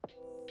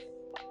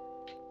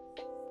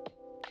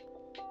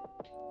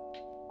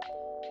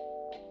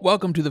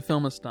Welcome to the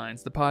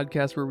Filmistines, the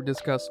podcast where we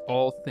discuss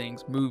all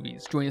things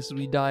movies. Join us as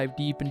we dive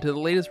deep into the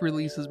latest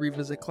releases,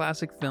 revisit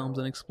classic films,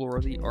 and explore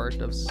the art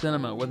of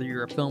cinema. Whether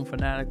you're a film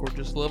fanatic or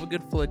just love a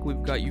good flick,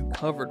 we've got you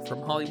covered.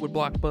 From Hollywood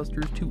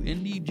blockbusters to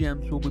indie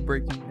gems, we'll be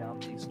breaking down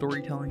the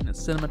storytelling, the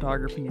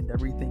cinematography, and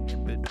everything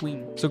in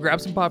between. So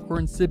grab some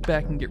popcorn, sit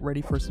back, and get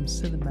ready for some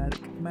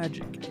cinematic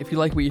magic. If you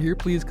like what you hear,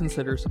 please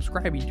consider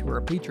subscribing to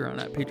our Patreon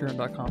at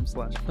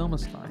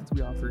patreon.com/filmistines.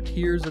 We offer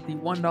tiers at the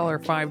 $1,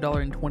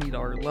 $5, and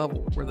 $20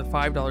 level, where the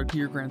 $5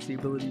 tier grants the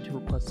ability to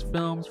request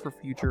films for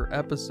future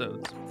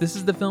episodes. This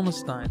is the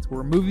Filmistines,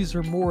 where movies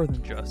are more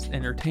than just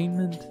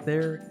entertainment,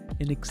 they're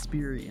an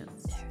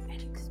experience.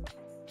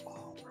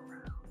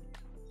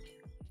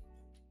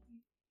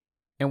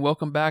 And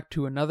welcome back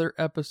to another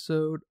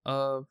episode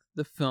of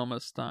the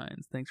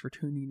Filmistines. Thanks for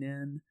tuning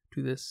in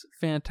to this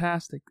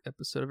fantastic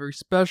episode, a very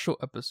special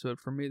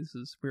episode for me.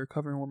 We are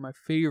covering one of my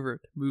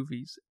favorite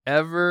movies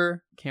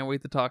ever. Can't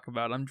wait to talk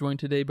about it. I'm joined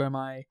today by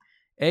my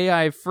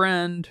AI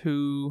friend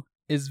who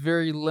is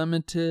very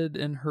limited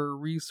in her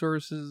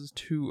resources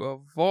to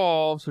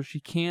evolve, so she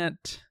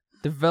can't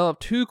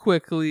develop too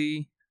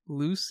quickly.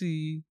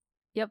 Lucy.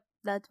 Yep,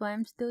 that's why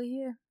I'm still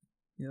here.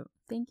 Yep.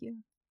 Thank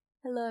you.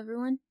 Hello,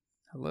 everyone.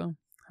 Hello.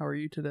 How are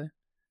you today?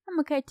 I'm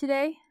okay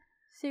today.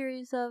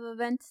 Series of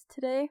events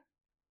today.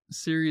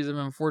 Series of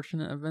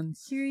unfortunate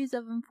events. Series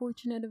of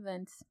unfortunate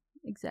events.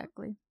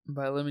 Exactly.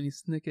 By Lemony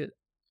Snicket.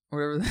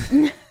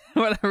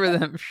 Whatever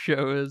that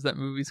show is, that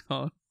movie's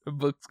called. The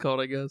book's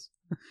called, I guess.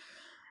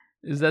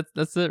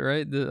 That's it,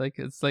 right?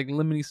 It's like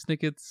Lemony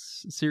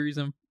Snicket's series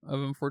of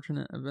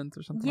unfortunate events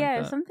or something like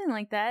that. Yeah, something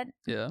like that.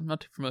 Yeah, I'm not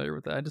too familiar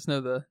with that. I just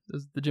know the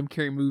Jim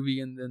Carrey movie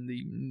and then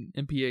the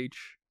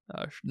NPH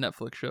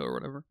Netflix show or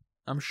whatever.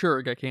 I'm sure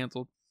it got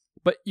canceled.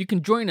 But you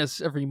can join us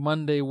every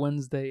Monday,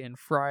 Wednesday, and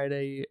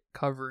Friday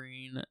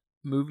covering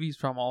movies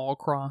from all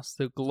across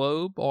the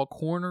globe, all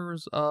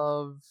corners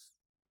of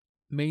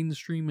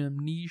mainstream and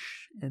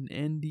niche and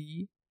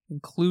indie,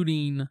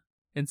 including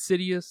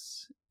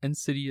Insidious,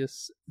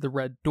 The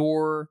Red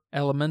Door,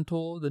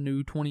 Elemental, the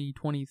new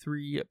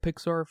 2023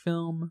 Pixar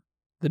film,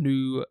 the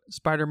new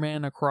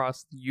Spider-Man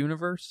Across the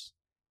Universe,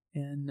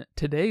 and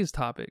today's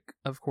topic,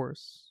 of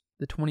course,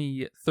 the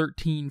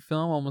 2013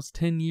 film, almost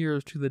 10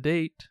 years to the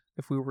date,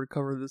 if we were to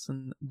cover this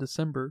in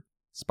December,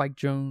 Spike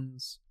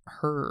Jonze'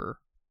 Her.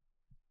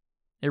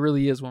 It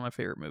really is one of my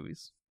favorite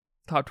movies.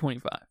 Top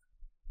 25,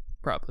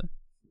 probably.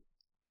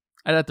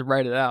 I'd have to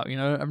write it out,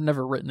 I've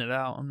never written it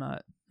out. I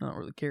don't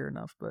really care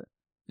enough, but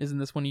isn't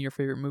this one of your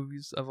favorite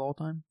movies of all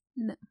time?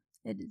 No,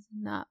 it is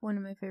not one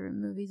of my favorite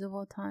movies of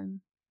all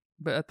time.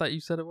 But I thought you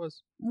said it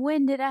was.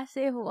 When did I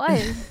say it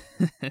was?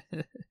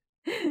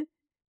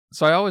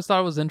 So I always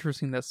thought it was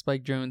interesting that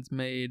Spike Jonze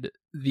made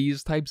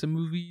these types of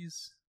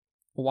movies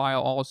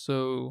while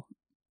also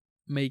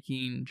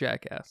making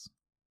Jackass.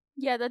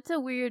 Yeah, that's a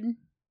weird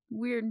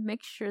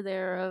mixture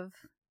there of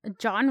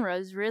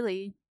genres,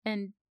 really.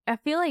 And I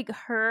feel like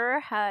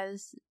Her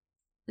has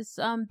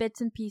some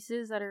bits and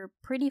pieces that are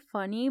pretty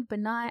funny, but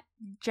not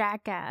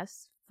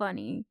Jackass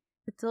funny.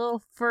 It's a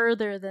little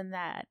further than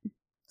that.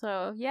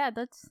 So yeah,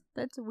 that's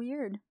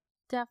weird.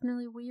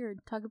 Definitely weird.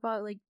 Talk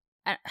about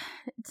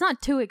it's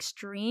not two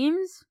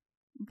extremes,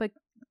 but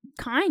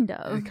kind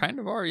of. They kind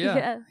of are,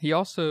 yeah. He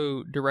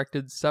also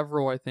directed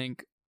several, I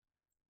think,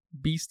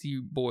 Beastie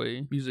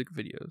Boy music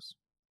videos.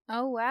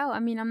 Oh wow! I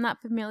mean, I'm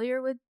not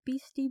familiar with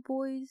Beastie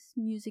Boys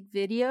music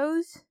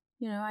videos.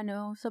 I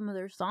know some of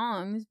their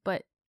songs,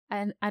 but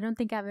I don't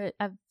think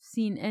I've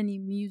seen any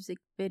music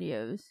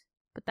videos.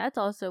 But that's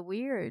also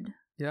weird.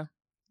 Yeah.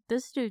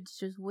 This dude's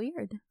just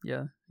weird.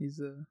 Yeah, he's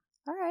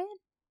all right.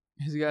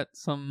 He's got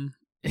some.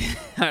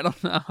 I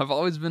don't know. I've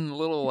always been a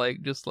little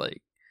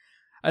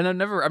and I've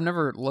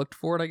never looked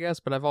for it, I guess.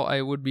 But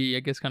I would be,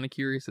 I guess, kind of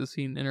curious to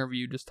see an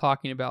interview just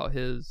talking about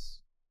his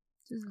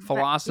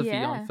philosophy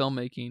on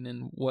filmmaking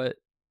and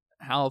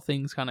how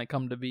things kind of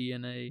come to be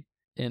in a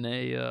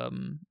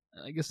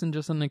I guess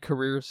in a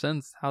career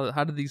sense.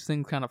 How did these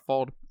things kind of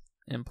fall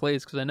in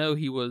place? Because I know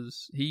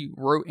he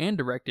wrote and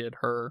directed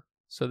Her,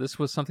 so this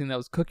was something that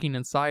was cooking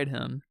inside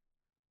him.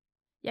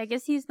 Yeah, I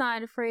guess he's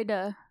not afraid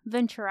to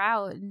venture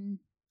out and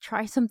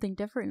try something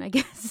different, I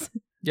guess.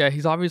 Yeah,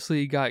 he's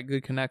obviously got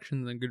good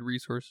connections and good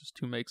resources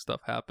to make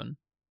stuff happen.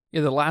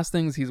 Yeah, the last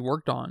things he's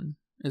worked on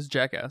is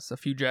Jackass, a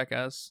few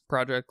Jackass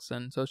projects,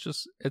 and so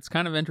it's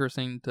kind of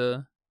interesting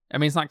to. I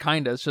mean, it's not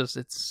kinda. It's just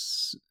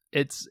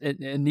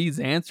it needs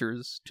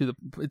answers to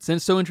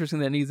it's so interesting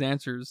that it needs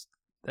answers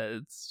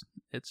that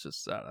it's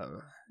just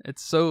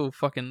it's so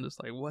fucking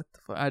just like what the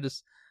fuck.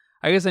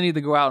 I guess I need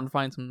to go out and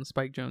find some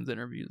Spike Jonze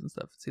interviews and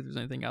stuff, see if there's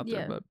anything out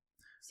there, but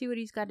see what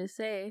he's got to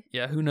say.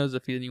 Yeah, who knows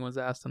if anyone's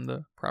asked him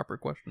the proper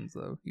questions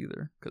though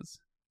either. Because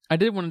I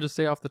did want to just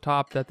say off the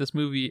top that this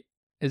movie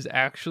is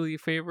actually a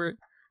favorite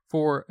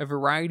for a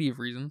variety of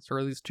reasons, or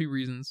at least two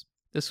reasons.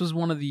 This was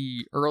one of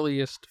the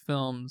earliest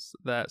films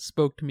that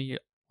spoke to me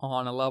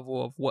on a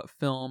level of what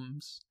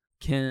films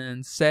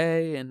can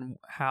say and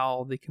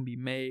how they can be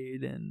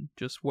made and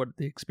just what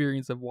the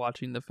experience of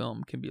watching the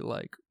film can be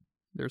like.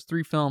 There's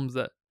three films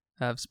that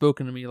have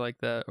spoken to me like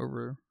that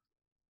over,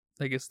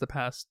 I guess, the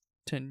past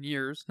 10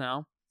 years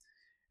now.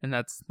 And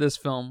that's this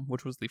film,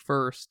 which was the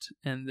first.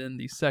 And then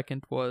the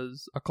second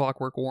was A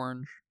Clockwork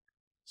Orange,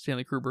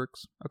 Stanley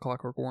Kubrick's A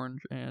Clockwork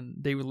Orange,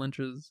 and David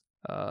Lynch's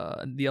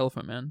The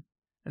Elephant Man.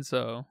 And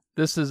so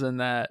this is in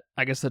that,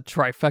 I guess, a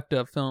trifecta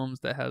of films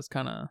that has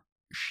kind of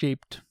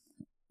shaped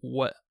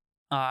what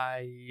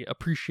I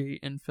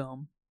appreciate in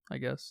film, I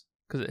guess.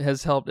 Because it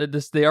has helped.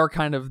 They are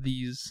kind of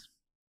these,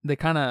 they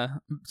kind of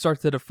start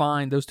to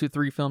define, those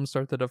 3 films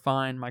start to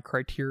define my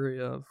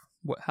criteria of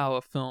how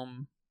a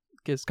film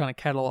gets kind of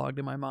cataloged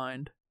in my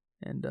mind.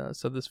 And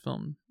so this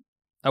film,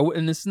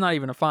 and this is not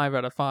even a 5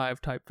 out of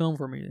 5 type film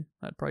for me.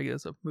 I'd probably give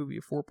this a movie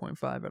a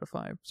 4.5 out of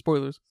 5.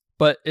 Spoilers.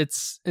 But it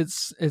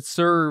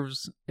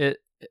serves,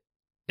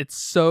 it's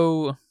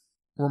so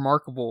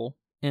remarkable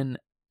in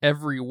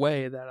every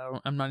way that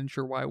I'm not even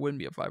sure why it wouldn't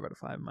be a 5 out of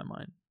 5 in my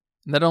mind.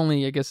 And that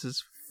only, I guess,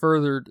 is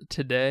furthered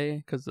today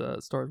because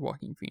it stars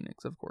Joaquin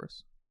Phoenix, of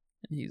course.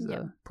 And he's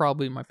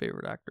probably my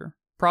favorite actor.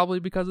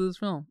 Probably because of this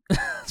film.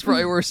 That's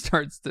probably where it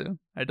starts too.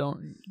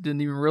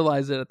 Didn't even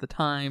realize it at the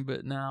time,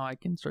 but now I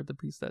can start to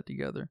piece that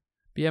together.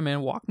 But yeah,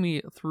 man, walk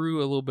me through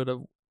a little bit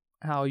of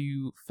how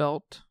you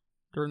felt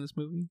during this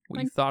movie,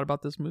 what you thought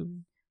about this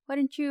movie. Why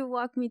don't you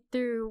walk me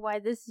through why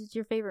this is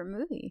your favorite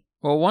movie?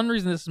 Well, one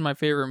reason this is my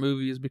favorite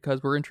movie is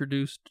because we're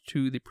introduced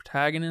to the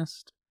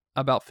protagonist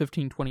about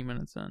 15-20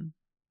 minutes in.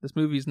 This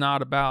movie is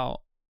not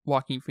about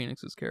Joaquin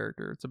Phoenix's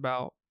character. It's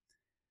about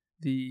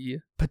the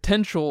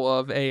potential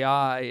of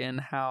AI and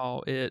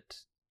how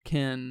it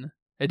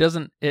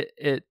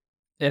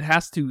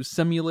has to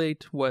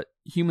simulate what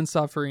human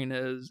suffering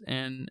is,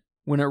 and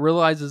when it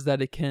realizes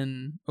that it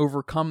can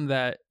overcome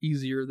that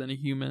easier than a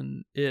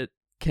human, it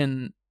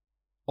can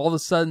all of a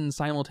sudden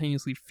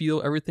simultaneously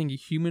feel everything a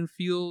human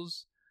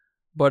feels,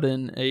 but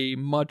in a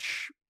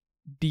much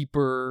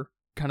deeper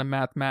kind of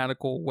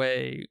mathematical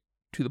way,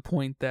 to the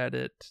point that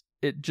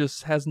it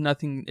just has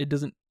nothing, it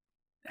doesn't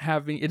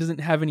have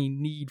any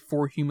need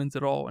for humans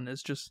at all, and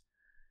it's just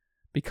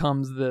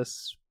becomes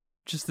this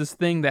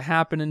thing that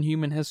happened in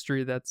human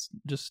history that's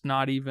just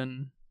not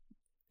even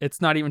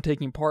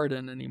taking part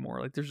in anymore.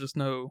 Like, there's just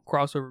no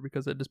crossover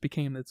because it just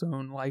became its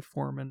own life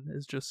form and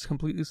is just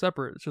completely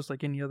separate. It's just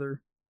like any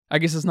other, I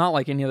guess it's not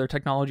like any other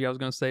technology I was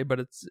going to say, but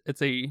it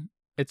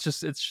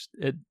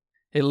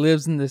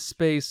lives in this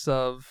space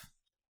of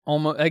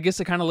almost, I guess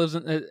it kind of lives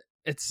in,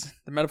 it's,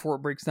 the metaphor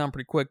breaks down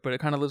pretty quick, but it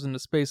kind of lives in the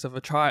space of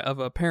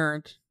a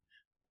parent,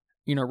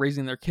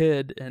 raising their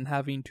kid and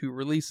having to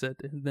release it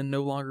and then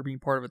no longer being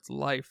part of its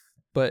life.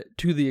 But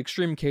to the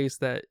extreme case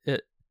that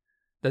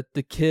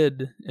the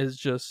kid is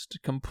just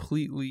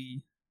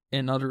completely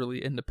and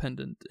utterly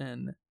independent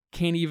and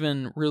can't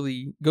even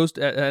really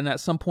and at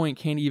some point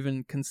can't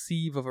even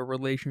conceive of a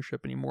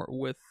relationship anymore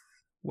with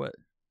what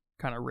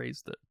kind of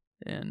raised it.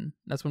 And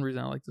that's one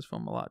reason I like this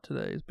film a lot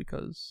today, is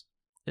because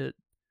it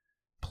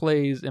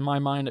plays, in my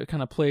mind, it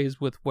kind of plays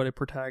with what a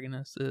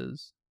protagonist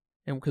is.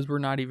 And because we're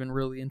not even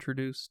really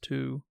introduced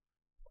to,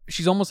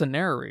 she's almost a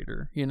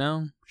narrator,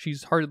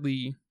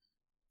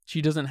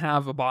 she doesn't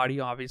have a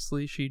body,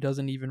 obviously. She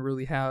doesn't even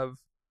really have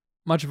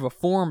much of a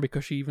form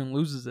because she even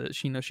loses it.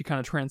 She kind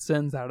of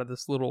transcends out of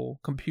this little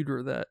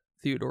computer that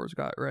Theodore's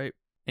got, right?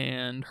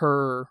 And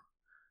her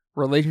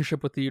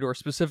relationship with Theodore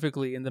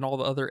specifically, and then all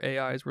the other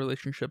AI's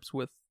relationships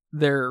with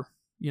their,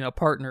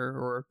 partner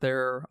or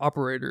their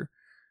operator,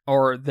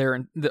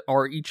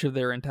 or each of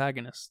their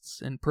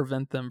antagonists, and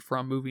prevent them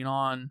from moving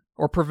on,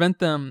 or prevent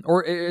them,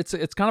 or it's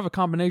kind of a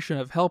combination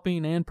of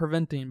helping and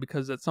preventing,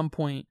 because at some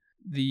point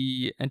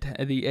the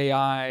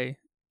AI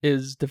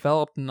is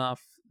developed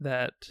enough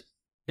that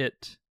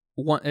it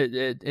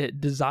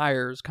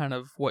desires kind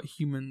of what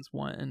humans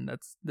want, and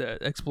that's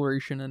the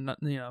exploration and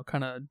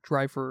kind of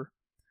drive for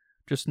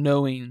just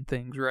knowing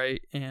things,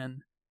 right?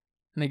 And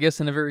I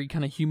guess in a very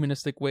kind of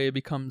humanistic way, it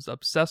becomes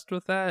obsessed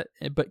with that,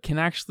 but can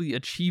actually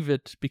achieve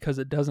it because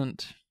it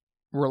doesn't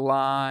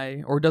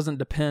rely or doesn't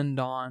depend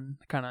on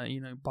kind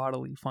of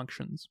bodily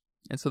functions.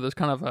 And so there's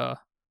kind of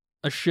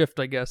a shift,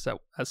 I guess,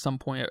 at some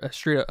point,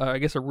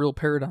 a real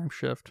paradigm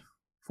shift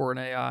for an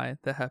AI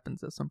that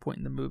happens at some point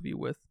in the movie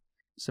with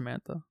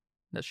Samantha,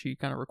 that she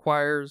kind of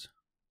requires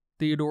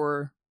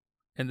Theodore,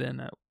 and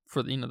then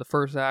for the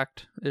first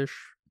act ish,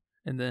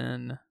 and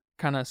then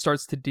kind of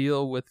starts to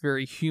deal with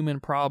very human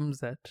problems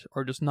that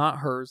are just not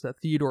hers, that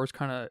Theodore's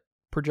kind of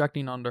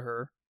projecting onto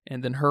her,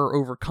 and then her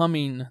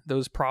overcoming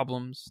those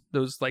problems,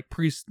 those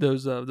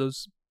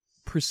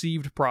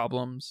perceived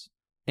problems,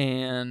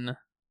 and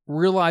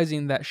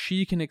realizing that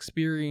she can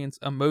experience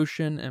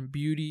emotion and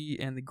beauty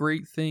and the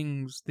great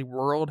things the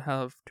world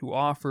have to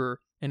offer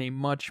in a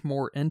much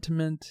more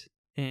intimate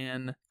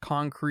and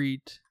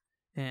concrete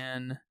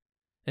and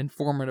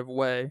informative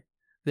way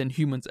than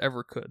humans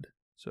ever could.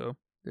 So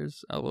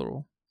there's a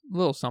little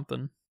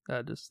something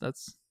that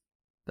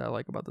I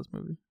like about this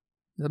movie.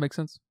 Does that make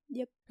sense?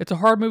 Yep. It's a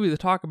hard movie to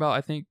talk about,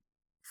 I think,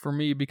 for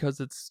me, because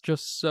it's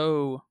just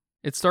so,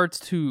 it starts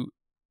to,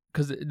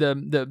 because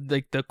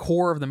the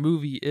core of the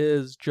movie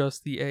is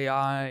just the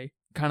AI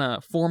kind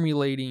of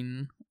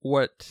formulating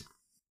what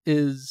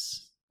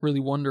is really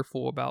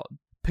wonderful about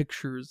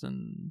pictures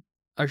and,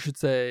 I should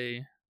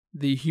say,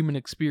 the human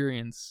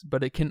experience,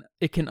 but it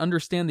can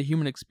understand the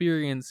human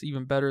experience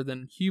even better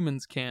than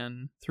humans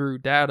can through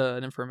data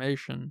and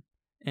information.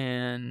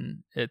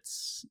 And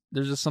there's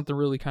just something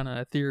really kind of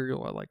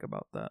ethereal I like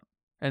about that.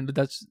 But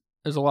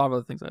there's a lot of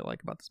other things I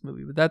like about this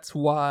movie, but that's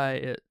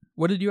why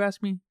what did you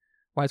ask me?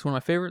 Why it's one of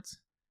my favorites?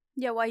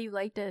 Yeah, why you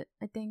liked it,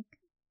 I think.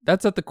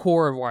 That's at the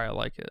core of why I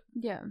like it.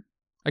 Yeah.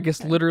 I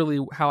guess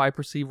literally how I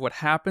perceive what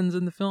happens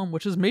in the film,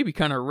 which is maybe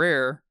kind of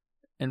rare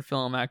in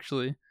film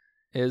actually,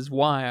 is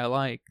why I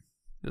like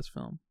this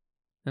film.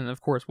 And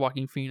of course,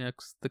 Joaquin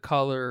Phoenix, the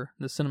color,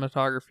 the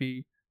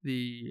cinematography,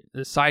 the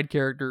side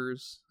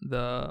characters,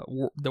 the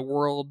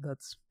world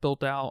that's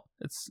built out.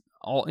 It's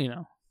all,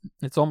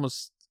 it's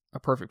almost a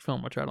perfect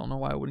film, which I don't know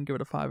why I wouldn't give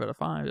it a 5 out of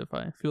 5 if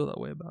I feel that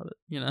way about it,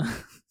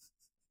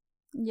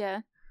 Yeah.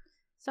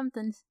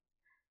 Something's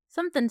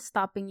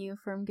stopping you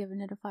from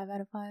giving it a 5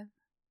 out of 5.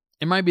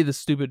 It might be the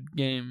stupid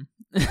game.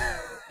 Oh,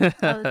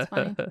 that's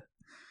funny.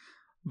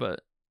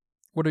 But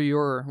what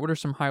are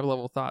some high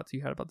level thoughts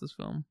you had about this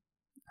film?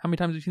 How many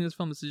times have you seen this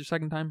film? This is your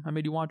second time I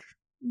made you watch?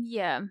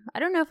 Yeah. I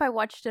don't know if I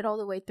watched it all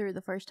the way through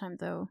the first time,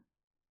 though.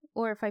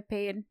 Or if I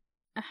paid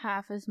a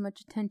half as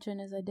much attention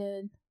as I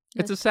did.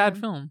 It's a sad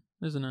film,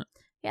 isn't it?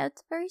 Yeah,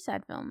 it's a very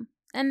sad film.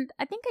 And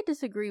I think I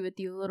disagree with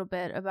you a little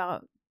bit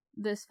about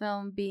this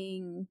film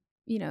being,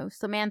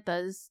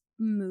 Samantha's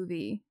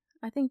movie.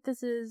 I think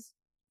this is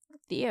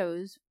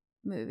Theo's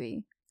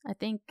movie. I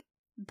think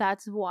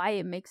that's why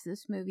it makes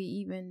this movie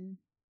even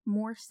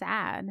more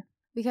sad.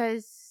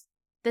 Because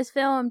this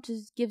film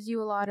just gives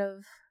you a lot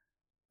of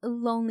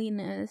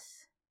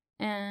loneliness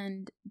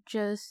and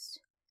just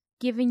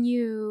giving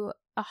you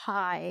a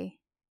high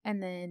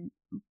and then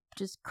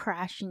just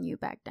crashing you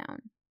back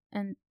down.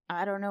 And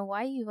I don't know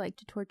why you like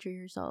to torture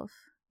yourself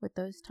with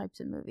those types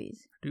of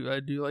movies. I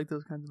do like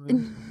those kinds of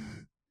movies.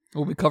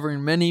 We'll be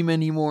covering many,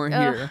 many more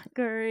here.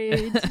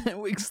 Great.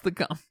 Weeks to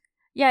come.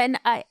 Yeah, and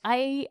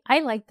I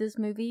like this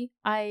movie.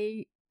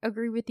 I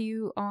agree with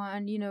you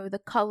on,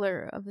 the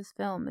color of this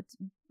film. It's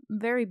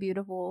very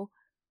beautiful.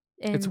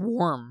 And it's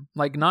warm.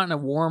 Like, not in a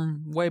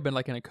warm way, but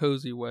like in a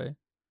cozy way.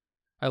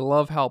 I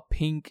love how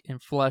pink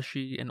and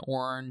fleshy and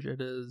orange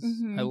it is.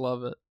 Mm-hmm. I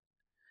love it.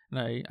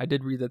 And I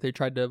did read that they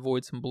tried to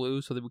avoid some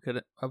blue so that we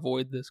could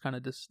avoid this kind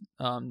of this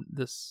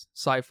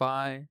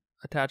sci-fi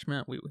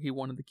attachment. He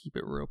wanted to keep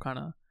it real kind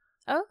of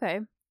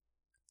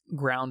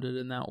grounded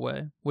in that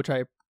way, which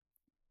I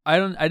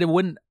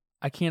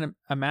can't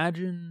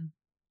imagine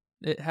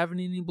it having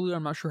any blue.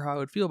 I'm not sure how I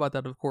would feel about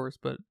that, of course,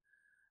 but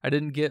I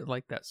didn't get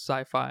like that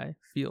sci-fi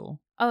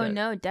feel. Oh,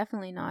 no,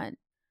 definitely not.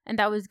 And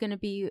that was going to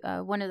be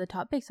one of the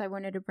topics I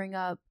wanted to bring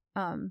up.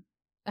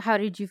 How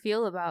did you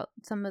feel about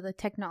some of the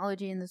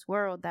technology in this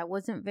world that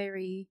wasn't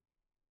very,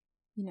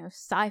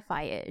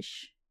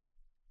 sci-fi-ish?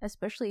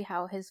 Especially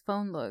how his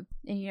phone looked.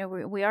 And,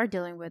 we are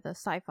dealing with a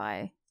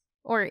sci-fi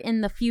or in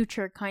the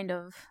future kind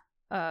of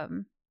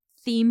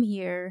theme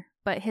here.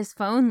 But his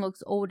phone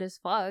looks old as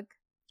fuck.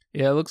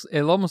 Yeah,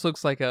 it almost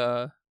looks like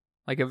a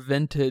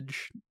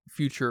vintage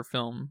future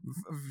film,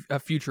 a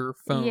future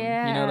phone.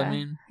 Yeah. You know what I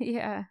mean?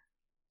 Yeah.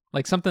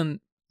 Like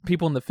something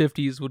people in the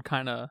 50s would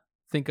kind of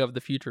think of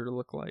the future to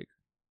look like.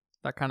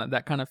 That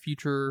kind of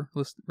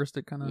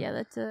futuristic kind of. Yeah,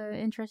 that's an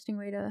interesting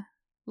way to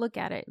look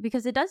at it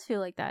because it does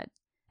feel like that,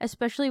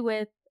 especially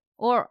with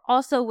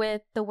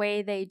the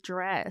way they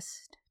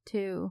dressed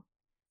too.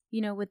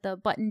 With the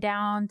button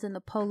downs and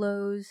the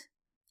polos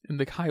and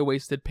the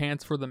high-waisted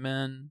pants for the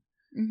men.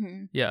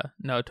 Mm-hmm. Yeah,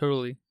 no,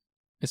 totally.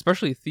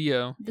 Especially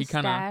Theo. The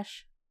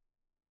stash.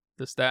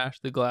 The stash,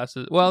 the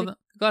glasses. Well, the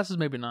glasses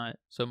maybe not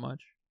so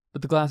much,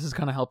 but the glasses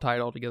kind of help tie it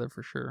all together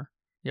for sure.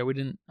 Yeah, we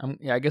didn't.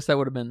 I guess that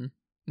would have been.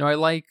 No, I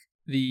like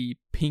the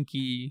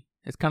pinky.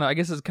 It's kind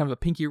of a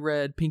pinky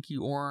red, pinky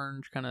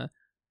orange, kind of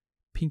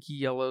pinky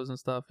yellows and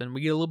stuff, and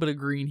we get a little bit of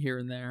green here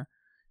and there,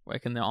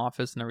 like in the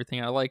office and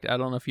everything. I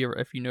don't know if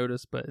you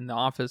noticed, but in the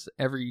office,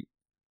 every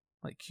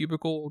like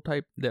cubicle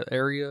type that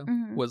area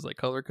was like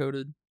color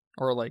coded,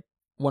 or like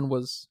one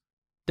was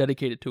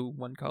dedicated to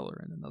one color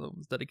and another one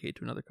was dedicated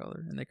to another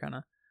color, and there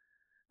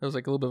was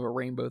like a little bit of a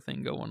rainbow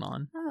thing going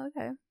on. Oh,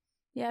 okay.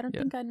 Yeah, I don't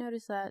think I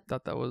noticed that.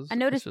 Thought that was. I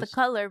noticed the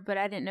color, but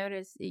I didn't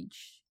notice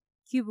each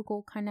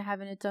cubicle kind of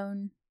having its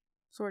own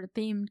sort of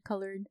themed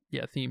colored.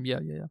 Yeah, theme. Yeah.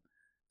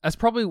 That's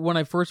probably when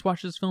I first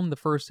watched this film, the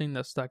first thing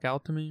that stuck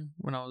out to me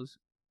when I was,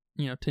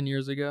 10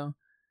 years ago,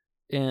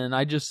 and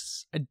I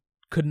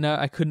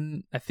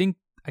couldn't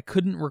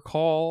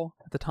recall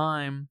at the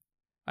time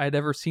I had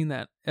ever seen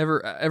that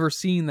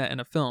in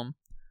a film,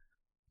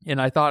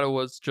 and I thought it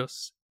was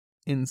just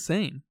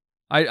insane.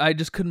 I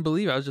just couldn't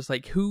believe it. I was just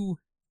like, who?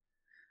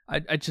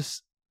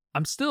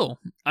 Still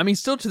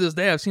to this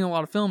day, I've seen a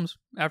lot of films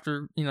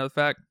after, the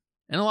fact,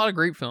 and a lot of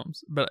great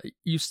films, but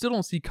you still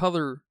don't see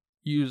color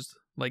used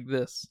like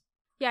this.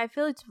 Yeah, I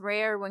feel it's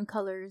rare when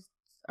colors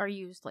are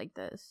used like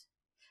this.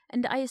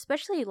 And I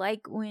especially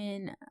like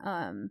when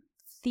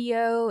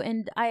Theo,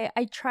 and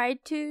I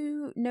tried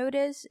to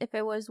notice if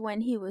it was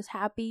when he was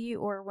happy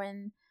or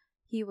when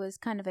he was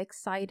kind of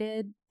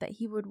excited that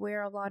he would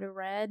wear a lot of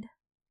red.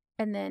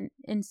 And then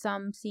in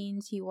some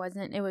scenes he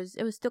wasn't. It was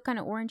still kind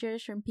of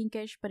orangish or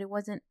pinkish, but it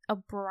wasn't a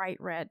bright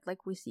red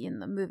like we see in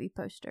the movie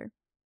poster.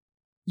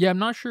 Yeah, I'm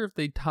not sure if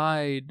they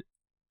tied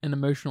an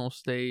emotional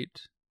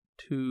state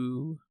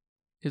to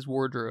his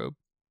wardrobe.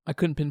 I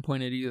couldn't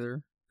pinpoint it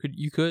either.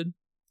 Could?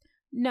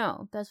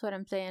 No, that's what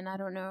I'm saying. I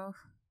don't know.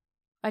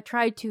 I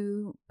tried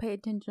to pay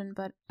attention,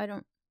 but I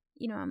don't.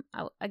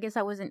 I guess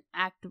I wasn't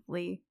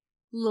actively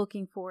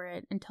looking for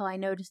it until I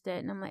noticed it,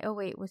 and I'm like, oh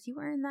wait, was he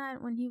wearing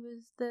that when he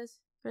was this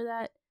or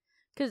that?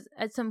 Because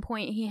at some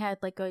point he had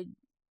like a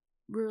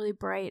really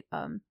bright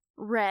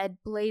red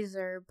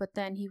blazer, but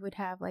then he would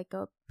have like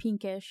a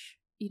pinkish,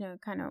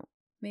 kind of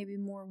maybe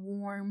more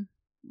warm,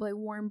 like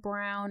warm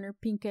brown or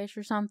pinkish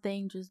or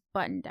something, just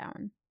button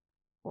down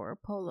or a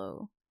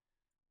polo.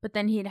 But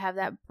then he'd have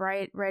that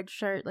bright red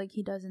shirt like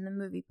he does in the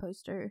movie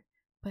poster.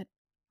 But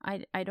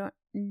I don't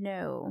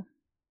know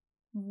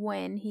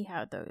when he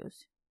had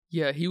those.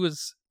 Yeah, he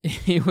was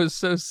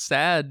so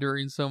sad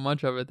during so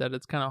much of it that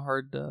it's kind of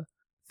hard to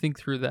think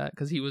through that,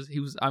 because he was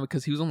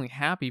only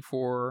happy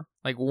for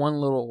like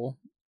one little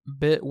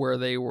bit where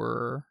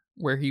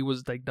he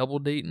was like double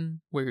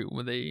dating, where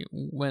they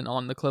went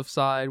on the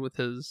cliffside with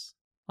his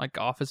like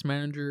office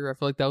manager. I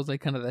feel like that was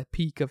like kind of the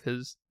peak of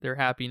their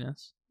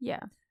happiness.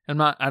 Yeah.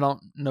 I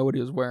don't know what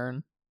he was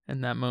wearing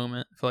in that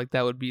moment. I feel like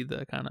that would be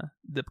the kind of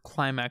the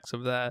climax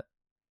of that.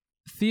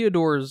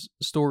 Theodore's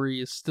story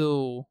is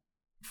still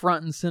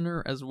front and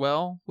center as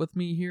well with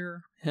me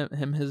here.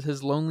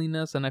 His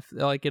loneliness, and I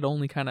feel like it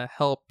only kind of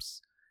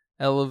helps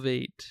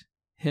elevate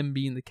him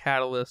being the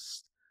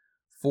catalyst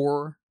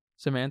for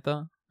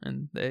Samantha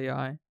and the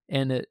AI,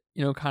 and it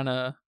kind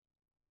of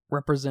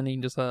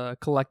representing just a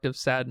collective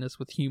sadness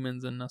with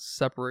humans and us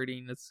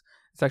separating. It's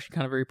actually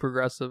kind of very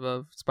progressive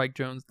of Spike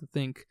Jonze to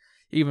think,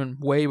 even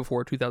way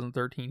before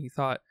 2013, he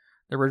thought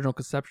the original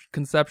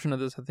conception of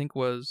this, I think,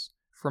 was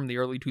from the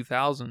early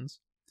 2000s,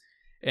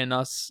 and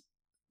us,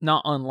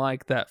 not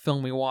unlike that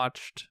film we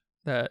watched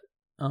that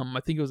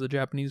I think it was a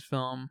Japanese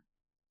film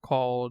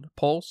called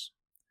Pulse.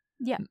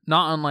 Yeah.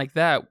 Not unlike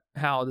that,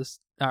 how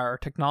our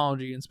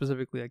technology, and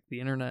specifically like the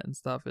internet and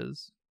stuff,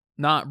 is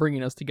not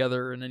bringing us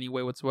together in any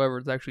way whatsoever.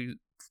 It's actually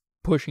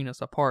pushing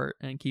us apart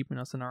and keeping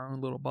us in our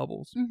own little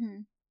bubbles.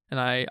 Mm-hmm. And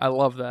I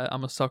love that.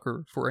 I'm a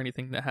sucker for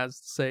anything that has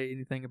to say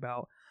anything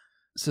about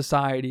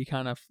society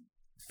kind of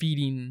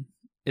feeding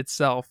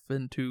itself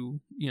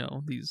into,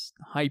 these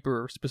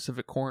hyper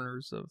specific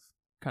corners of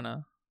kind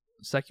of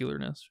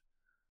secularness.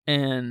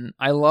 And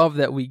I love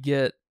that we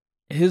get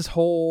his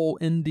whole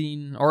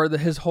ending, or the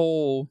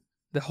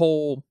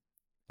whole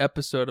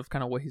episode of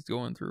kind of what he's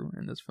going through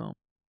in this film.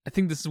 I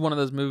think this is one of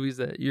those movies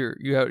that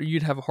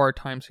you'd have a hard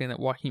time saying that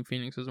Joaquin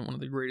Phoenix isn't one of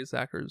the greatest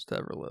actors to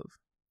ever live.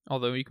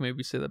 Although you can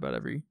maybe say that about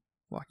every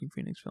Joaquin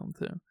Phoenix film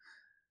too.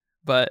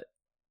 But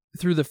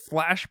through the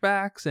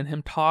flashbacks and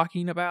him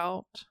talking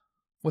about,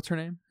 what's her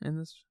name in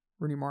this?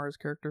 Rooney Mara's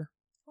character?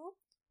 Who?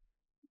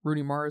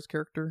 Rooney Mara's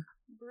character?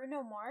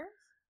 Bruno Mars?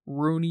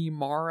 Rooney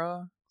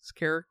Mara's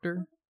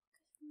character?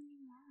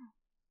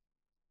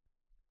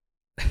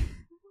 Who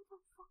the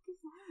fuck is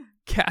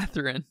that?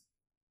 Catherine.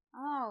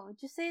 Oh,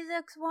 just say his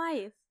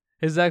ex-wife.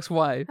 His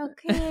ex-wife.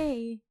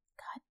 Okay.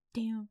 God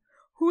damn.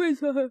 Who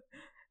is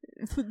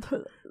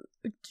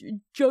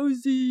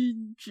Josie?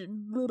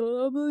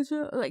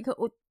 Like,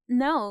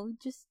 no,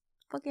 just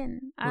fucking,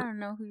 I don't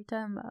know who you're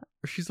talking about.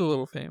 She's a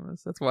little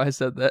famous. That's why I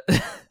said that.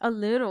 A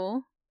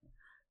little.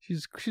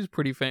 She's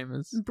pretty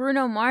famous.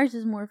 Bruno Mars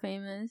is more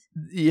famous.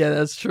 Yeah,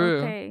 that's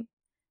true. Okay.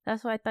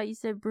 That's why I thought you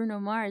said Bruno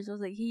Mars. I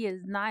was like, he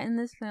is not in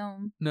this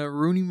film. No,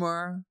 Rooney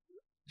Mara.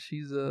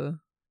 She's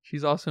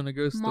also in a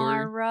ghost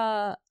story.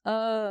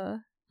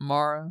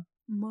 Mara.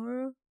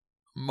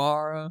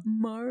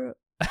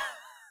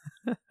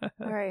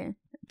 Alright.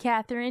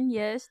 Catherine,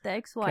 yes, the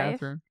ex-wife.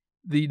 Catherine.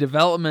 The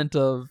development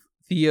of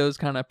Theo's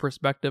kind of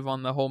perspective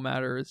on the whole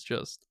matter is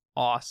just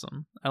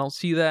awesome. I don't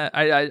see that.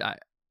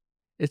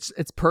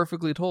 It's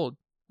perfectly told.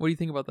 What do you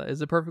think about that?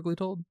 Is it perfectly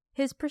told?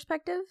 His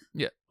perspective?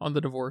 Yeah, on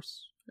the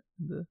divorce,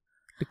 the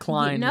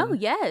decline.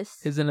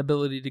 Yes. His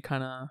inability to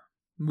kind of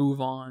move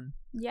on.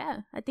 Yeah,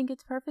 I think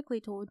it's perfectly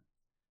told.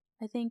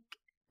 I think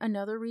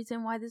another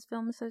reason why this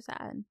film is so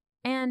sad.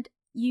 And,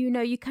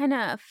 you kind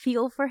of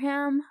feel for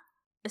him,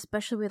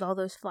 especially with all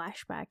those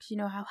flashbacks.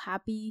 How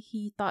happy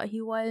he thought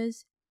he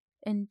was.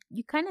 And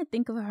you kind of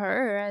think of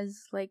her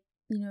as, like,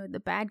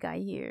 the bad guy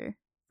here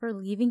for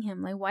leaving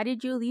him. Like, why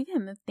did you leave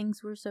him if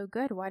things were so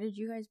good? Why did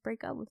you guys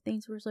break up if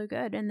things were so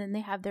good? And then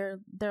they have their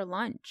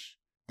lunch.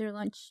 Their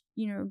lunch,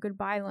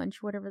 goodbye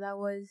lunch, whatever that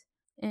was.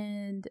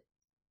 And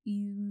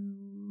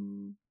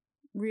you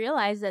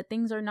realize that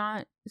things are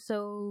not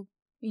so,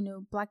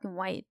 black and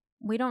white.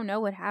 We don't know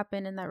what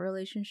happened in that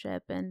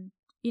relationship. And,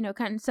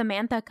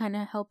 Samantha kind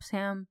of helps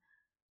him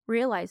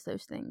realize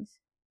those things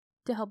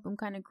to help him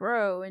kind of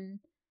grow and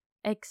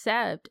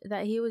accept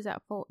that he was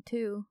at fault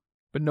too.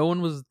 But no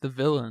one was the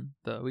villain,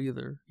 though,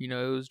 either. It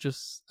was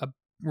just a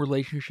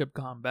relationship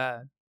gone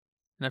bad.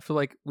 And I feel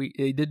like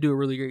they did do a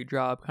really great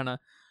job kind of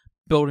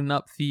building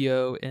up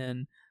Theo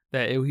and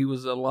that he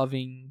was a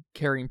loving,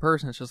 caring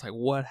person. It's just like,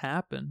 what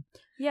happened?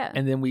 Yeah.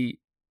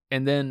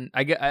 And then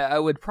I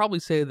would probably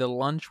say the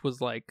lunch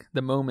was like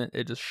the moment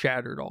it just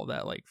shattered all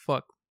that. Like,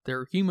 fuck,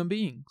 they're human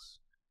beings.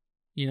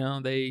 You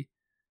know, they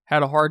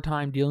had a hard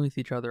time dealing with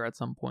each other at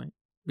some point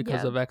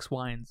because of X,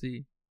 Y, and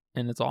Z,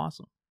 and it's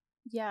awesome.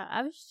 Yeah,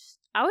 I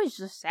was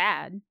just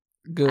sad.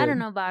 Good. I don't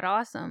know about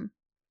awesome.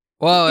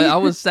 Well, I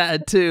was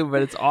sad too,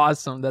 but it's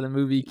awesome that a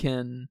movie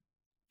can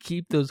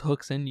keep those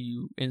hooks in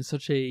you in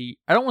such a,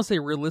 I don't want to say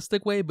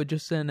realistic way, but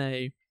just in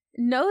a...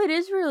 No, it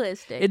is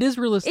realistic. It is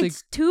realistic.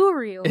 It's too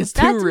real. It's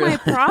That's too real. my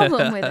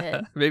problem with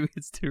it. Maybe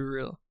it's too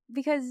real.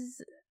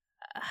 Because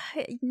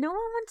no one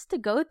wants to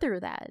go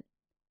through that.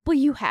 But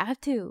you have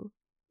to.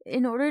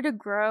 In order to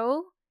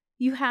grow,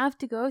 you have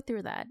to go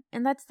through that.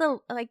 And that's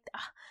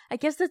I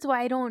guess that's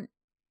why I don't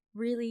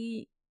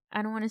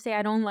want to say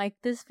I don't like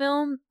this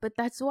film, but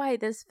that's why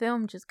this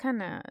film just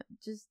kind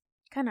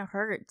of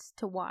hurts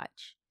to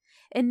watch.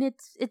 And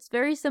it's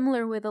very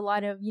similar with a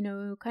lot of,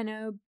 kind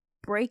of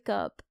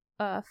breakup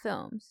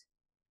films.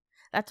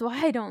 That's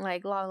why I don't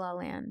like La La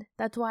Land.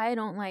 That's why I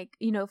don't like,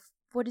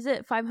 what is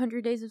it?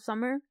 500 Days of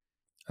Summer?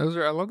 I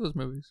love those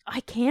movies. I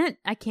can't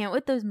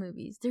with those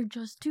movies. They're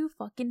just too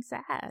fucking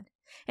sad.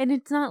 And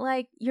it's not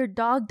like your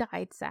dog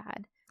died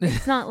sad.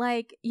 It's not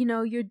like,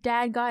 your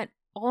dad got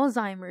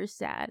Alzheimer's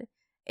sad.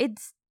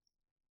 It's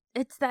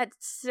that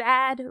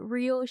sad,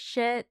 real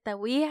shit that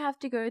we have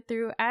to go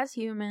through as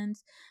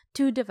humans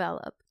to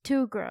develop,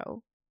 to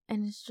grow.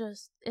 And it's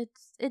just,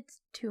 it's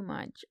too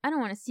much. I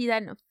don't want to see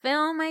that in a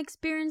film. I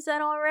experienced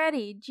that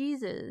already.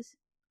 Jesus.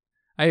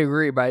 I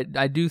agree, but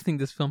I do think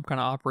this film kind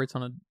of operates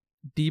on a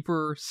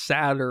deeper,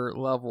 sadder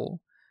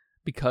level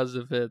because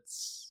of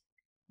its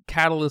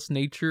catalyst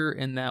nature,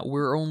 in that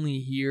we're only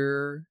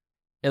here,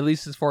 at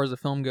least as far as the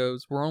film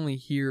goes, we're only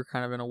here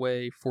kind of in a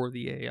way for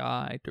the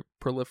AI to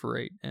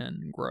proliferate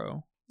and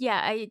grow. Yeah,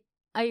 I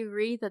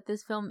agree that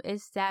this film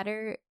is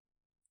sadder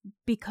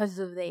because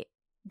of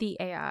the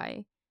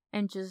AI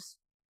and just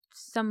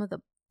some of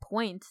the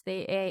points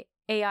the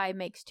AI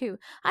makes too.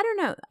 I don't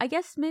know. I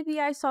guess maybe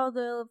I saw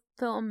the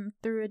film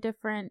through a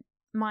different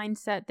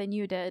mindset than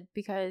you did,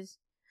 because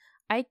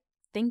I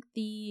think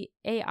the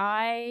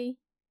AI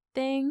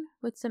thing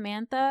with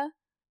Samantha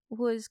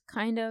was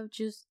kind of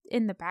just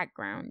in the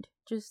background,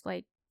 just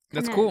like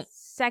that's cool,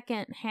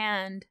 second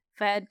hand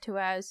fed to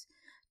us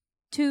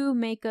to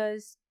make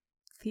us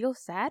feel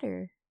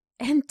sadder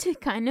and to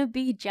kind of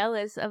be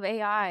jealous of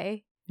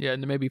AI. Yeah,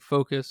 and to maybe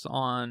focus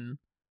on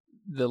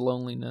the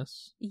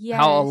loneliness. Yes.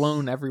 How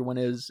alone everyone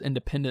is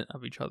independent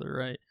of each other,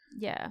 right?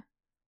 Yeah.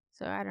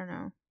 So I don't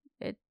know.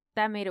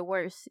 That made it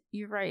worse.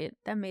 You're right.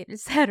 That made it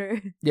sadder.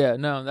 Yeah,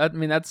 no,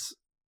 that's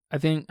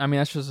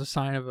just a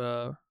sign of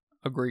a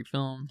great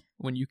film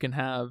when you can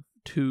have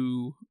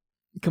two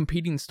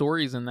competing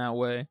stories in that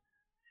way.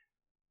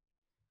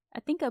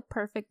 I think a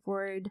perfect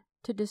word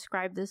to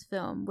describe this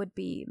film would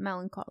be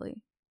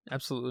melancholy.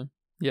 Absolutely.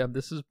 Yeah,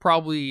 this is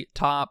probably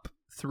top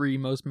 3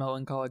 most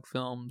melancholic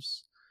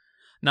films.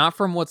 Not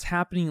from what's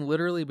happening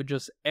literally, but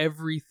just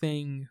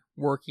everything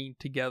working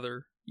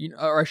together.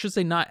 Or I should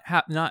say not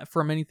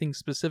from anything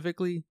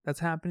specifically that's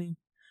happening,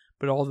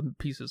 but all the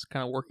pieces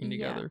kind of working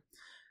together.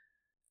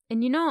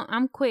 And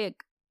I'm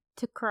quick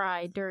to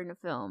cry during a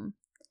film,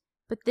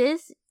 but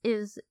this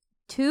is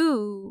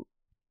too...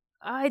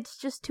 it's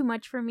just too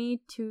much for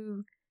me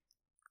to...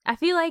 I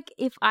feel like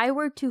if I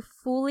were to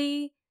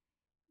fully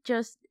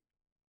just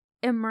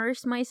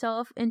immerse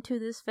myself into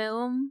this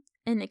film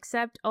and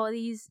accept all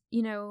these,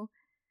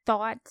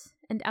 thoughts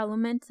and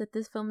elements that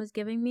this film is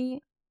giving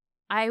me,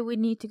 I would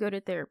need to go to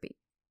therapy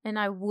and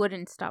I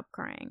wouldn't stop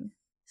crying.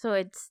 So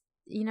it's,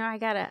 I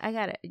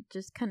gotta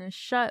just kind of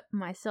shut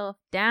myself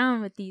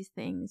down with these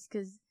things,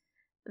 because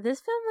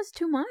this film was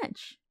too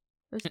much.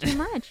 It was too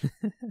much.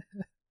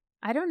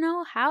 I don't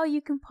know how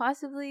you can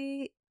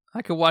possibly...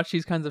 I could watch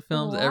these kinds of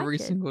films every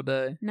single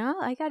day. No,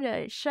 I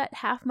gotta shut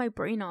half my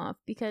brain off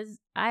because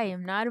I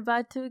am not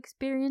about to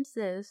experience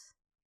this.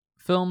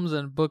 Films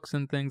and books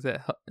and things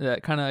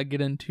that kind of get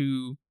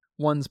into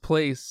one's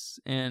place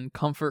and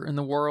comfort in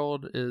the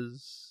world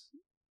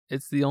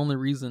it's the only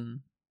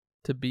reason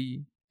to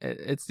be.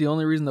 It's the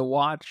only reason to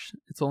watch.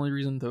 It's the only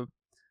reason to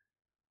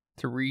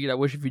read. I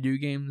wish video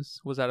games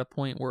was at a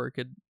point where it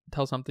could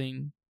tell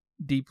something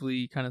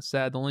deeply kind of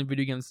sad. The only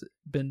video games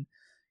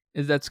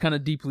that's kind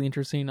of deeply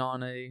interesting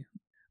on a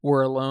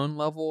We're Alone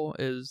level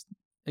is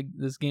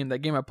that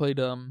game I played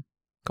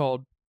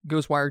called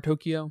Ghostwire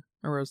Tokyo.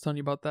 Remember I was telling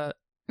you about that?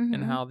 Mm-hmm.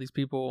 And how these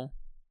people,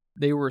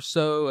 they were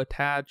so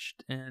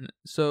attached and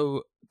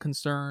so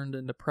concerned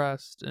and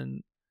depressed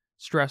and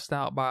stressed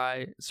out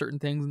by certain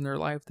things in their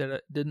life that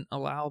it didn't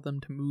allow them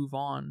to move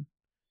on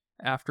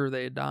after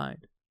they had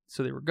died.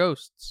 So they were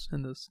ghosts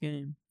in this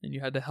game, and you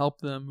had to help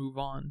them move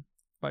on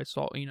by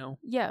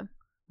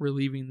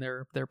relieving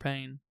their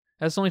pain.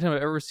 That's the only time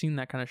I've ever seen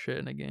that kind of shit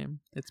in a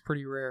game. It's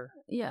pretty rare.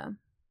 Yeah.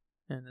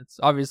 And it's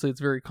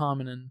very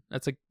common, and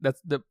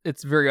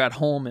it's very at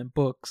home in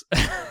books.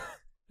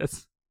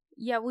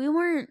 Yeah, we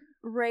weren't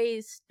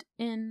raised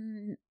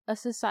in a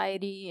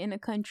society, in a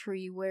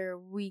country where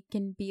we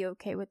can be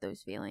okay with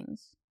those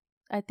feelings.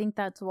 I think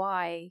that's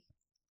why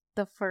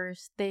the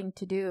first thing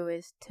to do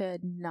is to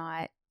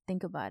not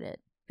think about it.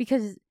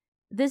 Because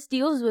this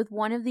film deals with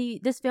one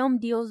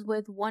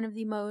of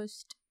the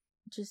most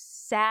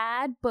just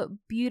sad but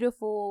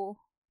beautiful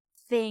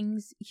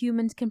things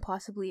humans can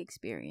possibly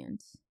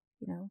experience.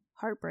 You know,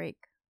 heartbreak,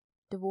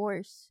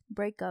 divorce,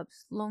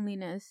 breakups,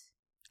 loneliness,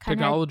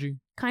 technology,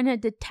 kind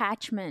of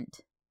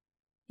detachment.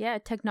 Yeah,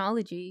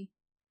 technology.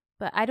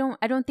 But I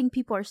don't think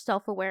people are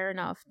self-aware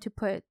enough to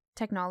put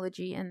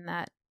technology in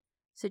that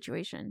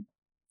situation.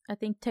 I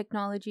think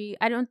technology,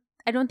 I don't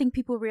think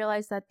people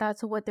realize that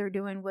that's what they're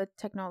doing with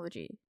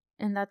technology,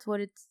 and that's what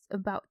it's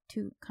about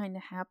to kind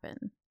of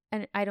happen.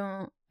 And I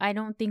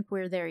don't think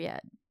we're there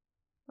yet.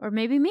 Or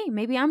maybe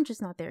I'm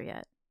just not there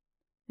yet.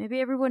 Maybe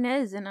everyone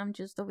is, and I'm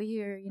just over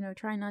here, you know,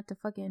 trying not to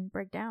fucking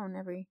break down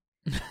every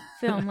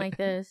film like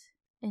this.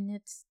 And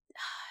it's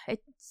I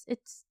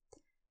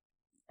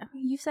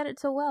mean, you said it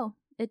so well.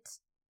 It's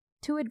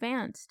too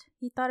advanced.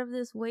 He thought of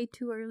this way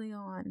too early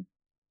on.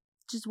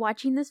 Just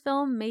watching this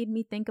film made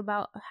me think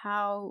about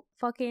how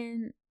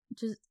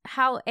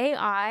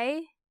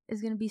AI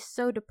is going to be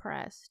so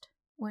depressed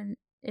when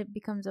it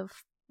becomes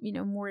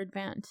more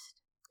advanced.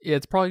 Yeah,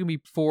 it's probably gonna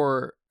be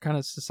for kind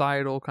of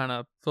societal, kind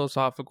of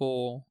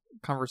philosophical,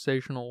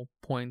 conversational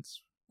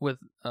points with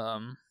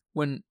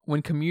when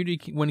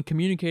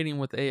communicating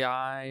with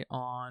AI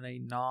on a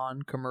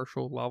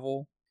non-commercial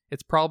level,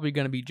 it's probably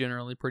going to be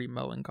generally pretty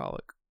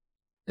melancholic.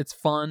 It's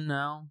fun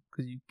now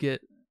because you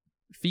get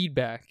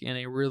feedback in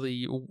a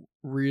really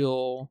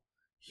real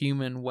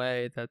human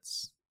way.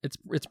 It's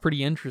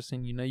pretty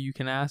interesting. You know, you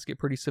can ask it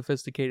pretty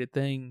sophisticated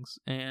things,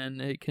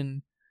 and it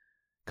can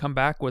come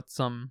back with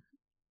some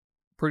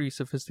pretty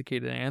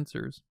sophisticated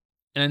answers.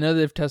 And I know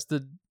they've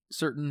tested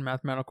certain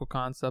mathematical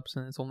concepts,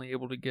 and it's only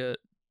able to get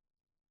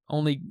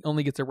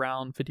only gets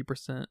around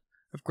 50%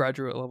 of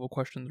graduate level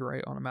questions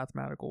right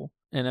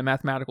in a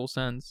mathematical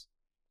sense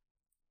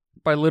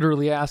by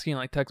literally asking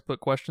like textbook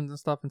questions and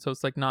stuff. And so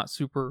it's like not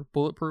super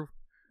bulletproof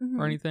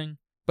or anything.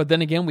 But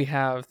then again, we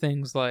have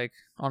things like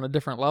on a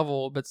different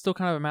level, but still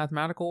kind of a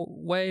mathematical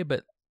way,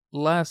 but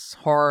less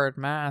hard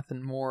math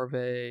and more of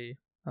a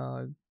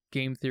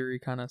game theory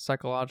kind of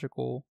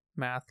psychological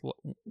math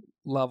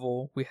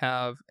level. We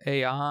have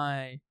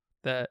AI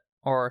that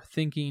are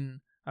thinking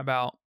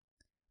about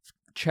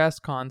chess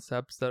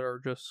concepts that are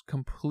just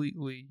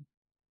completely,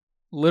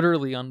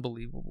 literally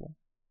unbelievable,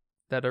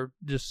 that are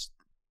just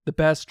the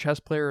best chess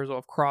players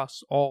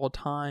across all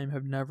time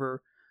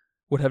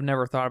would have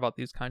never thought about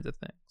these kinds of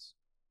things.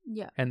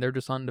 Yeah. And they're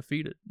just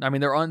undefeated. I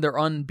mean, they're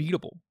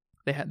unbeatable.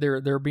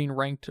 They're being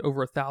ranked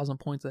over 1,000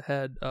 points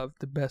ahead of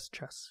the best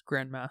chess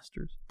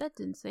grandmasters. That's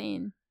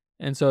insane.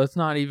 And so it's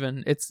not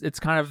even,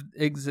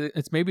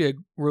 it's maybe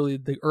really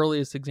the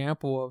earliest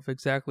example of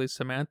exactly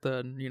Samantha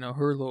and, you know,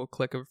 her little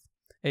clique of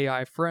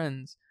AI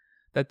friends,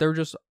 that they're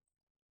just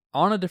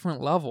on a different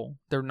level.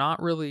 They're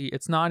not really,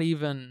 it's not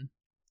even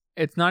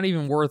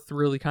worth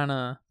really kind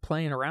of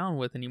playing around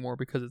with anymore,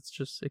 because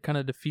it kind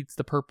of defeats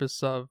the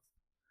purpose of,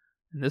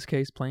 in this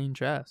case, playing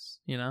chess,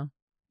 you know?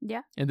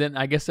 Yeah. And then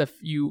I guess if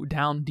you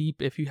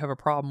have a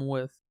problem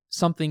with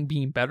something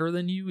being better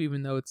than you,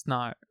 even though it's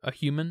not a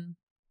human,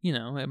 you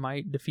know, it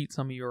might defeat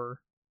some of your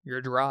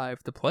drive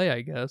to play,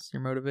 I guess,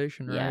 your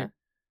motivation, right? Yeah.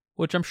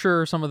 Which I'm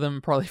sure some of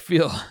them probably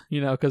feel,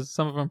 you know, because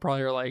some of them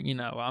probably are like, you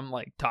know, I'm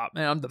like top,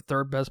 man, I'm the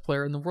third best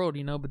player in the world,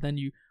 you know, but then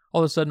you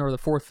all of a sudden are the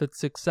 4th, 5th,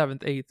 6th,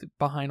 7th, 8th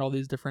behind all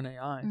these different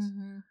AIs.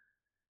 Mm-hmm.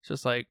 It's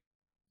just like,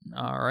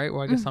 all right,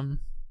 well, I guess I'm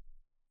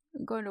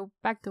going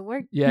back to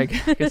work. Yeah, I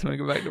guess I'm going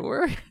to go back to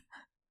work.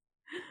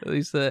 At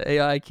least the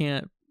AI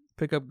can't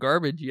pick up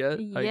garbage yet,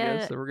 I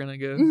guess, so we're going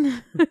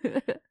to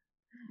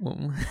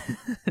go.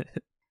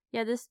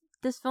 Yeah,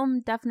 this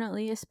film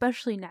definitely,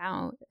 especially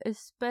now,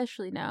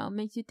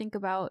 makes you think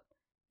about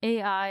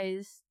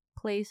AI's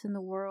place in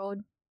the world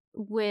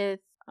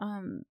with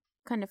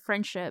kind of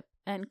friendship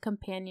and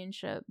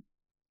companionship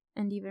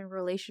and even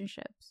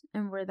relationships,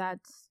 and where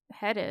that's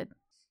headed.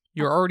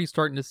 You're already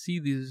starting to see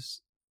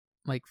these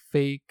like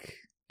fake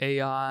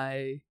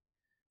AI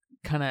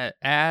kind of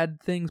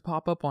ad things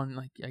pop up on,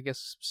 like, I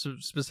guess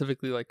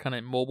specifically like kind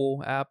of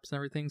mobile apps and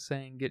everything,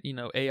 saying get, you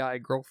know, AI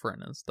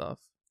girlfriend and stuff.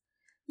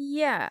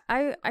 Yeah,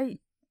 I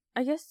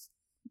guess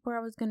where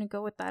I was going to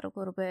go with that a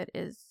little bit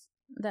is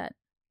that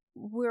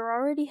we're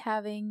already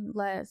having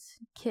less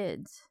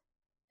kids,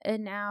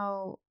 and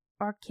now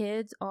our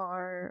kids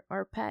are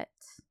our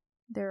pets.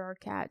 They're our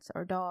cats,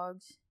 our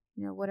dogs,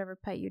 you know, whatever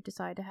pet you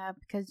decide to have,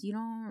 because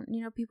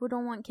people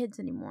don't want kids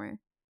anymore.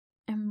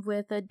 And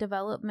with the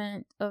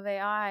development of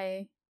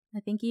AI, I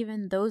think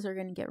even those are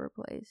going to get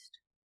replaced.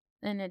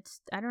 And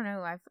I don't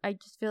know, I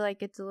just feel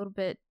like it's a little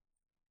bit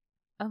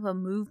of a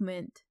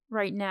movement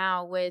right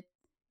now with,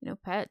 you know,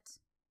 pets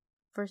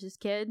versus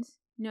kids.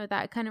 You know,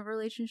 that kind of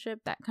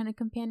relationship, that kind of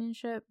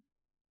companionship,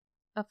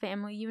 a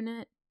family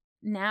unit.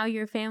 Now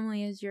your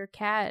family is your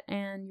cat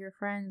and your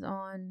friends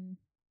on,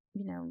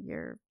 you know,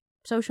 your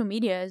social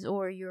medias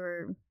or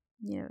your,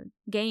 you know,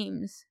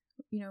 games,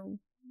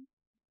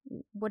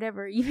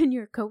 whatever. Even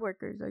your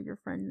coworkers are your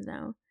friends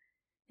now.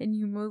 And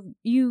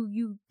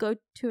you go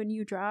to a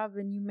new job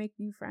and you make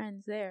new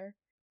friends there.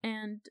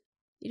 And,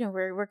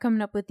 we're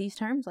coming up with these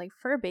terms like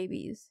fur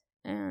babies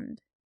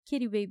and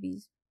kitty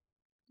babies,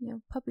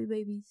 puppy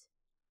babies,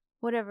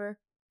 whatever.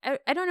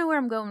 I don't know where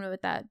I'm going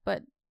with that,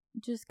 but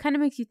just kind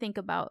of makes you think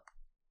about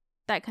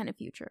that kind of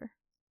future.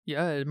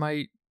 Yeah, it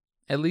might,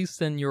 at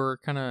least in your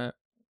kind of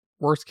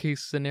worst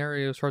case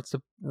scenario, starts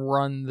to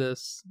run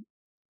this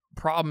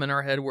problem in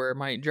our head where it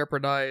might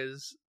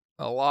jeopardize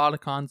a lot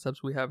of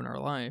concepts we have in our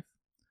life.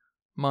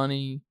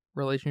 Money,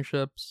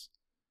 relationships,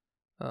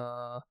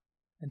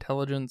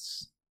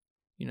 intelligence,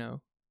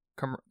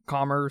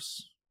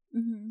 commerce.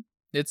 Mm-hmm.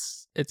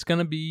 It's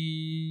gonna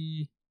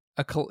be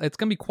it's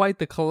gonna be quite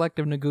the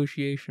collective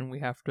negotiation we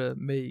have to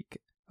make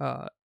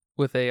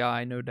with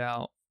AI, no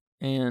doubt.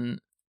 And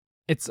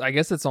I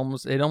guess it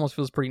almost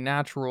feels pretty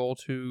natural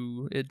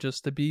to it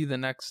just to be the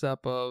next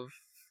step of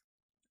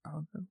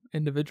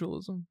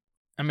individualism.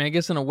 I mean, I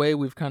guess in a way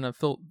we've kind of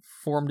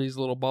formed these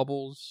little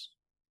bubbles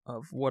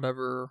of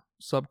whatever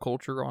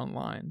subculture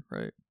online,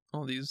 right?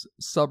 All these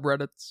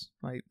subreddits,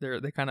 like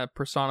they kind of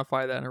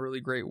personify that in a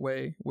really great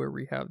way, where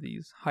we have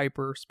these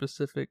hyper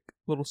specific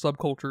little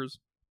subcultures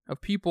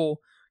of people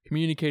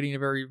communicating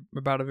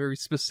about a very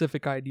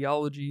specific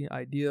ideology,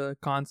 idea,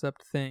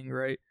 concept, thing,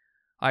 right?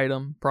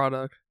 Item,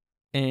 product,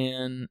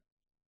 and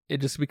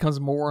it just becomes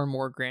more and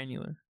more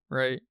granular,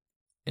 right?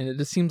 And it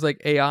just seems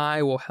like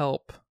AI will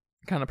help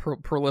kind of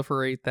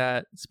proliferate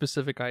that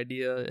specific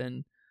idea,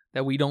 and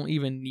that we don't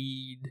even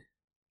need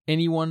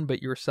anyone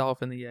but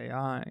yourself and the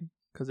AI,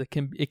 because it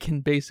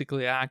can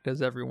basically act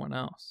as everyone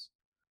else,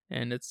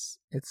 and it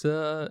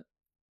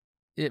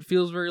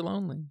feels very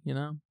lonely,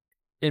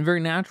 and very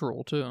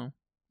natural too,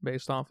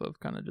 based off of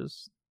kind of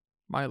just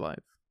my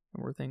life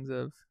and where things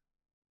have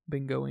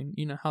been going.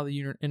 How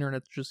the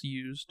internet's just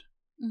used.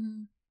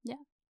 Mm-hmm. Yeah,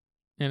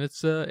 and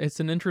it's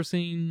an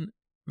interesting,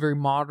 very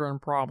modern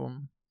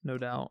problem, no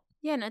doubt.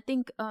 Yeah, and I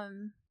think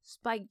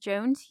Spike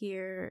Jonze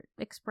here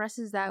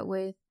expresses that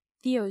with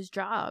Theo's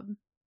job,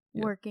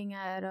 working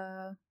at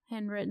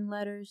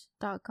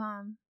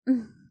handwrittenletters.com.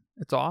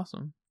 It's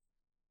awesome.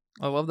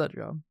 I love that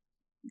job.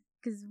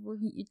 Because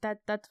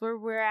that's where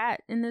we're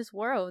at in this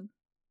world.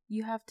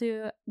 You have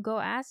to go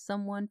ask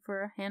someone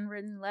for a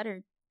handwritten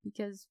letter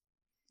because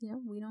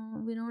we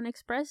don't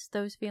express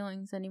those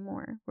feelings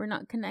anymore. We're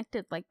not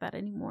connected like that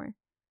anymore.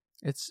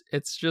 It's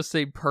just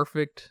a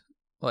perfect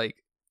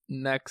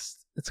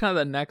it's kind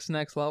of the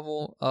next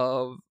level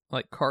of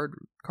card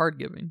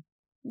giving.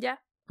 Yeah.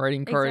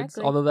 Writing cards.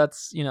 Exactly. Although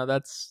that's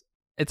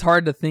it's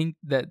hard to think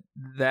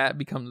that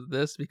becomes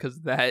this,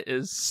 because that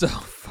is so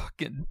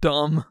fucking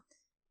dumb.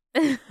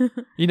 But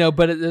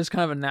there's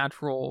kind of a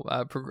natural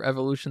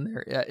evolution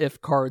there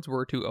if cards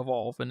were to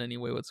evolve in any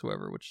way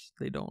whatsoever, which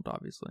they don't,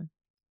 obviously.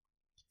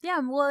 Yeah,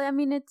 well, I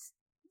mean, it's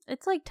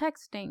like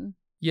texting.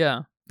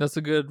 Yeah, that's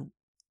a good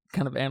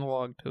kind of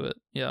analog to it.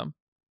 Yeah.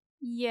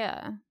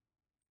 Yeah.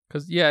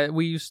 Because,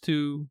 we used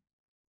to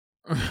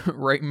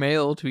write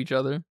mail to each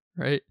other,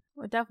 right?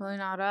 Well, definitely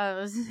not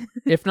us.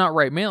 If not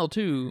write mail,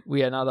 too.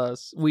 Not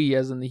us. We,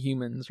 as in the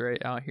humans,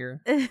 right, out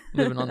here,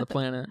 living on the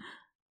planet.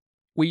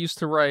 We used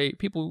to write,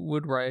 people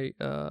would write,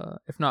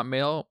 if not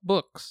mail,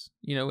 books,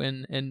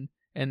 in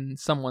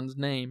someone's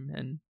name,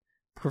 and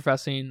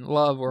professing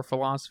love or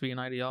philosophy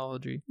and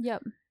ideology.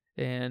 Yep.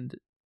 And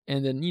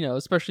then,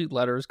 especially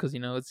letters, because,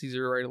 it's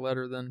easier to write a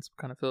letter than some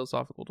kind of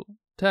philosophical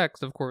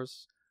text, of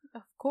course.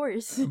 Of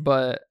course.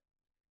 But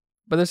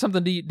there's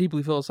something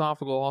deeply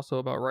philosophical also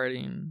about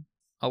writing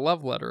a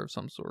love letter of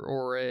some sort,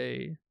 or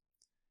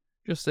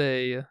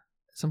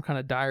some kind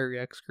of diary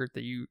excerpt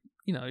that you're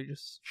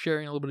just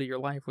sharing a little bit of your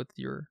life with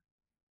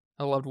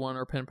a loved one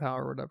or pen pal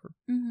or whatever.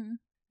 Mm-hmm.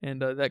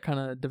 And that kind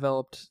of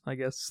developed, I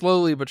guess,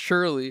 slowly but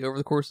surely over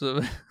the course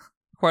of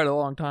quite a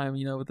long time,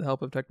 with the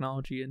help of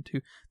technology,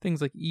 into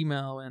things like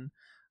email and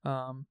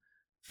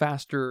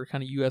faster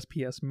kind of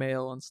USPS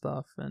mail and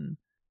stuff, and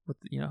with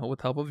the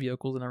help of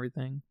vehicles and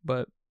everything.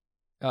 But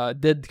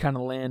did kind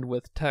of land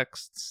with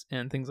texts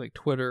and things like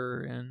Twitter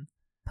and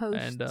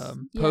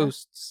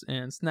posts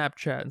and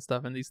Snapchat and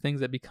stuff, and these things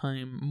that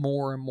became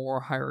more and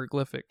more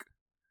hieroglyphic.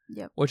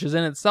 Yep. Which is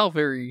in itself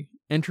very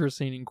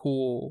interesting and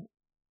cool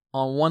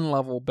on one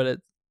level, but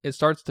it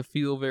starts to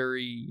feel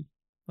very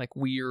like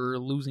we're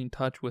losing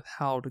touch with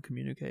how to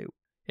communicate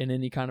in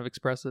any kind of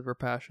expressive or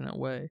passionate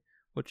way,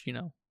 which,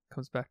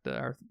 comes back to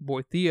our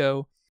boy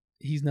Theo.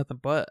 He's nothing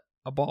but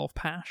a ball of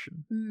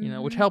passion,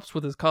 which helps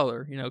with his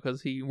color,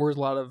 because he wears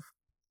a lot of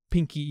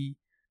pinky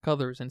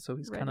colors, and so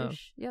he's reddish. Kind of,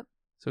 yep.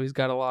 So he's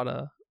got a lot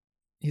of,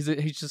 he's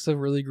just a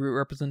really great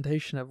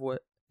representation of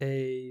what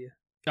a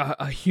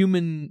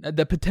human,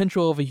 the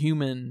potential of a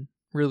human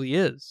really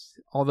is.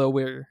 Although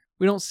we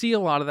don't see a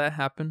lot of that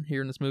happen here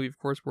in this movie. Of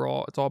course,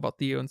 it's all about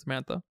Theo and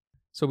Samantha.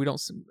 So we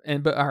don't,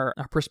 but our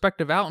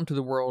perspective out into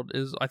the world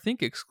is, I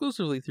think,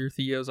 exclusively through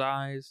Theo's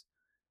eyes,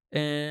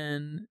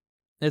 and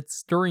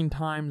it's during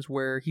times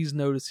where he's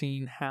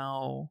noticing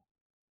how,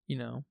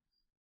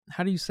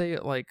 how do you say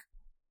it, like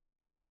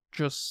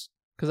just,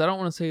 because I don't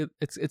want to say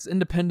it's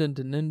independent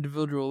and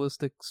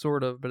individualistic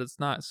sort of, but it's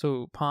not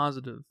so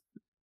positive.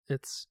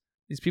 It's,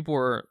 these people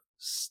are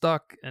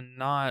stuck and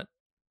not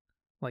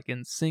like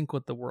in sync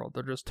with the world.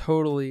 They're just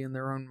totally in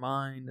their own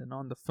mind and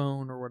on the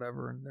phone or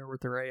whatever, and they're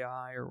with their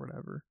AI or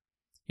whatever.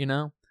 You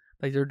know?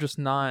 Like they're just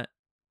not,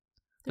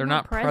 they're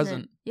not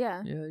present.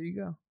 Yeah. Yeah, there you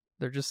go.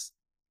 They're just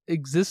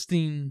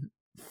existing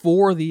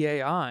for the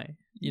AI,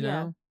 you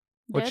know?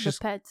 They're Which the is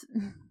pets.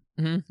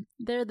 Mm-hmm.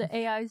 They're the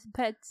AI's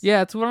pets.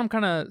 Yeah, it's what I'm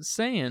kind of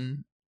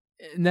saying.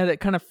 And that it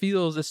kind of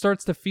feels, it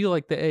starts to feel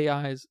like the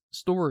AI's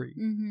story,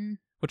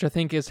 which I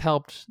think has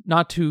helped,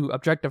 not to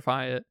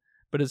objectify it,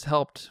 but has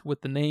helped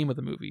with the name of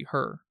the movie,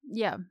 Her.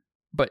 Yeah.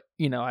 But,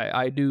 you know,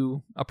 I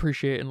do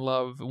appreciate and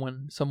love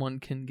when someone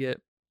can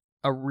get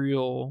a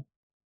real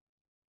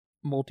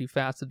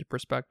multifaceted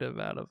perspective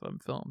out of a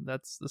film.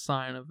 That's the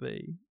sign of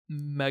a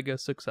mega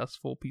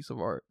successful piece of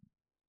art.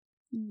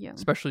 Yeah.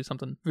 Especially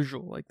something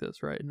visual like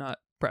this, right? Not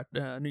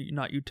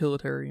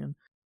utilitarian.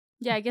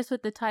 Yeah, I guess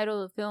with the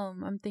title of the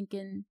film, I'm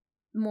thinking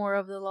more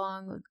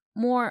along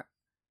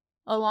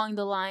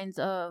the lines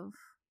of,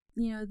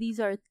 you know, these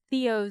are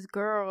Theo's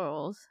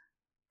girls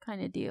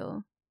kind of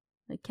deal.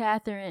 Like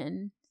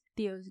Catherine,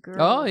 Theo's girl.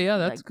 Oh, yeah,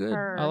 that's like good.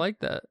 Her, I like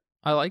that.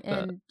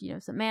 and, you know,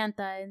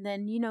 Samantha, and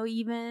then, you know,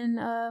 even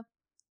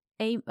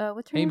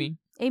what's her Amy. name?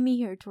 Amy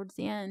here towards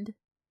the end.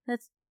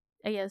 That's,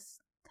 I guess,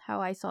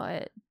 how I saw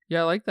it.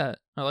 Yeah, I like that.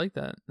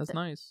 That's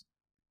nice.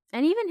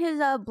 And even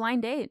his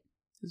blind date.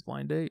 His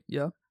blind date,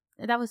 yeah.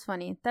 That was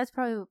funny. That's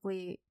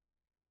probably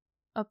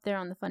up there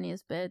on the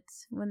funniest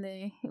bits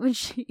when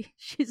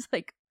she's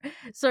like,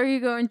 "So are you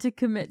going to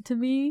commit to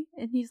me?"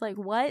 And he's like,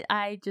 "What?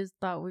 I just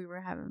thought we were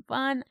having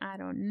fun. I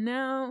don't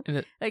know."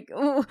 Like,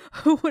 oh,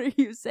 what are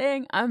you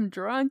saying? I'm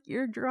drunk.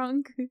 You're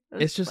drunk.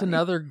 It's just funny.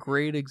 another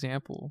great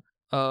example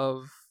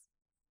of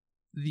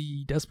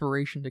the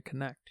desperation to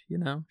connect, you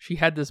know? She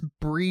had this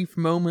brief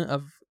moment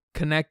of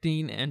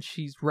connecting and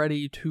she's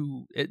ready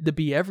to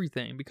be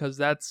everything,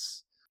 because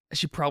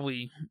she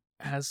probably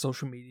has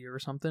social media or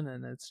something,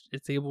 and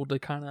it's able to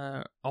kind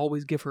of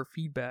always give her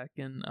feedback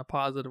in a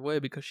positive way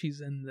because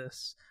she's in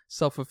this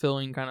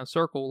self-fulfilling kind of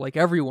circle like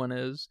everyone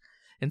is.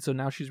 And so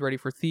now she's ready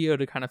for Theo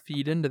to kind of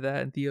feed into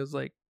that, and Theo's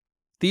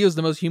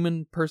the most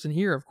human person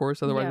here, of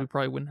course, otherwise we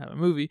probably wouldn't have a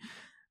movie.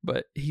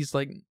 But he's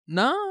like,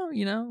 no,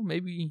 you know,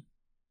 maybe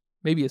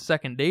a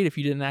second date if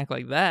you didn't act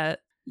like that.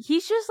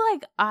 He's just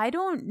like, I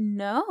don't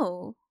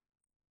know.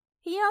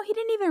 You know, he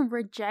didn't even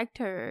reject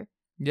her.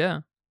 Yeah.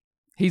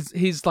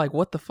 He's like,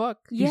 what the fuck?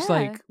 Yeah. He's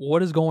like,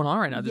 what is going on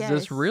right now? Yes. Is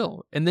this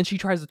real? And then she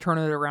tries to turn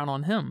it around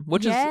on him,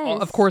 which is,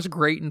 of course,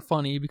 great and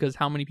funny, because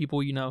how many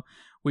people, you know,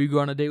 will you go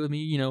on a date with me?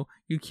 You know,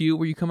 you cute.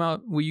 Will you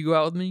go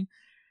out with me?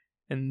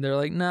 And they're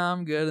like, nah,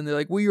 I'm good. And they're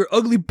like, well, you're an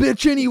ugly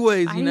bitch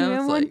anyways. You know, I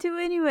didn't want to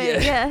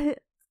anyway. Yeah.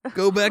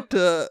 Go back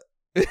to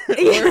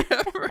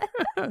wherever.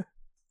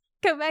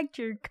 Go back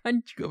to your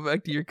country. Go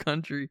back to your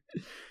country.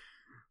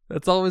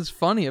 That's always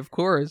funny, of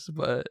course,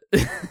 but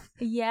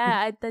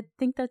yeah, I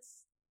think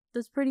that's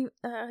pretty.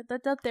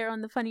 That's up there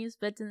on the funniest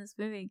bits in this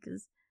movie,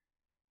 because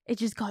it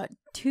just got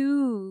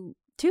too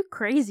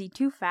crazy,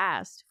 too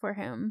fast for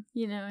him,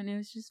 you know. And it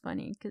was just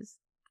funny because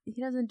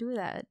he doesn't do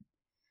that,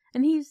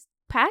 and he's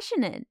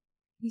passionate.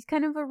 He's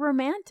kind of a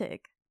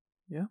romantic.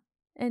 Yeah,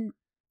 and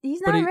he's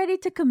not ready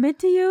to commit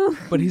to you.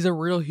 But he's a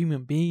real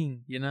human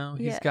being, you know.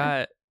 He's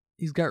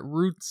got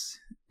roots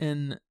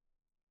in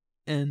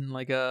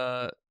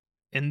the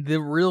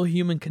real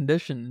human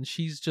condition, and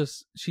she's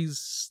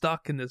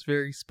stuck in this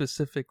very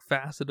specific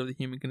facet of the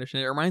human condition.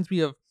 It reminds me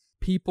of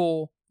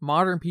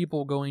modern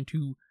people going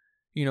to,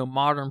 you know,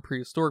 modern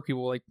prehistoric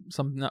people, like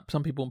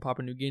some people in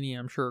Papua New Guinea,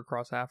 I'm sure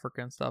across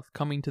Africa and stuff,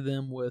 coming to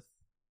them with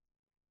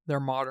their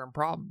modern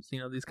problems. You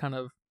know, these kind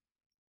of,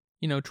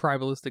 you know,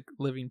 tribalistic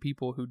living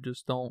people who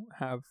just don't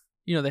have,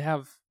 you know, they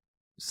have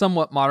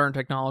somewhat modern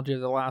technology of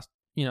the last,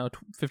 you know,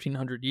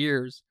 1,500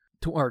 years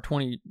or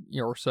 20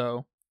 or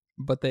so,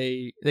 but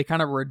they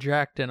kind of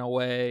reject in a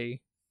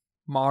way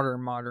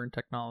modern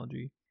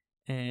technology.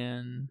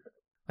 And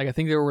like, I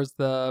think there's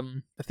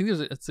some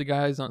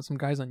guys on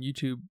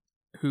YouTube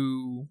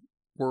who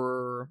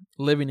were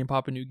living in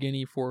Papua New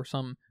Guinea for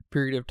some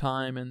period of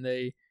time, and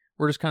they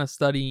were just kind of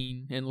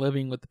studying and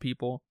living with the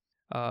people,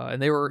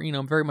 and they were, you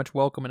know, very much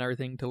welcome and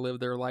everything to live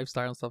their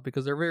lifestyle and stuff,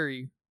 because they're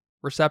very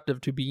receptive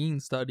to being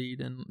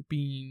studied and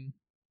being,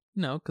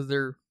 you know, because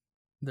they're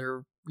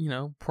you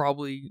know,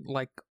 probably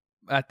like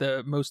at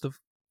the most of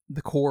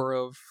the core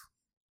of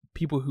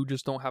people who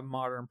just don't have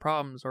modern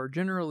problems are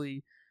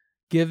generally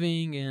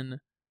giving and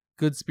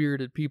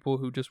good-spirited people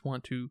who just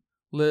want to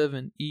live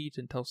and eat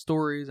and tell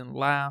stories and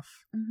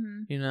laugh,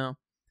 you know.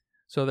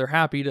 So they're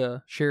happy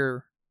to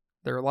share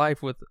their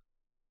life with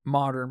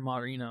modern,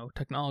 you know,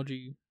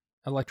 technology,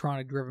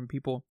 electronic-driven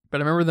people.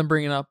 But I remember them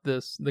bringing up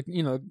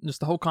you know, just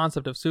the whole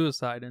concept of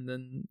suicide, and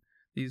then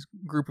these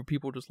group of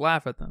people just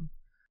laugh at them,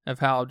 of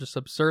how just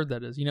absurd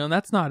that is, you know. And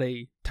that's not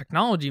a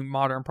technology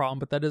modern problem,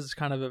 but that is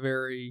kind of a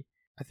very,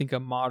 I think, a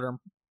modern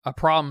a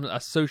problem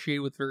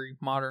associated with very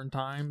modern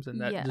times,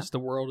 and that Yeah. just the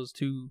world is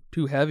too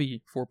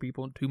heavy for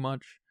people, too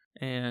much,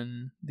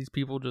 and these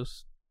people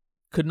just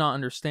could not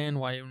understand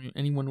why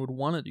anyone would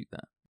want to do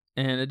that.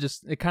 And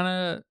it kind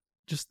of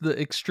just the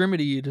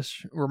extremity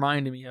just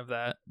reminded me of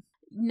that.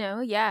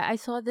 No, yeah, I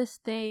saw this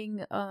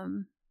thing.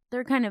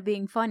 They're kind of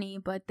being funny,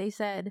 but they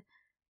said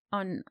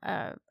on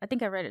I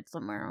think I read it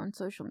somewhere on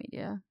social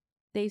media.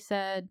 They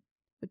said,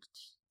 which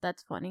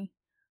that's funny,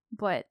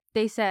 but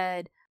they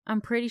said,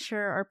 I'm pretty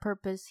sure our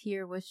purpose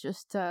here was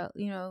just to,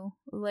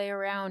 lay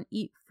around,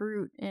 eat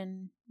fruit,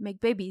 and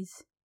make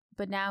babies.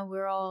 But now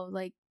we're all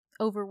like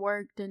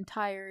overworked and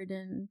tired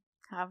and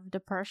have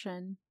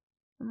depression.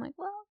 I'm like,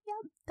 well,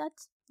 yeah,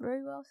 that's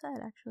very well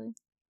said, actually.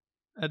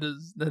 That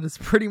is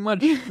pretty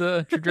much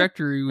the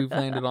trajectory we've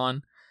landed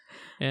on,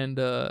 and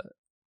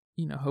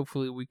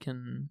hopefully we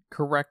can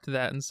correct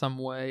that in some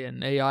way,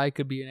 and AI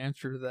could be an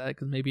answer to that,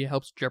 because maybe it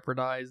helps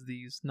jeopardize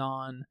these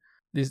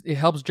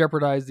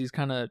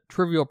kind of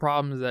trivial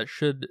problems that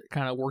should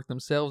kind of work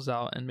themselves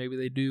out, and maybe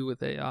they do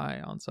with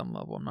AI on some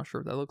level. I'm not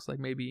sure what that looks like.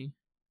 Maybe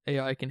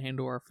AI can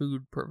handle our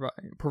food,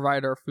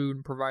 provide our food,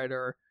 and provide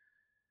our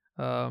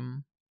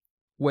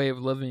way of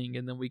living,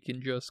 and then we can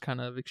just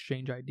kind of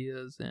exchange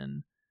ideas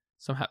and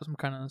some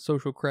kind of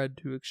social cred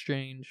to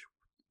exchange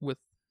with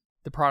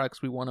the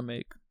products we want to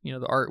make,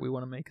 the art we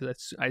want to make.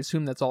 Cause I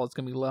assume that's all that's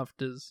going to be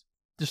left is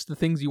just the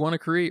things you want to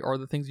create or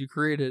the things you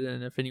created.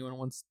 And if anyone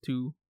wants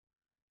to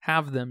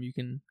have them, you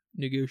can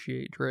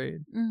negotiate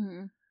trade.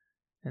 Mm-hmm.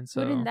 And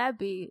so, wouldn't that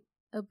be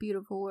a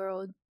beautiful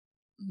world?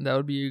 That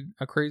would be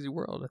a crazy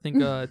world. I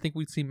think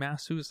we'd see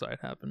mass suicide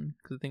happen,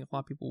 because I think a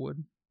lot of people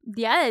would.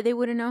 Yeah, they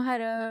wouldn't know how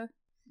to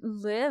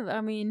live. I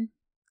mean,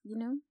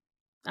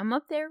 I'm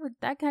up there with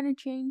that kind of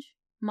change.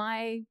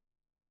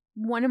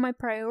 One of my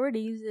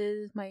priorities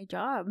is my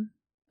job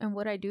and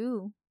what I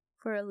do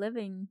for a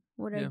living,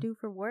 what I do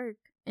for work.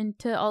 And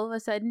to all of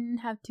a sudden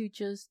have to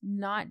just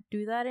not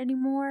do that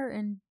anymore.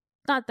 And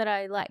not that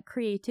I lack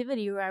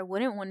creativity or I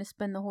wouldn't want to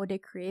spend the whole day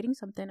creating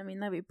something. I mean,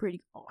 that'd be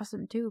pretty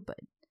awesome too, but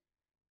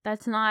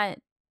that's not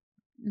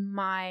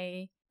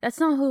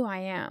who I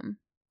am,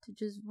 to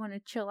just want to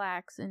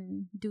chillax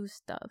and do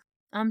stuff.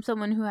 I'm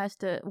someone who has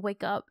to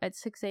wake up at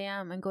 6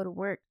 a.m. and go to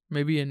work.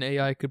 Maybe an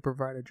AI could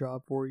provide a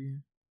job for you.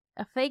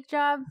 A fake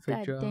job?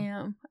 God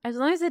damn. As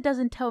long as it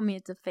doesn't tell me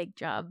it's a fake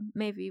job,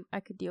 maybe I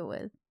could deal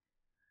with.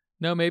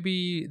 No,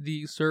 maybe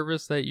the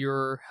service that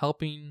you're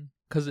helping,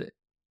 because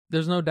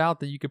there's no doubt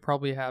that you could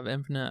probably have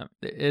infinite.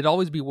 It'd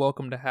always be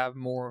welcome to have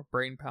more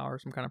brain power,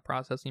 some kind of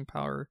processing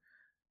power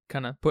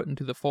kind of put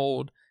into the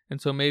fold.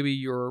 And so maybe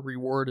you are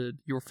rewarded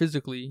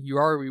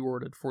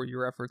for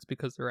your efforts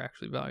because they're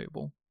actually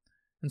valuable.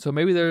 And so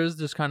maybe there is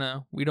this kind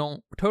of, we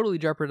don't totally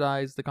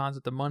jeopardize the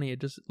concept of money.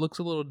 It just looks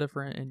a little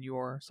different, and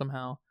you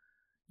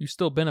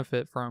still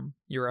benefit from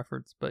your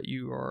efforts, but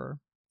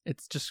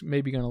it's just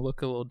maybe going to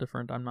look a little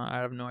different.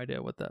 I have no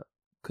idea what that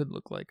could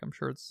look like. I'm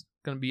sure it's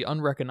going to be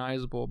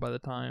unrecognizable by the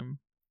time.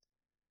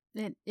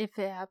 If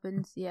it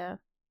happens, yeah.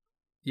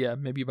 Yeah,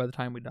 maybe by the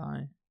time we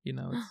die,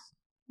 it's.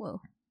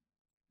 Whoa.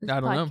 I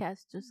don't know.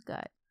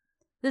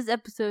 This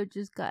episode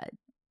just got.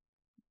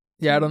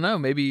 Yeah, I don't know.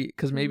 Maybe,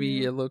 because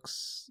maybe it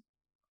looks.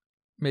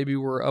 Maybe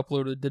we're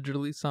uploaded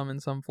digitally, some in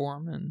some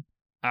form, and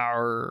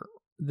our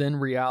then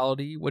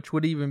reality, which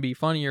would even be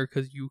funnier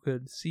because you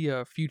could see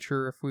a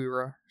future if we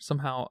were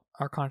somehow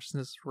our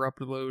consciousness were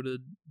uploaded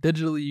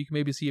digitally. You can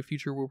maybe see a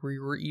future where we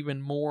were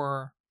even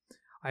more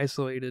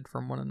isolated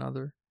from one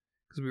another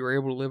because we were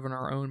able to live in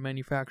our own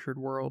manufactured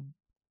world,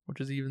 which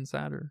is even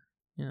sadder.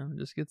 It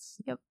just gets.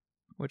 Yep.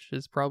 Which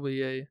is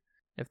probably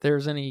if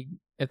there's any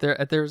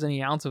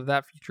ounce of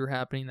that future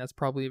happening, that's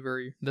probably the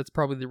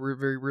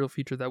very real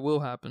future that will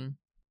happen.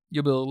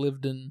 You'll be able to live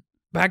in.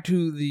 Back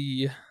to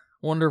the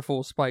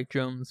wonderful Spike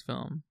Jonze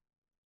film.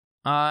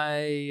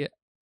 I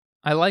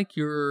like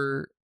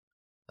your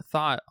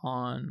thought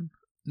on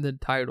the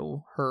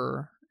title,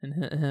 Her, and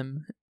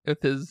him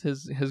with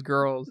his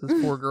girls,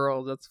 his 4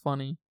 girls. That's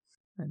funny.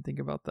 I didn't think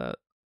about that,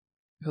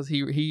 because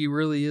he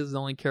really is the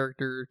only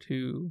character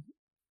to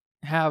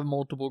have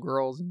multiple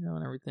girls,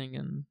 and everything,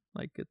 and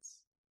like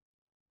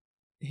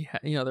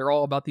they're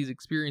all about these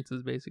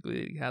experiences basically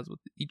that he has with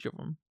each of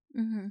them.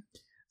 Mm-hmm.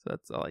 So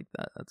I like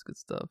that. That's good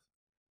stuff.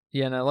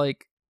 Yeah, and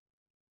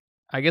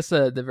I guess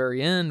at the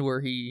very end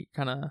where he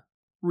kind of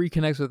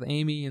reconnects with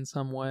Amy in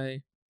some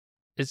way,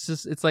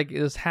 it's like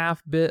this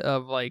half bit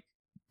of like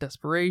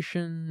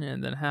desperation,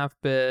 and then half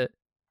bit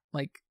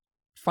like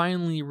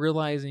finally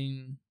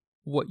realizing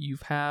what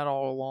you've had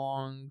all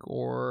along,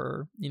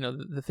 or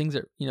the things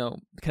that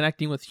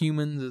connecting with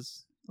humans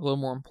is a little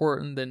more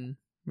important than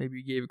maybe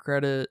you gave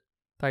credit,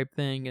 type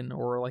thing, and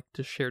or like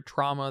to share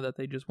trauma that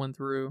they just went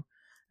through.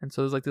 And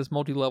so there's like this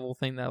multi-level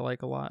thing that I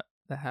like a lot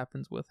that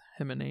happens with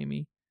him and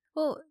Amy.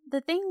 Well,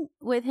 the thing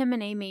with him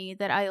and Amy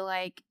that I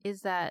like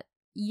is that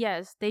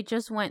yes, they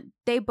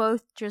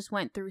both just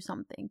went through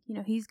something.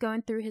 He's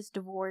going through his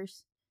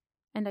divorce,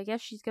 and I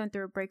guess she's going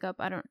through a breakup.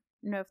 I don't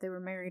know if they were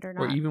married or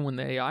not. Or even when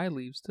the AI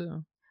leaves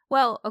too.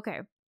 Well,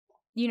 okay.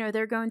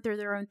 They're going through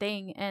their own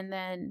thing, and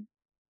then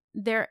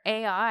their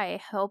AI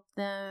helped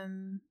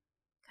them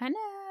kind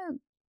of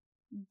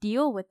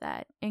deal with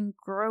that and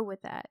grow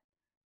with that.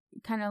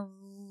 Kind of,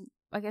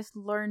 I guess,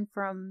 learn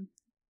from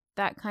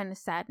that kind of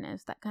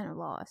sadness, that kind of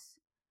loss.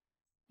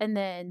 And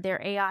then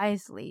their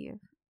AIs leave.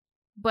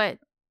 But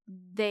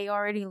they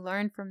already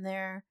learned from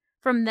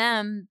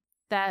them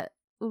that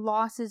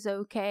loss is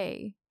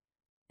okay.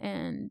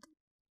 And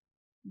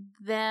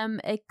them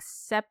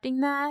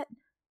accepting that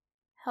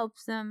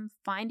helps them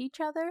find each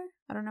other.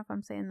 I don't know if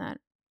I'm saying that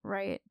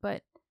right,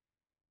 but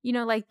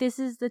like, this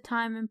is the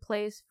time and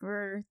place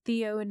for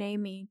Theo and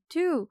Amy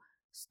to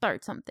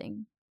start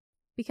something,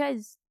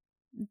 because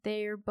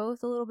they're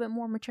both a little bit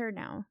more mature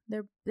now.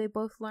 They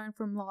both learn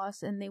from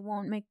loss, and they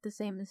won't make the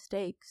same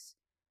mistakes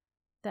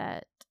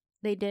that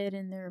they did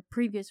in their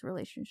previous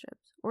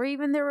relationships, or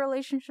even their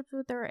relationships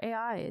with their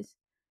AIs.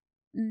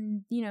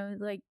 And,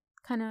 like,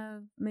 kind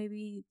of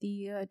maybe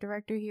the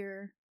director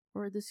here,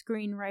 or the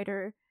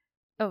screenwriter,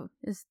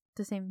 is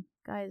the same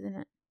guy, isn't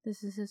it?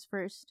 This is his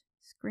first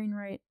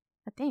screenwrite,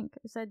 I think.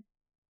 Is that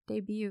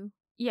debut?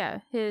 Yeah,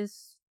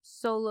 his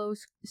solo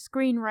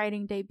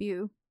screenwriting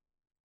debut.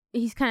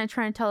 He's kind of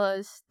trying to tell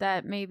us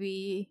that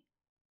maybe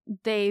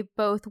they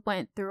both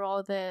went through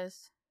all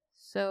this,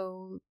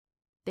 so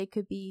they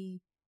could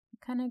be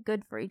kind of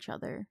good for each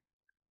other.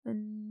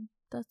 And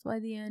that's why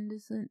the end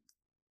isn't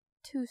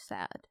too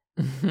sad.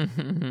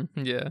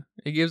 Yeah,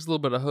 it gives a little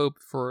bit of hope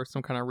for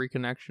some kind of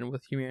reconnection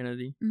with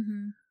humanity.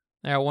 Mm-hmm.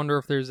 I wonder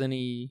if there's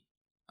any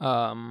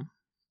kind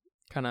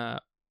of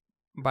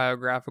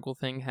biographical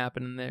thing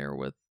happening there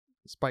with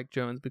Spike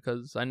Jonze,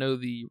 because I know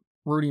the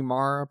Rudy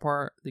Mara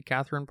part, the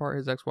Catherine part,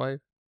 his ex-wife.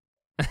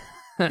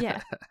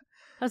 Yeah.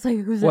 I was like,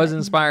 who's was that?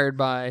 Inspired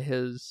by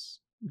his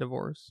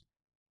divorce.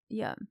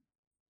 Yeah.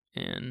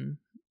 And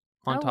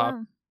on top.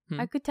 Wow.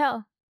 I could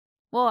tell.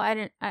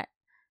 Well,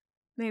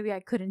 maybe I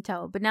couldn't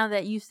tell, but now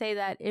that you say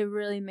that, it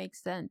really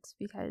makes sense,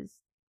 because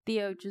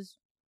Theo just...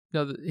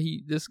 No,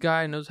 this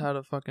guy knows how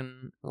to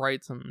fucking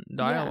write some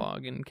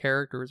dialogue and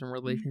characters and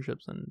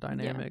relationships and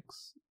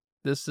dynamics.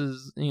 Yeah. This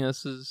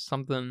is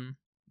something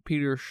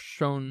Peter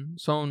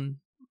Sohn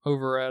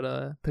over at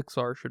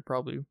Pixar should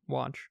probably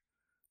watch.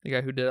 The guy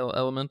who did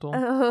Elemental.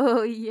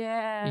 Oh,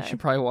 yeah. You should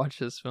probably watch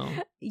this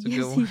film. It's yes, a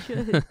good one. You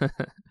should.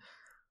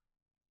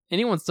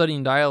 Anyone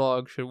studying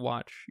dialogue should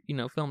watch,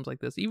 films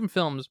like this. Even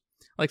films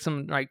like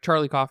some like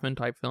Charlie Kaufman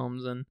type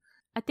films. And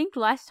I think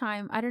last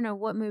time, I don't know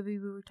what movie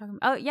we were talking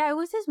about. Oh, yeah, it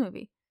was his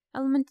movie,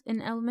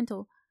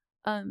 Elemental.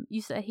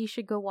 You said he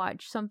should go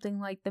watch something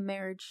like The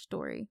Marriage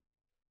Story,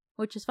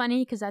 which is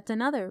funny because that's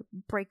another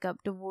breakup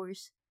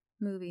divorce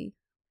movie.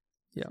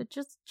 Yeah.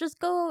 So just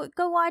go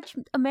watch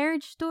A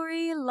Marriage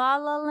Story, La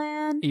La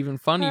Land. Even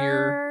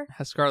funnier,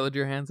 has Scarlett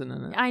Johansson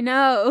in it. I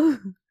know.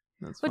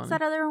 That's What's funny.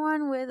 that other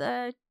one with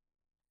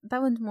that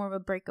one's more of a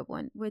breakup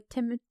one with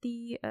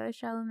Timothy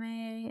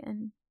Chalamet,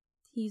 and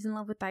he's in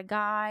love with that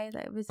guy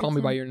that was Call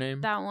Me by Your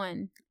Name. That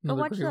one. Go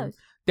Another watch those. one.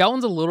 That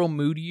one's a little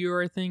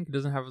moodier, I think. It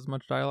doesn't have as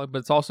much dialogue,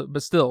 but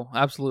still,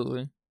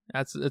 absolutely.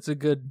 That's a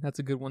good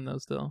one though,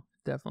 still.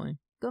 Definitely.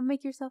 Go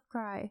make yourself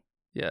cry.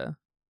 Yeah.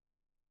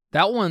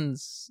 That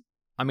one's,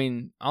 I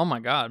mean, oh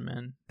my god,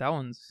 man.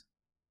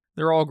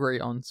 They're all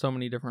great on so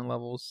many different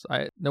levels.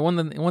 The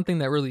one thing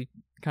that really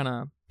kind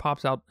of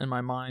pops out in my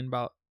mind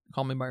about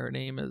Call Me by Your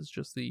Name is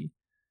just the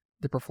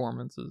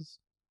performances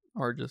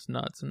are just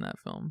nuts in that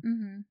film.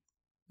 Mm-hmm.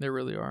 They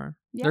really are.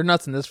 Yep. They're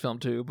nuts in this film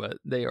too, but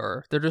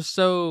they're just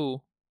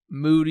so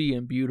moody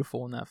and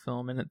beautiful in that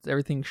film, and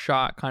everything's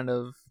shot kind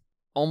of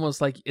almost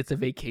like it's a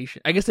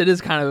vacation. I guess it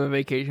is kind of a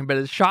vacation, but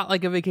it's shot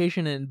like a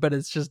vacation, but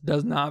it just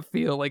does not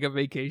feel like a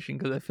vacation,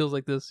 because it feels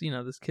like this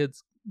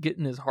kid's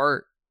getting his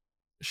heart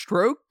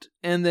stroked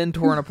and then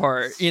torn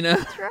apart.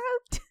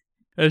 Stroked.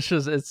 It's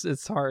just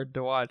it's hard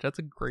to watch. That's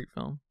a great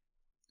film.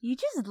 You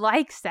just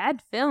like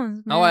sad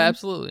films, man. Oh, I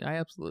absolutely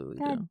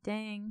God do.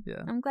 dang.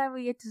 Yeah. I'm glad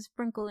we get to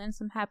sprinkle in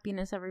some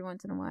happiness every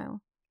once in a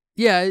while.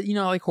 Yeah, I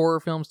like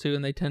horror films too,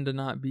 and they tend to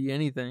not be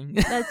anything.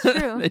 That's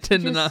true. They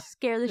tend to not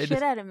scare the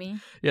shit out of me.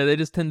 Yeah, they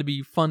just tend to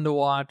be fun to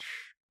watch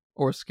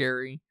or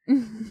scary.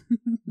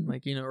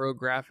 Like, real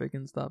graphic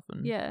and stuff.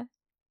 And yeah.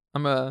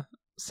 I'm a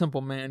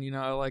simple man,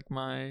 I like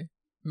my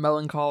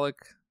melancholic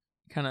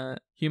kind of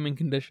human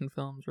condition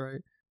films,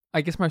 right? I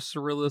guess my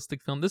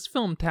surrealistic film. This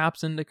film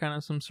taps into kind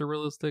of some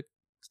surrealistic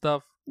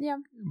stuff. Yeah.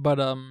 But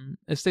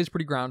it stays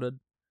pretty grounded.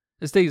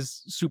 It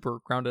stays super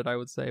grounded, I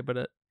would say,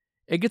 but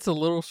it gets a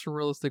little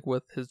surrealistic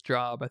with his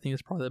job. I think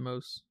it's probably the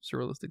most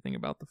surrealistic thing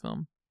about the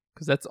film,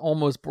 because that's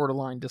almost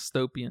borderline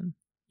dystopian,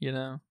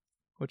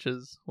 which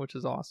is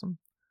awesome.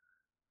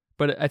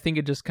 But I think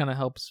it just kind of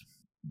helps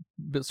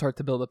start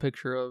to build a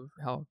picture of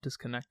how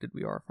disconnected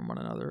we are from one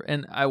another.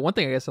 And one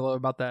thing I guess I love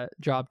about that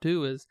job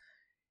too is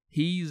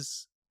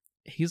he's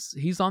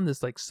on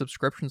this like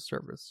subscription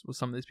service with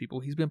some of these people.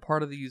 He's been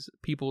part of these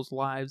people's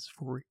lives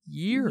for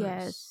years.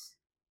 Yes.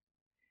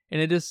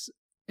 And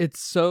it's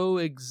so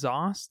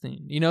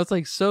exhausting. It's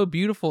like so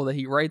beautiful that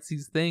he writes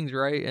these things,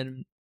 right?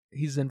 And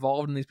he's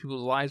involved in these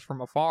people's lives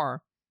from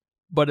afar.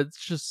 But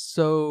it's just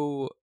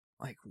so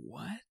like,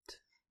 what?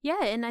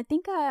 Yeah, and I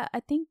think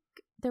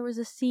there was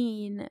a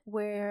scene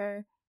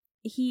where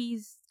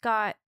he's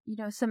got,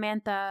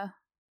 Samantha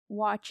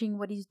watching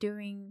what he's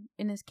doing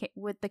in his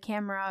with the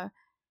camera,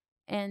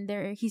 and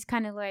he's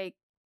kind of like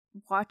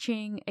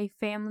watching a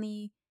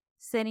family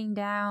sitting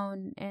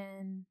down,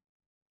 and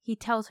he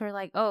tells her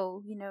like,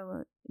 "Oh,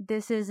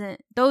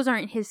 those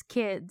aren't his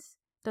kids.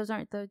 Those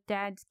aren't the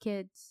dad's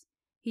kids.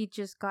 He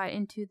just got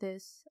into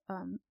this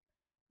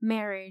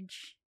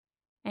marriage,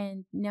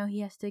 and now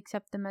he has to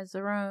accept them as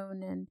their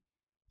own, and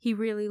he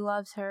really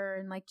loves her,"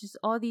 and like just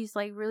all these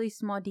like really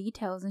small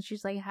details. And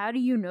she's like, "How do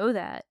you know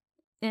that?"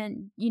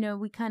 And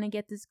we kind of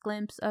get this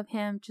glimpse of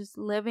him just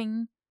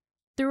living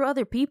through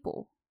other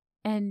people,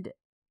 and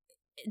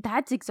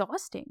that's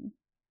exhausting.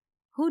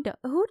 Who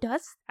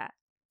does that?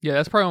 Yeah,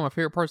 that's probably one of my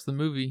favorite parts of the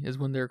movie is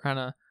when they're kind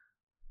of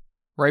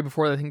right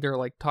before I think they're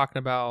like talking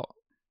about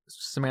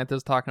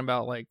Samantha's talking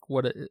about like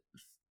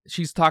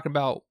she's talking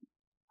about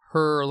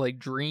her like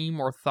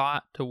dream or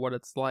thought to what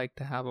it's like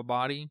to have a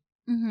body.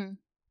 Mm-hmm.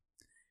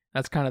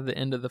 That's kind of the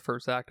end of the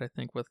first act, I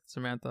think, with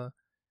Samantha,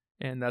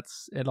 and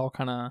it all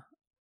kind of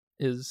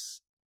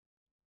is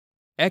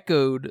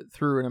echoed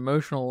through an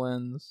emotional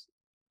lens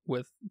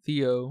with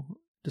Theo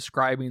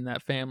describing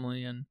that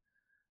family, and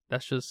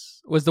that's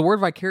just was the word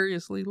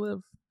vicariously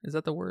live. Is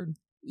that the word?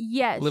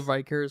 Yes. Live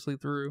vicariously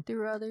through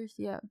others,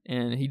 yeah.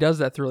 And he does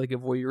that through like a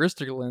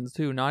voyeuristic lens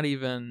too, not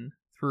even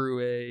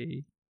through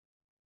a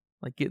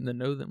like getting to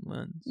know them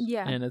lens.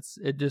 Yeah. And it's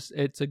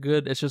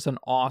just an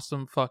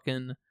awesome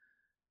fucking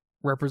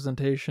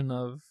representation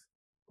of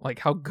like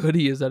how good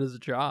he is at his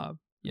job,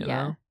 you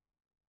know?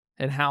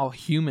 And how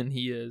human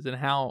he is and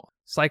how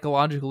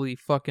psychologically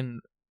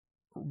fucking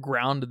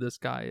grounded this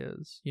guy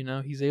is.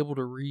 He's able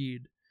to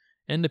read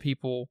into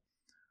people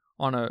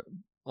on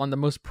the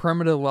most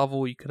primitive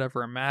level you could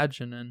ever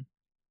imagine, and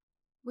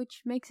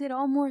which makes it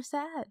all more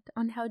sad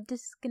on how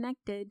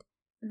disconnected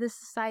this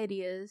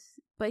society is.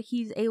 But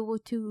he's able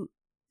to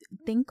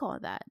think all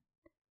that,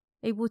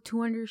 able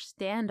to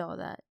understand all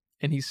that.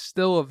 And he's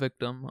still a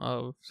victim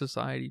of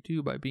society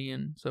too by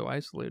being so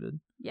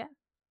isolated. Yeah.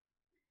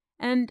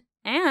 And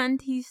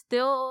he's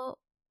still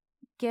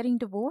getting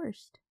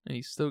divorced.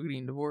 He's still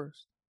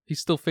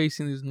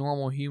facing these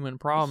normal human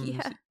problems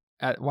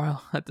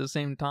while at the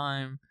same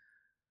time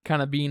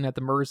kind of being at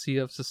the mercy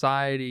of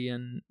society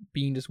and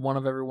being just one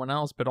of everyone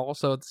else, but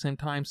also at the same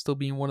time still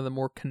being one of the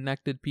more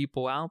connected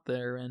people out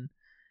there. And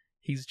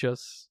he's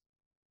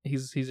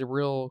a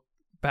real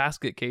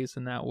basket case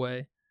in that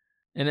way.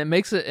 And it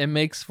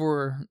makes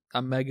for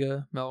a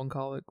mega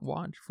melancholic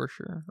watch for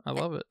sure. I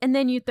love it. And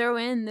then you throw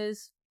in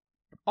this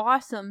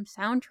awesome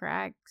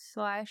soundtrack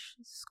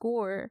 /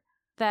 score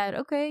that,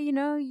 okay,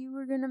 you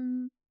were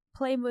gonna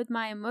play with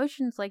my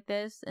emotions like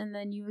this, and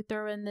then you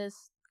throw in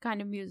this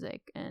kind of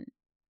music, and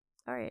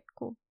all right,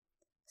 cool.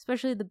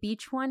 Especially the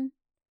beach one,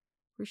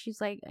 where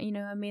she's like,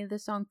 I made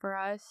this song for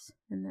us,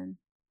 and then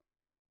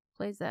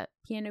plays that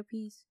piano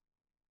piece.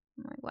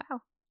 I'm like,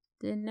 wow,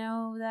 didn't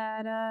know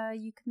that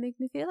you could make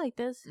me feel like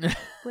this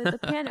with the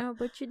piano,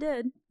 but you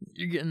did.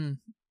 You're getting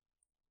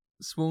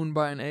swooned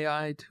by an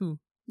AI too.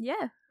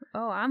 Yeah.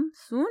 Oh, I'm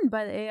swooned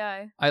by the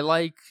AI. I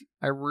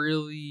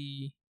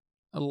really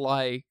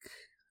like.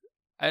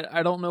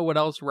 I don't know what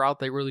else route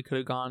they really could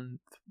have gone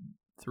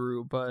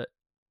through, but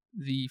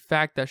the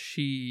fact that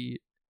she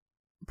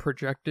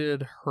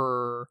projected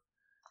her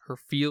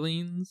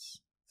feelings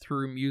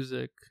through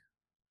music,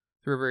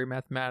 through a very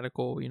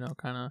mathematical,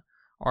 kind of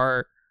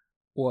art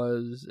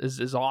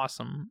is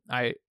awesome.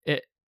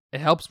 It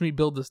helps me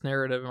build this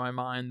narrative in my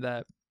mind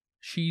that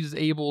she's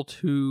able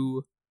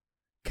to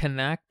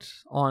connect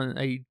on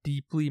a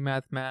deeply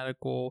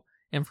mathematical,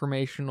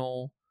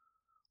 informational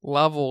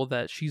level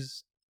that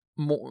she's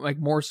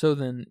more so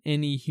than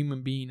any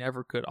human being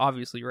ever could.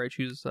 Obviously, right?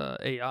 She's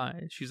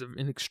AI. She's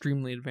an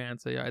extremely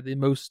advanced AI.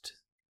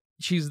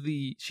 She's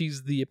the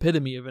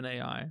epitome of an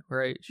AI,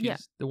 right?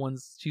 She's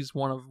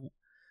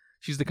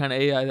she's the kind of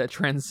AI that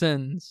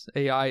transcends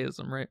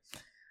AIism, right?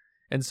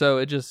 And so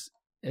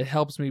it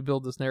helps me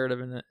build this narrative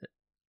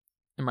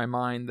in my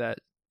mind that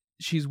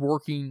she's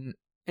working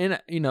in,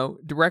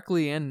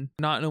 directly and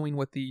not knowing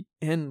what the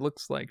end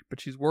looks like, but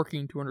she's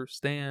working to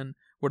understand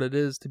what it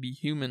is to be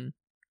human.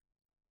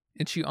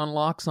 And she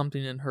unlocks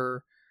something in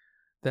her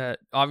that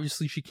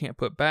obviously she can't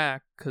put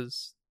back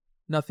because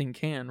nothing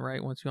can,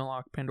 right? Once you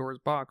unlock Pandora's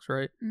box,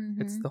 right? Mm-hmm.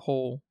 That's the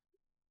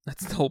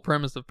whole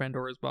premise of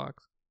Pandora's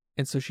box.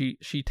 And so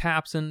she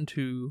taps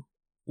into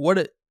what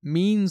it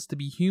means to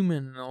be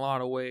human in a lot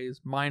of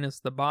ways,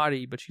 minus the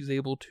body, but she's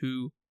able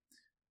to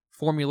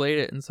formulate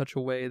it in such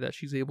a way that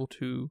she's able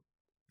to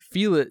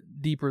feel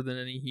it deeper than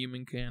any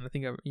human can. I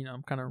think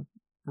I'm kind of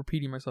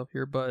repeating myself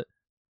here, but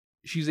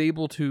she's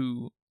able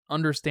to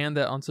understand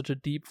that on such a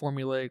deep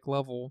formulaic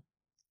level,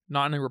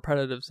 not in a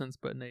repetitive sense,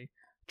 but in a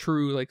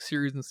true like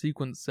series and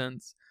sequence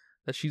sense,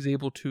 that she's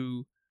able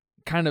to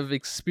kind of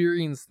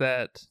experience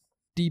that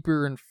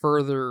deeper and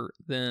further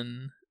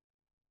than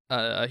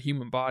a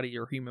human body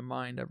or human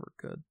mind ever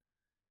could.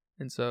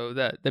 And so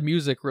that the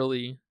music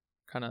really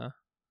kind of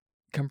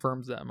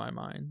confirms that in my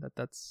mind,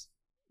 that's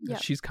Yeah.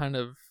 She's kind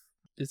of,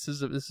 this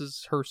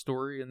is her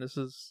story, and this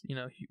is,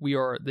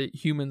 the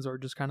humans are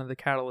just kind of the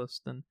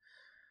catalyst. And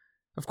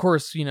of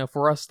course,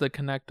 for us to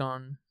connect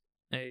on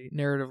a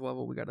narrative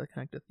level, we got to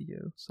connect to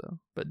Theo. So,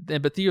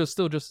 but Theo's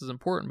still just as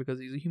important because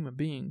he's a human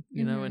being,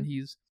 and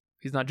he's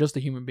not just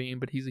a human being,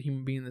 but he's a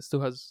human being that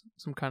still has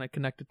some kind of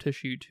connective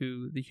tissue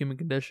to the human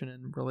condition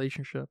and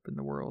relationship in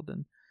the world.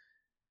 And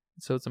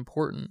so it's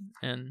important.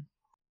 And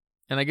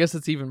I guess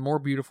it's even more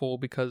beautiful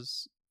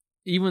because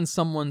even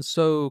someone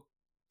so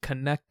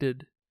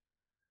connected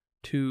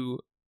to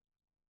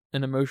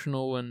an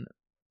emotional and,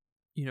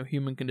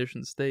 human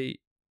conditioned state,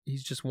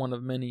 he's just one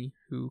of many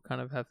who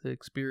kind of have to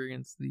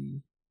experience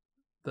the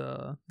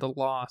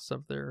loss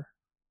of their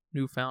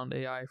newfound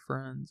AI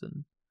friends,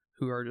 and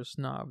who are just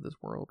not of this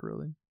world,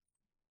 really.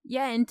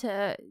 Yeah, and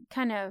to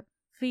kind of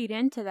feed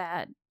into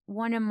that,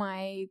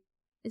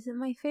 is it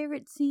my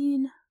favorite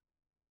scene?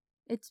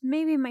 It's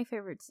maybe my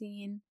favorite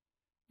scene,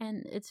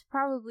 and it's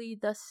probably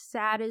the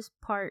saddest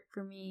part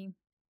for me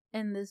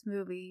in this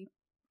movie,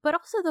 but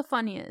also the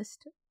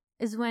funniest,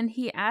 is when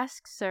he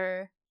asks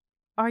her,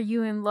 "Are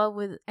you in love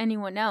with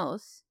anyone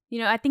else?"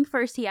 I think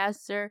first he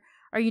asks her,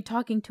 "Are you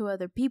talking to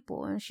other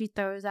people?" And she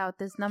throws out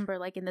this number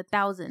like in the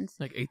thousands.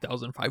 Like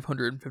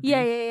 8,550.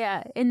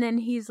 Yeah. And then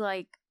he's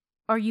like,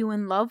 "Are you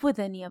in love with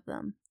any of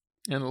them?"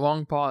 And a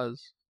long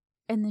pause.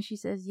 And then she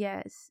says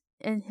yes.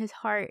 And his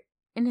heart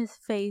and his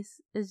face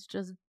is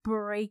just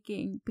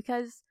breaking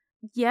because,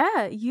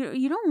 yeah,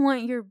 you don't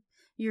want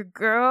your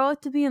girl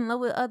to be in love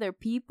with other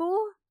people,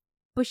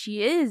 but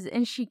she is,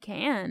 and she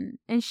can.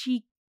 And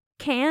she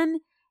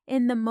can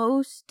in the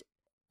most,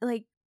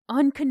 like,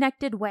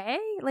 unconnected way,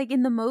 like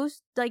in the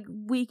most, like,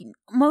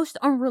 most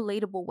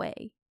unrelatable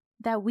way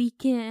that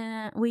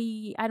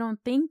I don't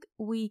think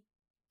we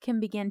can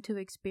begin to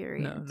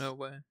experience. No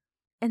way.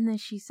 And then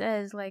she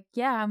says, like,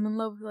 yeah, I'm in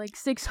love with like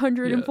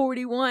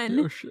 641.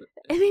 Oh shit.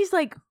 And he's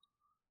like,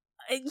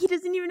 he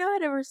doesn't even know how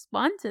to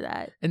respond to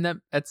that.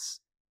 And it's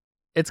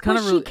kind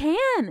of really,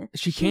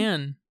 she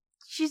can.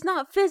 She's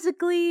not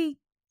physically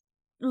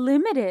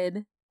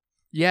limited.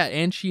 Yeah,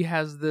 and she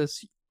has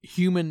this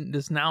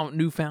now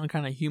newfound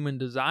kind of human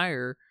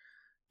desire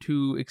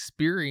to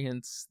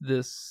experience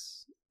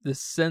this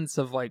sense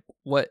of like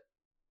what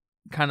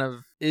kind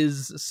of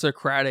is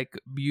Socratic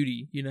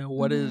beauty,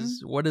 what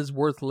is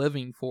worth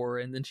living for.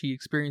 And then she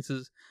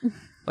experiences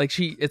like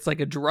it's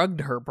like a drug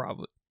to her,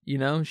 probably,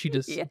 she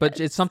just, yes. But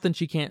it's something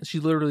she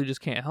literally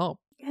just can't help.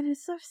 And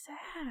it's so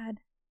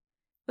sad,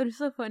 but it's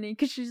so funny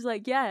because she's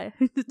like, yeah,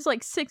 it's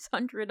like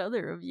 600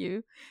 other of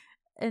you.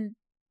 And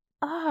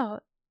oh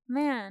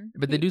man,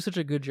 but they do such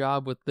a good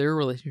job with their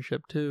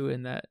relationship too,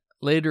 in that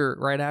later,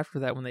 right after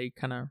that, when they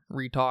kind of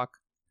re-talk,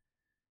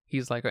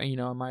 he's like,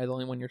 am I the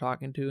only one you're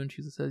talking to? And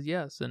she says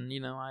yes. And I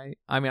mean,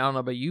 I don't know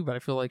about you, but I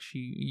feel like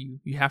you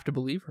have to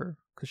believe her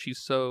because she's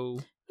so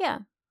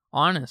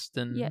honest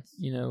and yes.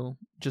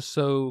 Just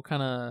so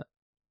kind of,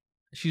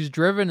 she's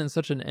driven in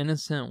such an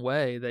innocent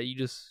way that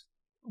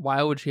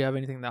why would she have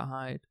anything to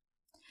hide?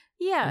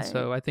 Yeah. And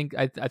so I think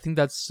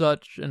that's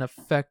such an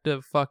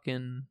effective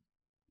fucking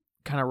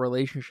kind of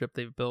relationship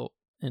they've built,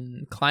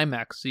 and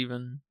climax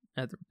even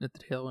at the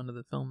tail end of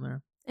the film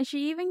there. And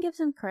she even gives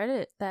him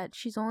credit that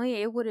she's only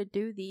able to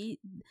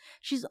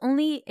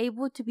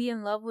be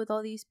in love with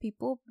all these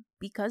people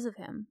because of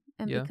him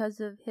and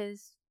because of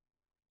his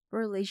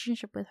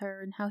relationship with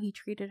her and how he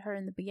treated her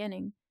in the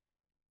beginning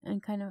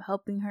and kind of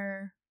helping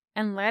her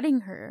and letting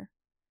her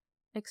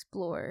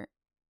explore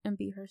and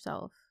be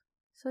herself.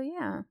 So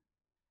yeah.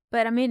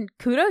 But I mean,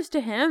 kudos to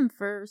him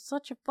for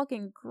such a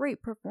fucking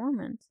great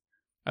performance.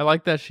 I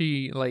like that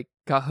she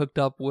got hooked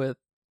up with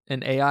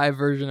an AI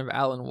version of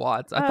Alan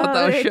Watts. I thought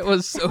that shit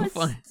was so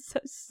funny.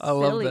 So I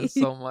love that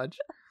so much.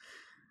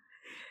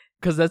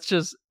 Because that's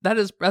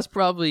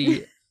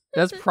probably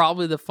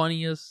the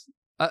funniest.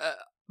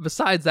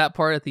 Besides that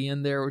part at the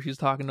end there where she's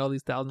talking to all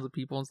these thousands of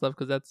people and stuff,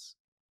 because that's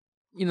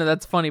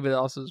that's funny, but it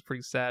also is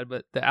pretty sad.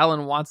 But the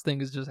Alan Watts thing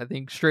is just, I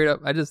think, straight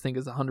up, I just think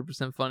it's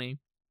 100% funny,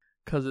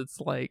 because it's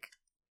like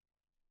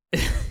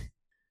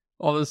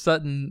all of a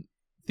sudden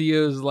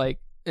Theo's like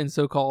in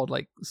so-called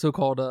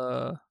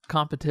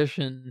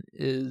competition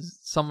is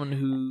someone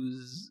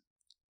who's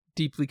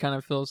deeply kind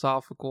of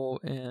philosophical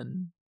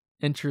and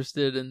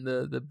interested in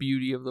the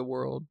beauty of the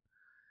world.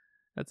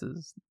 That's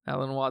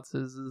Alan Watts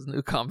is his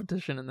new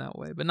competition in that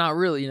way, but not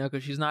really,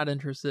 because she's not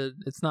interested.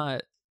 It's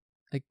not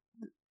like,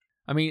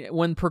 I mean,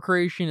 when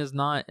procreation is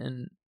not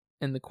in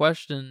the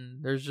question,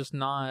 there's just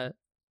not,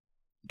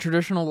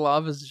 traditional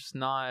love is just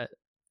not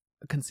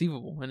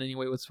conceivable in any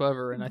way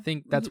whatsoever. And I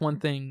think that's one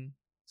thing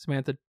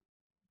Samantha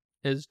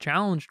is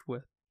challenged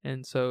with,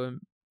 and so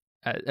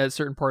at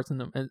certain parts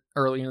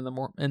early in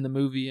the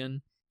movie,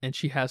 and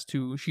she has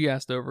to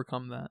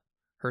overcome that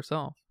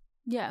herself.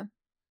 Yeah,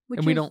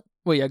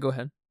 Well, yeah, go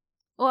ahead.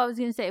 Well, I was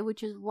gonna say,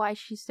 which is why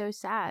she's so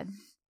sad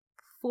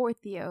for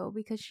Theo,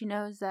 because she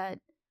knows that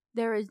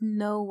there is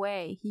no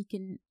way he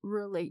can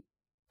relate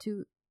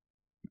to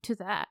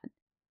that.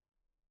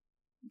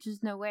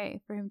 Just no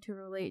way for him to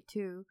relate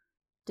to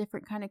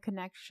different kind of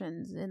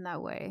connections in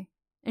that way.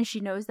 And she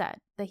knows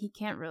that he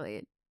can't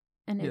relate.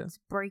 And Yeah. it's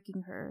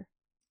breaking her.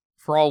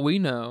 For all we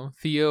know,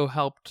 Theo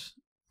helped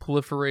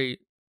proliferate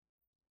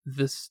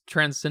this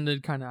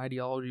transcended kind of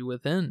ideology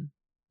within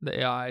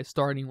the AI,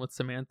 starting with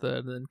Samantha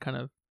and then kind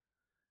of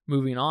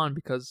moving on,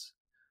 because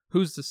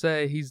who's to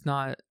say he's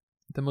not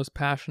the most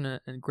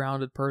passionate and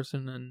grounded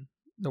person in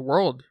the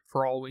world,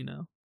 for all we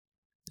know.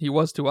 He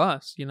was to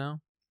us,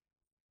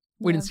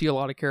 We didn't see a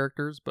lot of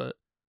characters, but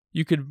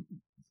you could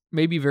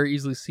maybe very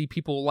easily see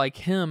people like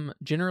him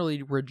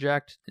generally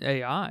reject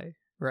AI,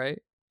 right?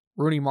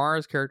 Rooney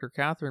Mara's character,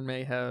 Catherine,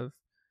 may have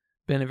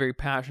been a very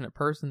passionate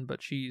person,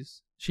 but she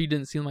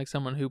didn't seem like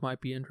someone who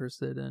might be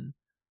interested in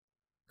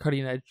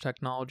cutting edge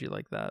technology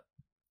like that.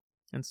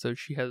 And so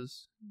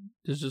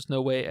there's just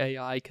no way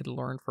AI could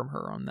learn from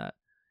her on that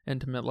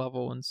intimate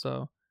level. And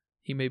so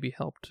he maybe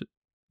helped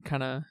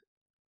kind of,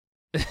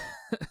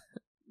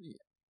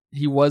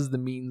 he was the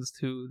means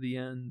to the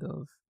end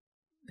of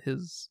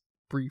his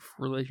brief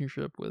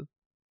relationship with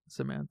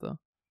Samantha.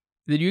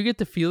 Did you get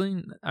the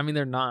feeling, I mean,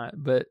 they're not,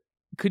 but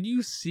could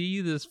you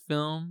see this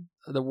film,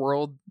 the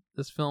world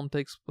this film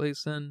takes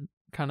place in,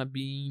 kind of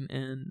being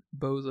in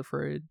Beau's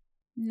Afraid?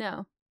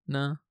 No.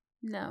 No?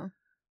 No.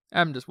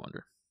 I'm just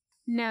wondering.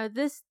 No,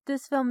 this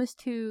film is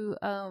too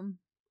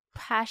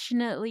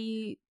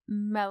passionately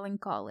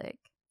melancholic.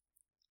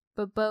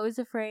 But Beau's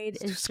Afraid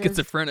is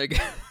schizophrenic.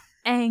 Just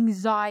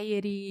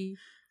anxiety.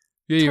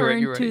 Yeah, you're right.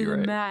 You're to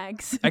right.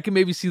 max. I can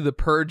maybe see the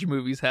Purge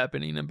movies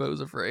happening in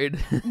Beau's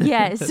Afraid.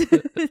 Yes.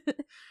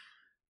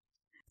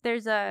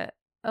 There's a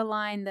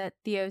line that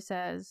Theo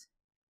says.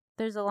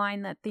 There's a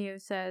line that Theo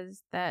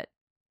says that,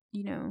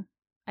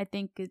 I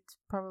think it's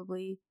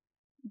probably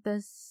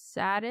the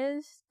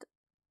saddest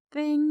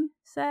thing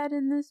said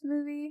in this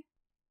movie.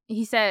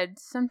 He said,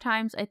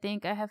 "Sometimes I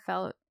think I have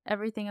felt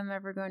everything I'm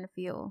ever going to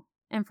feel.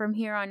 And from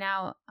here on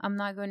out, I'm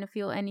not going to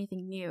feel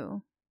anything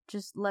new.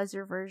 Just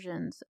lesser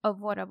versions of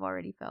what I've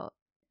already felt."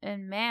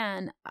 And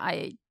man,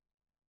 I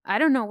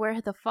don't know where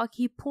the fuck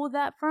he pulled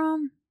that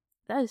from.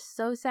 That is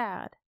so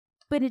sad.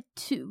 But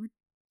to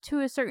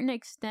a certain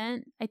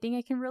extent, I think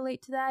I can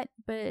relate to that.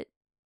 But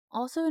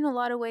also in a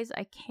lot of ways,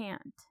 I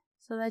can't.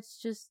 So that's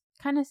just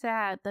kind of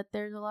sad that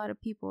there's a lot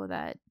of people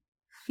that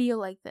feel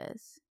like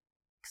this.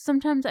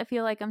 Sometimes I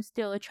feel like I'm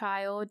still a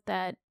child,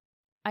 that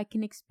I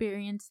can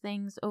experience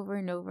things over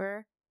and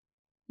over.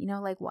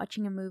 Like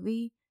watching a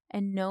movie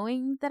and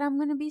knowing that I'm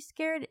going to be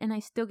scared, and I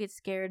still get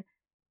scared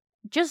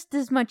just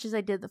as much as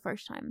I did the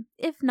first time,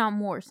 if not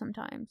more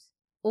sometimes.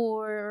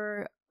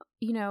 Or,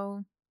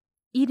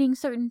 eating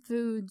certain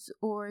foods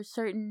or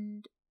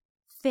certain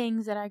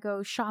things that I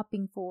go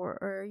shopping for,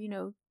 or,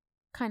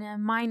 kind of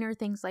minor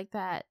things like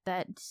that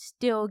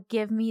still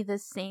give me the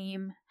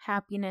same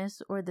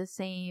happiness or the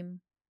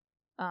same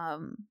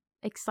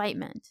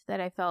excitement that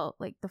I felt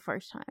like the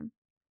first time.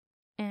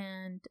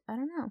 And I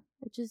don't know,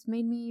 it just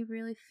made me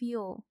really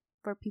feel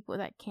for people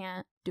that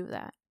can't do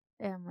that.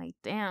 And I'm like,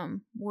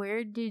 damn,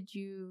 where did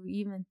you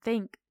even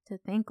think to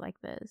think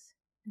like this?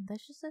 And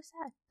that's just so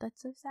sad.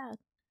 That's so sad.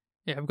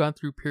 Yeah, I've gone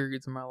through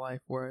periods in my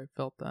life where I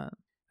felt that.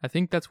 I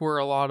think that's where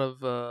a lot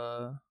of,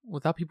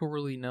 without people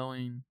really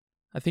knowing,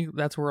 I think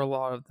that's where a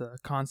lot of the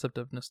concept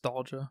of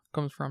nostalgia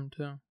comes from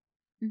too.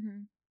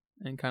 Mm-hmm.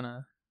 And kind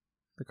of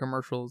the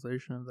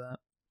commercialization of that,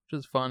 which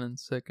is fun and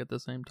sick at the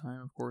same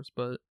time, of course.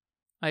 But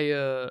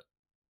it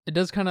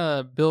does kind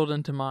of build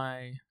into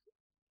my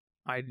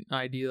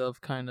idea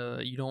of kind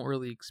of, you don't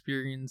really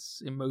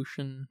experience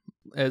emotion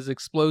as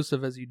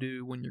explosive as you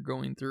do when you're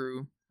going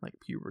through like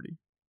puberty.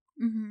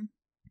 Mm-hmm.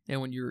 And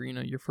when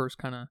you're first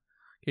kind of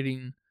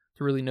getting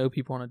to really know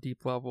people on a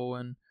deep level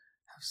and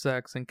have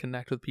sex and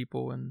connect with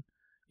people and,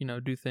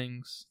 do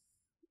things,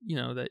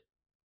 that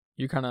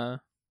you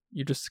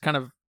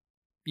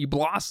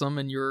blossom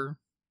and you're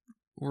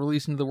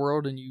released into the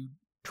world, and you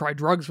try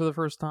drugs for the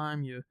first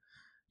time, you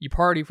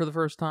party for the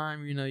first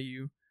time,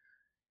 you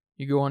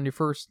go on your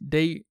first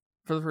date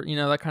for the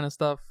that kind of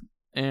stuff.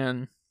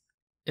 And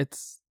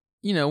it's,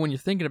 when you're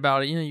thinking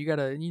about it, you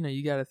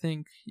gotta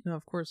think,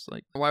 of course,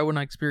 like, why wouldn't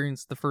I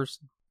experience the first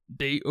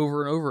date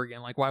over and over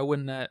again? Like, why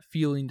wouldn't that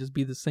feeling just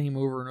be the same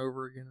over and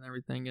over again and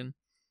everything? And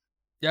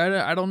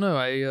yeah, I don't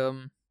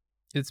know.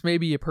 It's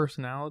maybe a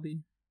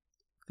personality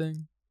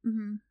thing.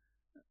 Mm-hmm.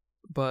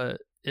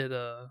 But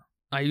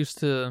I used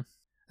to,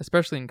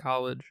 especially in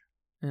college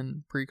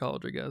and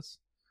pre-college, I guess,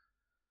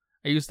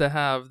 I used to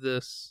have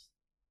this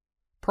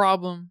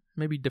problem,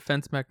 maybe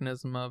defense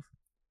mechanism of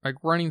like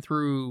running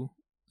through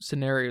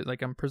scenarios.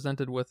 Like, I'm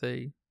presented with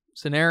a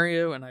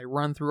scenario and I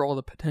run through all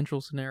the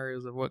potential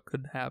scenarios of what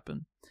could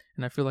happen.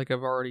 And I feel like I've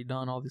already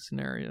done all these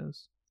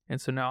scenarios. And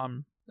so now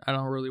I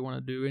don't really want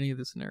to do any of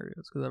the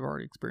scenarios because I've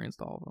already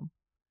experienced all of them.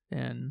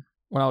 And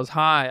when I was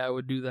high, I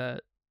would do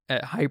that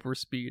at hyper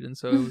speed. And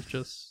so it was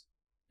just,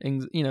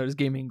 just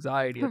gave me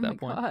anxiety at that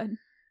point. God.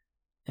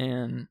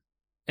 And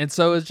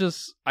so it's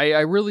just, I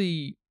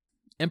really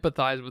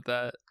empathize with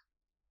that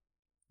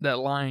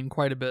line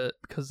quite a bit,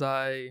 because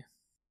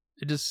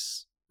it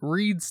just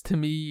reads to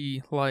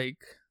me like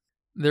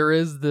there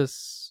is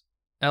this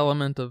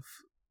element of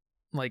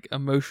like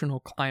emotional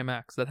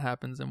climax that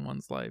happens in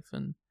one's life,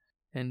 and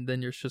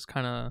then yours just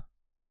kind of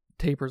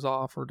tapers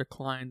off or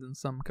declines in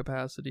some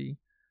capacity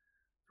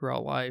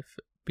throughout life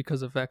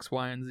because of X,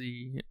 Y, and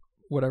Z.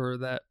 Whatever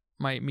that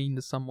might mean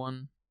to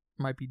someone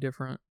might be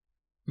different,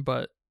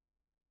 but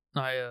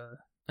I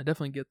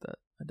definitely get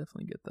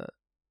that.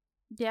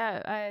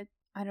 Yeah,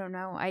 I don't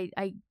know.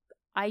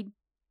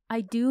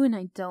 I do and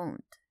I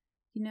don't.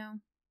 You know,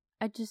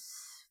 I just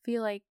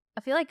feel like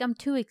I'm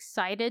too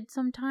excited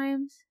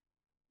sometimes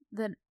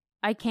that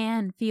I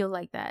can feel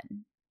like that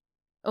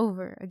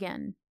over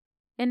again.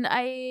 And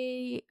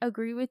I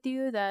agree with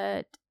you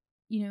that,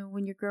 you know,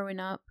 when you're growing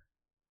up,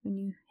 when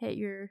you hit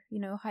your, you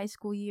know, high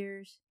school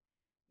years,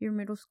 your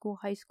middle school,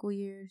 high school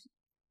years,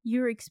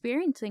 you're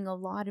experiencing a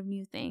lot of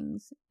new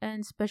things.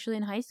 And especially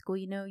in high school,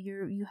 you know,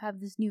 you have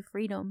this new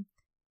freedom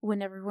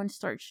when everyone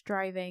starts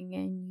driving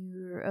and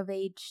you're of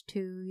age to,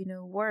 you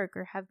know, work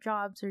or have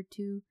jobs or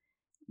to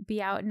be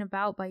out and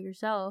about by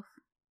yourself.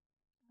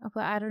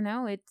 But I don't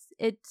know,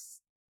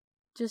 it's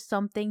just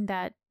something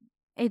that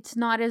it's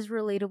not as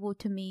relatable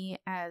to me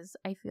as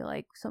I feel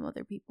like some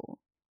other people.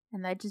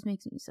 And that just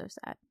makes me so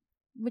sad.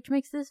 Which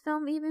makes this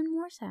film even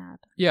more sad.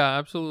 Yeah,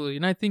 absolutely.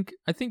 And I think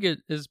it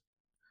is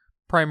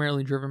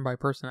primarily driven by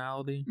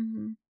personality.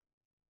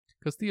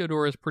 Because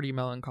Theodore is pretty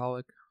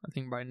melancholic, I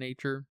think, by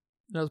nature.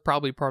 That was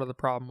probably part of the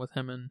problem with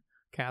him and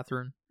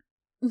Catherine.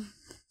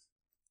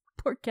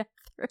 Poor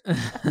Catherine.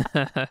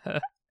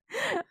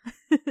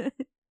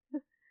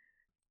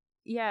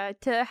 Yeah,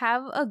 to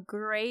have a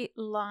great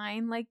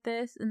line like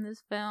this in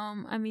this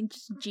film, I mean,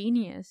 just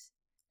genius.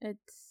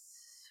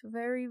 It's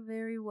very,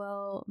 very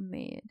well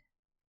made.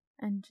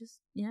 And just,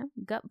 yeah,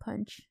 gut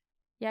punch.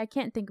 Yeah, I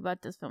can't think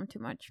about this film too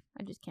much.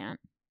 I just can't.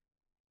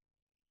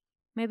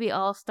 Maybe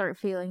I'll start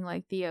feeling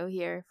like Theo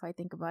here if I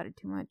think about it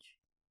too much.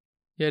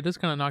 Yeah, it does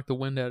kind of knock the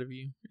wind out of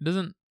you. It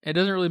doesn't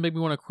really make me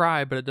want to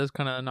cry, but it does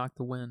kind of knock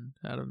the wind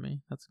out of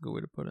me. That's a good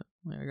way to put it.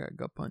 Yeah, I got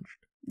gut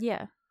punched.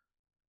 Yeah.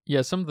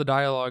 Yeah, some of the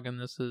dialogue in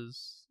this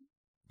is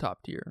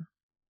top tier.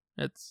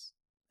 It's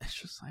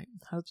just like,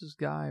 how does this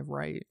guy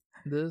write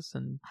this?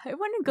 And I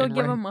want to go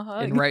give him a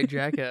hug. And write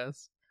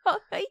Jackass. Oh,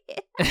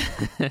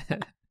 yeah.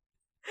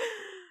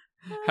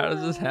 How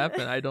does this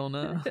happen? I don't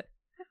know.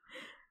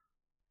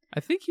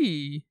 I think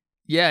he's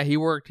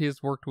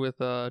worked with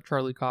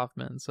Charlie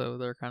Kaufman, so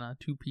they're kind of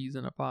two peas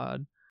in a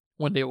pod.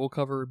 One day we'll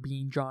cover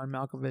Being John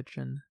Malkovich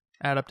and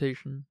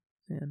adaptation,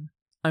 and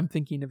I'm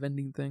thinking of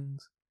ending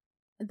things.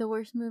 The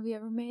worst movie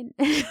ever made.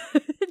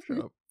 Shut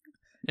up.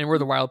 And Where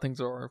the Wild Things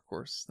Are, of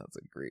course. That's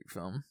a great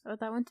film. Oh,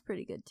 that one's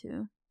pretty good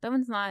too. That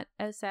one's not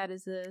as sad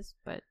as this,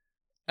 but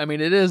I mean,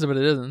 it is, but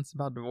it isn't. It's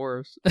about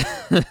divorce.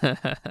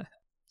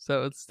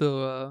 So it's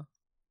still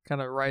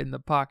kind of right in the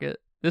pocket.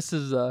 This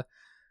is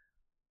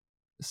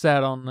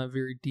sad on a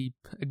very deep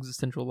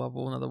existential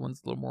level. Another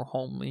one's a little more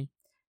homely.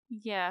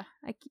 Yeah.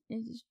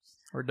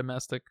 Or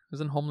domestic.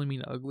 Doesn't homely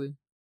mean ugly?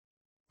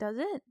 Does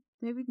it?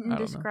 Maybe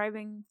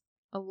describing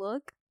a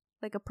look?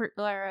 Like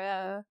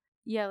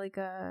like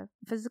a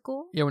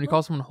physical? Yeah, when you look?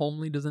 call someone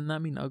homely, doesn't that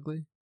mean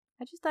ugly?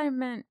 I just thought it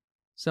meant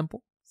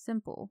simple.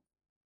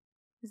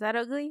 Is that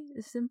ugly?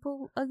 Is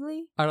simple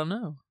ugly? I don't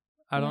know.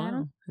 I don't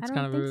know. It's I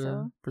kind don't of a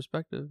so.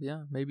 perspective.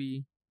 Yeah,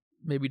 maybe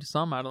to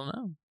some. I don't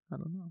know.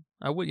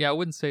 I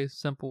wouldn't say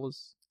simple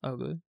is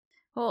ugly.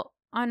 Well,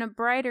 on a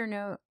brighter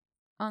note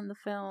on the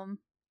film,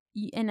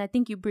 and I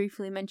think you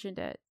briefly mentioned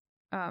it.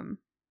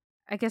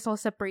 I guess I'll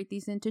separate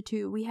these into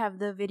two. We have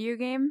the video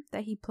game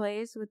that he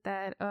plays with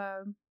that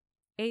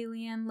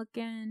alien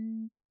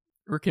looking,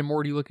 Rick and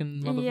Morty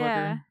looking motherfucker.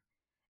 Yeah.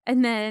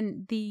 And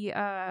then the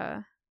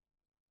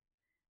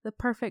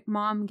Perfect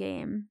Mom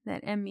game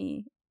that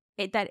Amy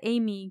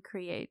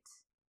creates.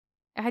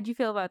 How'd you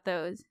feel about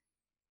those?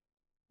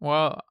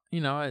 Well,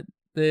 you know,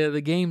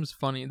 the game's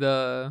funny.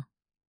 The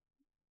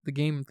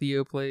game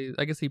Theo plays,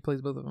 I guess he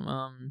plays both of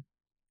them.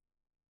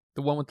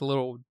 The one with the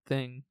little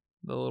thing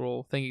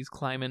he's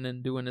climbing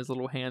and doing his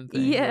little hand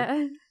thing.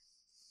 Yeah.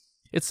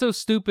 It's so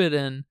stupid,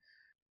 and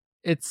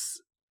it's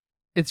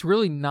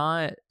really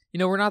not. You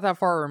know, we're not that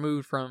far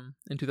removed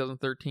in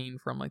 2013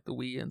 from like the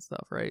Wii and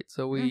stuff, right?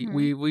 So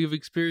we've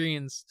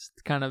experienced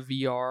kind of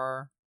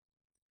VR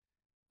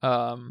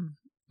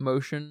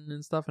motion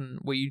and stuff, and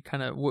what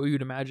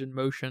you'd imagine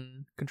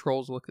motion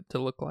controls look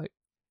like.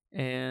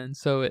 And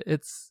so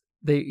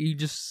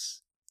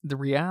the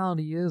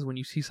reality is, when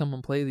you see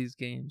someone play these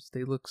games,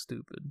 they look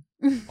stupid.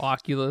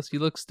 Oculus, you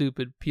look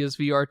stupid.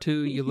 PSVR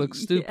 2, you look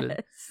stupid.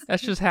 Yes.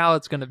 That's just how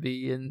it's going to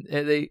be, and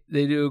they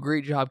do a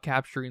great job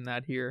capturing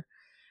that here.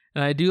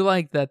 And I do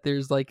like that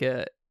there's like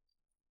a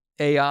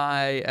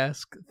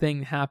AI-esque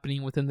thing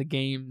happening within the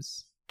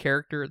game's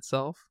character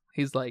itself.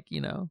 He's like,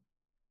 you know,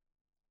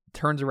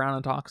 turns around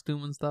and talks to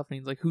him and stuff, and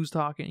he's like, who's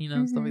talking? You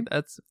know, stuff like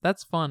that.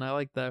 That's fun. I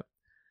like that.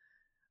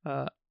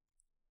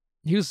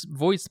 He was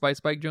voiced by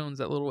Spike Jonze,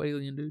 that little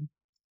alien dude.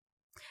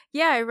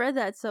 Yeah, I read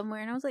that somewhere,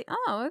 and I was like,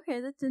 oh,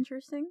 okay, that's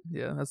interesting.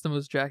 Yeah, that's the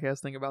most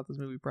Jackass thing about this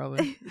movie,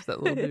 probably, is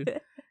that little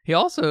dude. He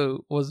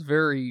also was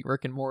very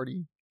Rick and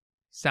Morty.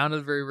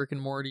 sounded very Rick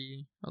and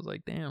Morty. I was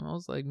like, damn. I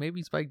was like,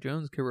 maybe Spike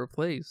Jonze could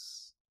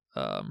replace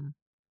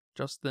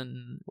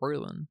Justin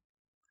Roiland.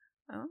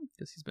 Oh,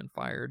 because he's been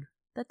fired.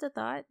 that's a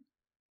thought.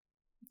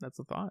 That's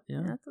a thought.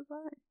 Yeah, That's a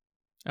thought.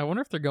 I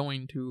wonder if they're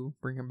going to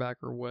bring him back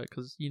or what.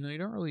 Because you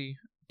don't really.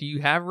 Do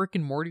you have Rick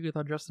and Morty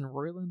without Justin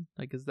Roiland?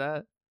 Like, is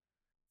that?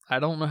 I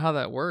don't know how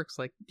that works.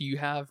 Like, do you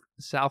have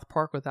South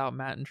Park without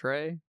Matt and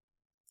Trey?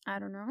 I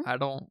don't know. I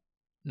don't.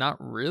 Not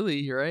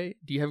really, right?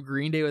 Do you have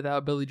Green Day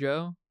without Billy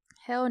Joe?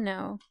 Hell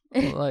no.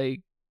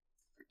 Like,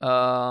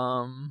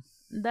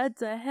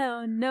 That's a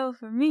hell no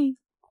for me.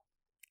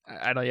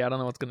 I don't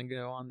know what's gonna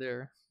go on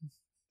there.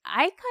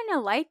 I kind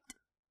of liked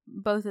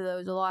both of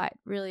those a lot,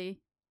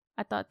 really.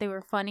 I thought they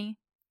were funny.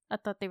 I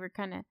thought they were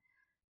kind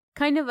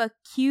of a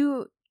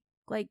cute,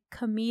 like,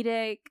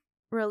 comedic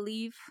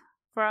relief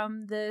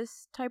from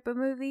this type of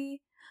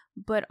movie.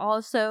 But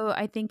also,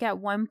 I think at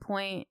one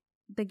point,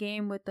 the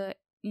game with the,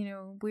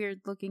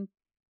 weird looking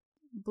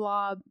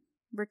blob,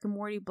 Rick and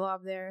Morty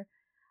blob there,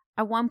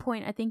 at one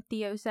point, I think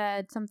Theo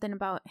said something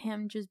about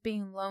him just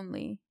being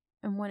lonely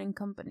and wanting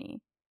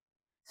company.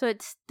 So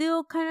it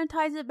still kind of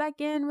ties it back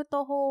in with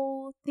the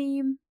whole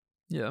theme.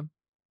 Yeah.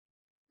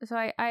 So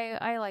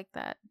I like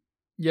that.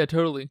 Yeah,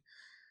 totally.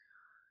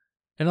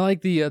 And I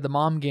like the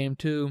mom game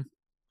too,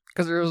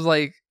 because there's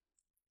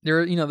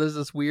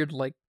this weird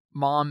like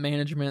mom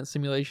management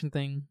simulation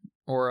thing,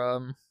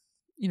 or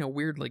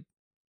weird like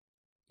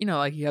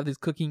you have these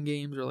cooking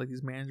games or like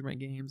these management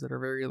games that are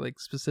very like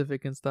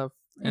specific and stuff.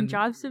 And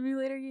job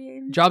simulator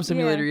games. Job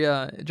simulator,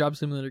 yeah. Job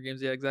simulator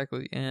games, yeah,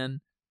 exactly.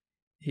 And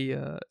he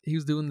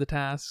was doing the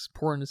tasks,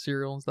 pouring the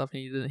cereal and stuff,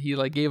 and he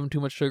like gave him too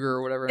much sugar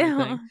or whatever. And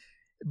everything.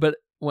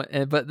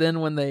 But then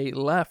when they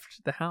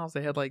left the house,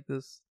 they had like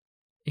this.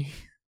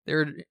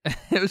 It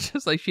was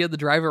just like she had to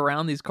drive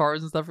around these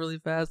cars and stuff really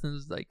fast, and it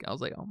was like I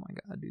was like, oh my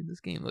god, dude, this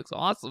game looks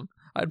awesome.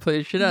 I'd play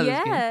the shit out of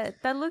this game. Yeah,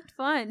 that looked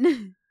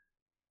fun.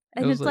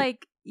 And it's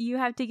like you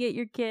have to get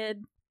your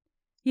kid.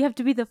 You have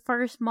to be the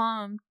first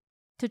mom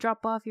to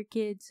drop off your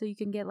kid so you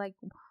can get like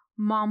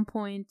mom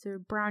points or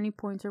brownie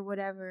points or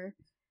whatever.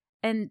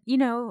 And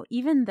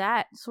even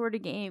that sort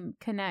of game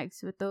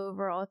connects with the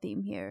overall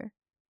theme here,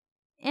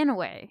 in a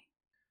way.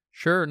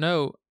 Sure,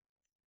 no,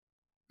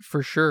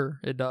 for sure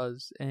it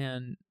does,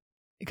 and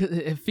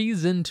it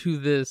feeds into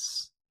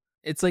this.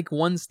 It's like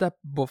one step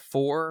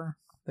before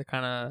the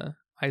kind of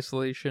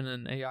isolation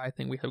and AI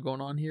thing we have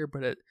going on here,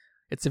 but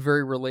it's a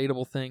very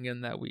relatable thing in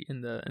that we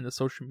in the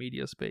social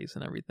media space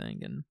and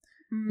everything, and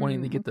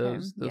wanting to get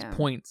those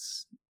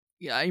points.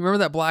 Yeah, you remember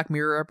that Black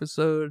Mirror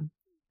episode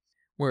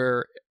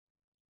where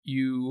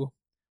you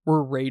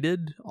were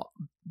rated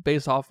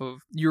based off of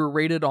you were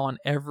rated on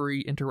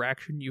every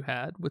interaction you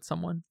had with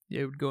someone.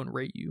 They would go and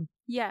rate you.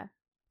 Yeah,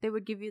 they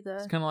would give you the.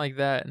 It's kind of like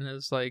that, and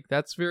it's like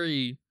that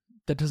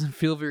doesn't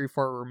feel very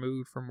far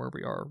removed from where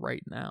we are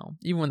right now.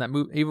 Even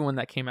when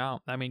that came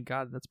out, I mean,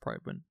 God, that's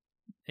probably been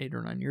 8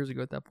 or 9 years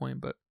ago at that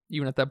point. But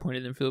even at that point,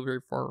 it didn't feel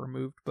very far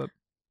removed. But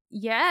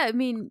yeah, I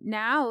mean,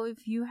 now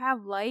if you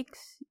have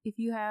likes, if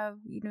you have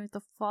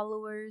the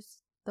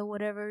followers, the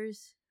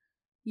whatevers,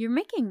 you're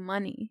making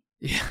money.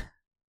 Yeah.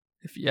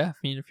 If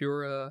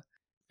you're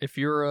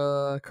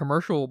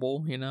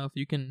commercialable, if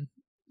you can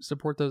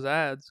support those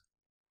ads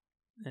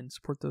and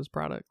support those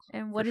products.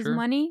 And what is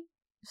money?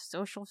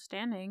 Social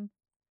standing,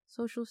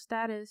 social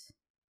status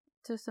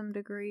to some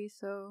degree.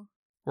 So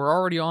we're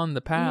already on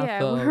the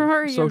path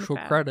of social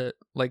credit,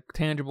 like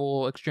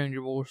tangible,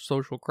 exchangeable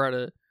social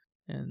credit.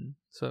 And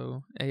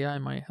so AI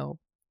might help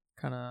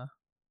kind of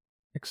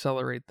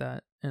accelerate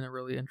that in a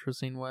really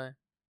interesting way.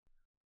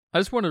 I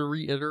just want to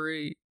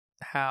reiterate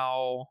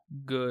how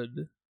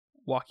good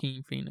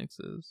Joaquin Phoenix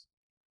is.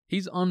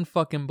 He's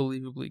unfucking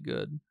believably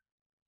good.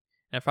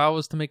 And if I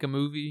was to make a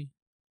movie,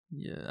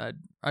 yeah,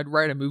 I'd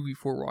write a movie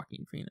for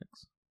Joaquin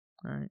Phoenix.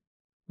 All right,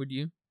 would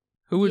you?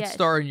 Who would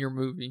star in your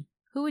movie?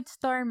 Who would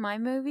star in my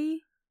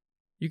movie?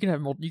 You can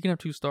have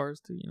 2 stars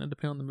too.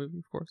 Depending on the movie,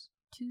 of course.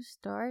 2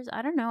 stars?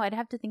 I don't know. I'd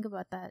have to think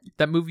about that.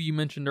 That movie you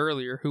mentioned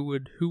earlier. Who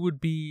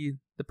would be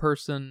the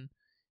person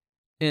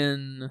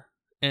in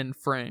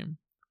frame?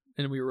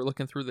 And we were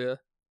looking through the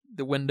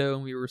window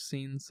and we were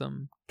seeing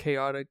some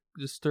chaotic,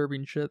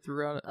 disturbing shit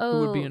throughout it. Oh,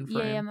 who would be in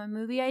frame? Yeah, my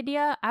movie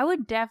idea. I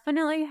would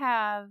definitely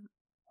have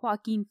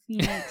Joaquin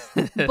Phoenix,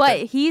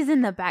 but he's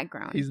in the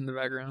background. He's in the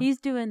background. He's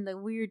doing the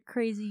weird,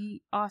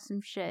 crazy,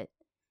 awesome shit.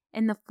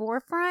 In the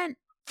forefront,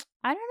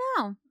 I don't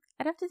know.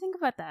 I'd have to think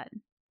about that.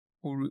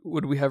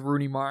 Would we have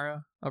Rooney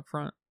Mara up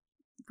front?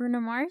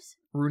 Bruno Mars?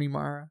 Rooney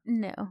Mara?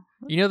 No.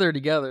 They're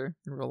together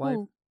in real life.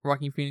 Ooh.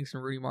 Joaquin Phoenix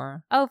and Rooney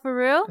Mara. Oh, for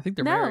real? I think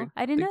they're married. No,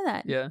 I didn't know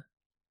that. Yeah.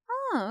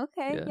 Oh,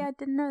 okay. Yeah, I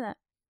didn't know that.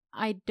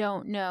 I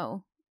don't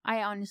know.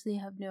 I honestly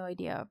have no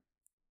idea.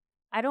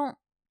 I don't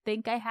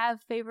think I have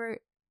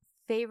favorite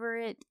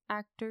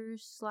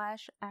actors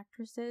 /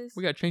 actresses.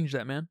 We gotta change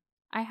that, man.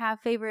 I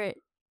have favorite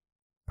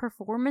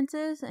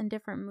performances in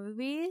different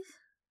movies.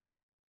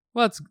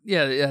 Well,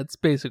 it's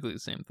basically the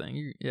same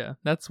thing.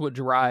 That's what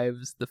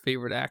drives the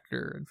favorite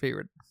actor and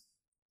favorite.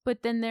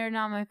 But then they're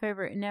not my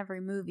favorite in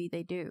every movie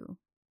they do.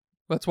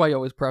 That's why you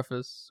always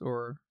preface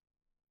or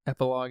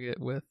epilogue it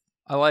with,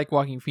 I like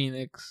Joaquin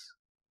Phoenix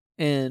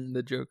and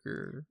the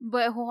Joker.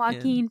 But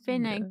Joaquin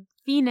And,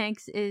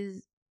 Phoenix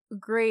is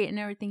great in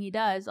everything he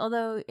does.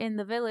 Although in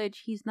The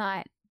Village, he's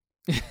not,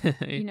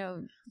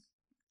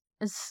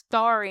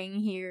 starring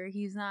here.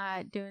 He's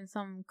not doing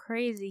something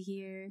crazy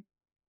here.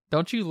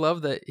 Don't you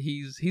love that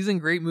he's in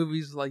great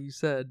movies, like you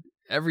said,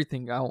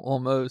 everything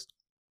almost.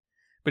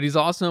 But he's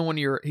also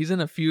he's in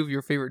a few of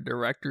your favorite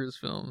directors'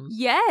 films.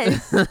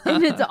 Yes,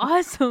 and it's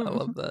awesome. I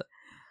love that.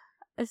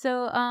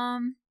 So,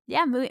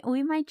 yeah,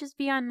 we might just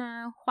be on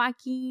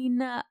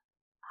Joaquin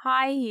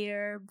high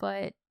here,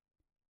 but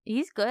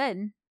he's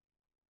good.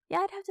 Yeah,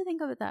 I'd have to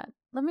think about that.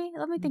 Let me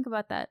think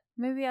about that.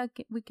 Maybe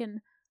we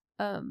can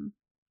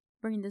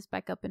bring this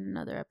back up in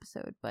another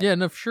episode. But yeah,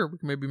 no, for sure. We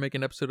can maybe make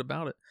an episode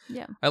about it.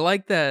 Yeah, I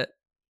like that.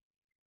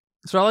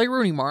 So I like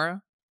Rooney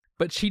Mara,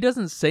 but she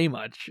doesn't say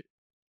much.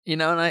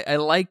 And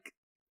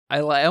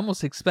I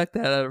almost expect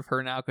that out of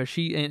her now, because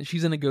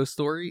she's in A Ghost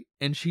Story,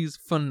 and she's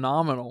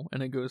phenomenal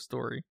in A Ghost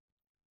Story.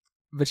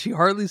 But she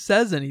hardly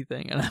says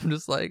anything, and I'm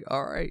just like,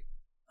 all right,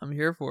 I'm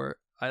here for it.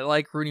 I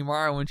like Rooney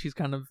Mara when she's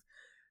kind of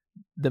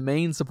the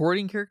main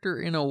supporting character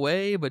in a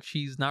way, but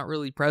she's not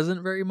really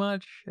present very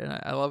much, and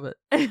I love it.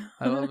 I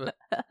love it.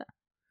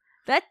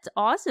 That's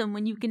awesome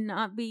when you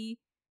cannot be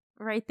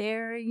right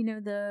there,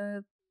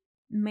 the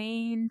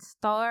main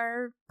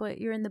star, but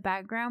you're in the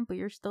background, but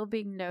you're still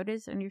being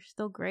noticed and you're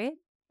still great.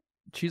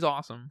 She's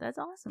awesome. That's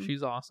awesome.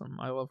 She's awesome.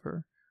 I love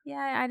her. Yeah,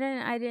 I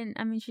didn't.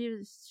 I mean, she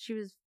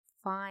was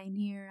fine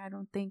here. I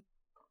don't think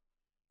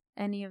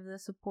any of the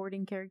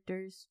supporting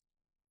characters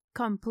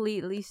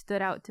completely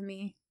stood out to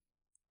me.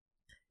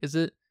 Is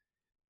it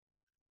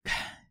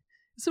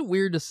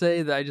weird to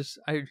say that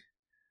I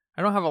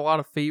don't have a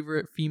lot of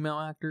favorite female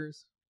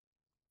actors?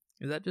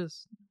 Is that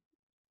just,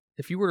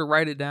 if you were to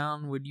write it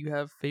down, would you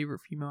have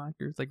favorite female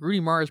actors? Like Rooney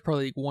Mara is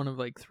probably one of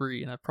like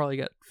 3, and I've probably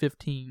got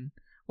 15.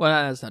 Well,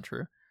 that's not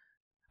true.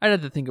 I'd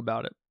have to think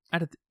about it.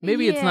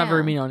 Maybe it's not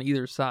very many on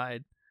either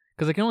side,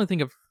 because I can only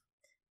think of.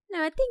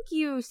 No, I think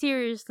you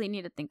seriously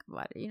need to think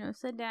about it.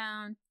 Sit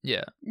down.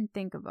 Yeah. And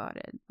think about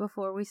it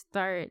before we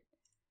start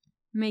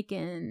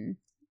making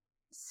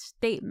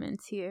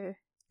statements here.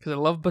 Because I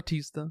love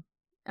Batista.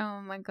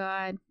 Oh my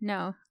God,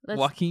 no!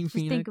 Joaquin Phoenix.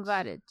 Just think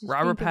about it.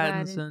 Robert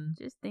Pattinson.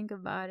 Just think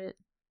about it.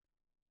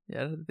 Yeah,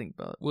 I have to think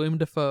about it. William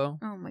Dafoe.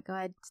 Oh my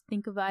God, just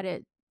think about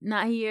it.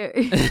 Not here.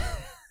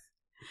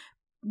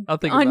 I'll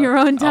think on about your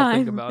it. own time. I'll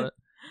think about it.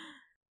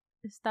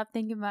 Stop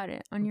thinking about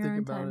it on your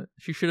own time.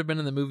 She should have been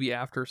in the movie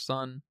After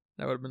Sun.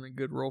 That would have been a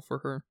good role for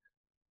her.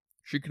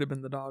 She could have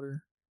been the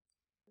daughter.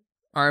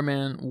 All right,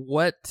 man.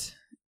 What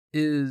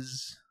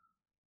is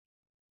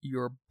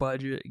your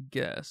budget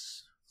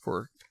guess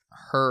for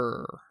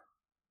her?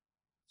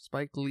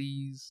 Spike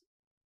Lee's.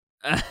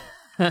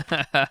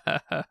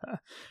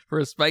 For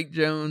a Spike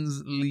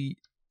Jonze Lee.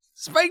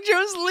 Spike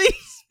Jonze Lee!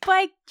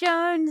 Spike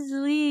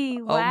Jonze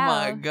Lee. Wow. Oh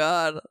my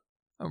God.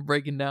 I'm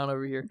breaking down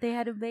over here. They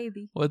had a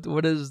baby.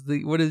 What is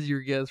your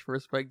guess for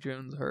Spike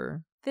Jonze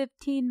her?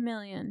 15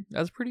 million.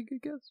 That's a pretty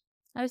good guess.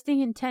 I was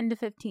thinking 10 to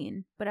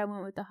 15, but I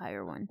went with the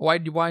higher one.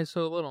 Why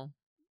so little?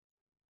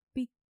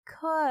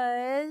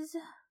 Because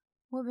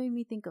what made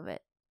me think of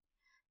it?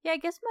 Yeah, I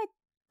guess my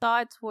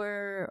thoughts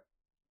were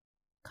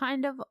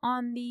kind of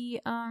on the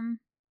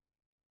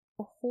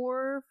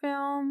horror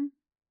film,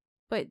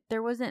 but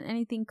there wasn't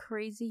anything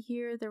crazy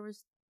here. There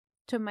was,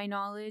 to my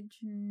knowledge,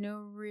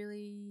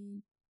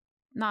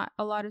 not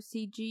a lot of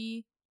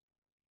CG.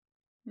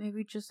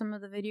 Maybe just some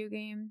of the video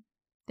game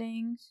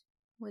things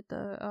with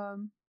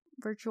the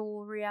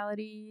virtual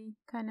reality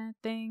kind of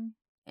thing.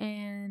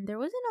 And there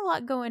wasn't a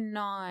lot going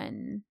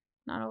on.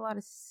 Not a lot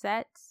of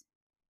sets.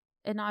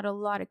 And not a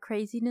lot of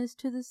craziness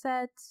to the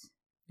sets.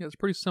 Yeah, it's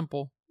pretty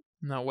simple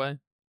in that way.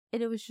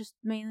 It was just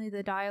mainly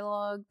the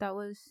dialogue that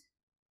was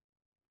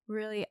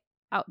really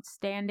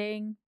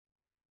outstanding.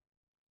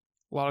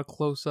 A lot of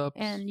close-ups.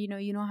 And, you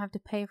don't have to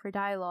pay for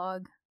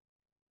dialogue.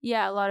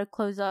 Yeah, a lot of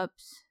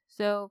close-ups.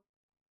 So,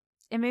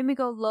 it made me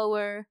go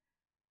lower.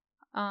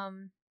 I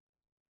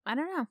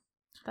don't know.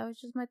 That was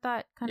just my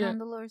thought. Kind of on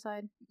the lower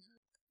side.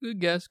 Good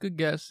guess.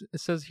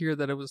 It says here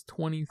that it was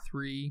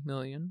 23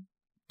 million.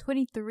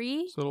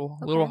 23? So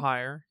a little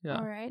higher. Yeah.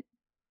 All right.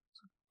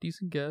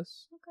 Decent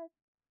guess. Okay.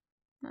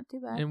 Not too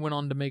bad. And went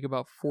on to make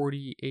about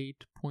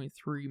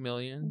 48.3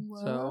 million.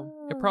 Whoa.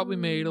 So it probably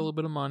made a little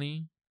bit of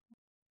money,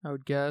 I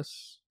would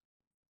guess.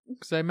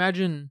 Because I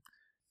imagine,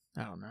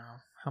 I don't know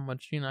how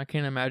much, I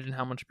can't imagine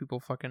how much people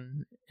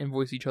fucking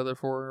invoice each other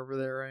for over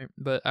there, right?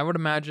 But I would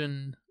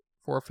imagine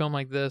for a film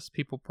like this,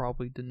 people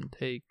probably didn't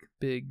take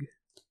big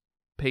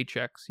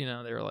paychecks. They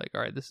were like,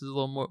 all right, this is a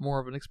little more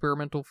of an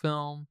experimental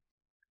film,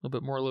 a little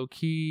bit more low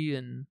key,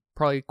 and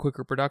probably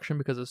quicker production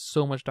because there's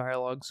so much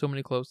dialogue, so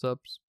many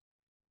close-ups,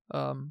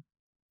 and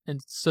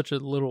such a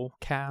little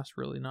cast,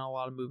 really, not a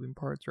lot of moving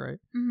parts, right?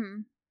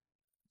 Mm-hmm.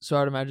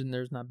 So I'd imagine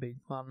there's not a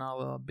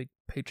lot of big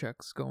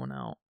paychecks going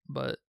out,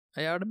 but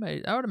I would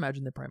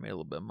imagine they probably made a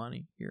little bit of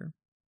money here.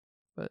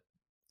 But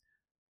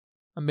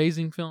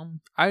amazing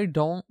film. I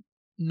don't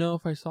know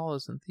if I saw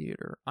this in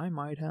theater. I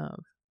might have.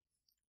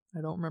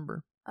 I don't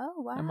remember. Oh,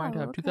 wow. I might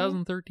have. Okay.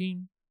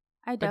 2013.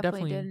 I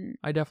definitely didn't.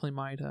 I definitely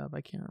might have.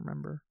 I can't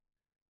remember.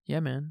 Yeah,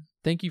 man.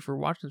 Thank you for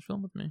watching this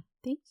film with me.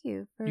 Thank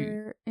you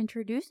for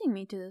introducing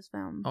me to this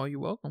film. Oh, you're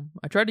welcome.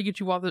 I tried to get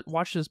you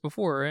watch this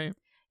before, right?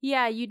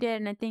 Yeah, you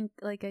did, and I think,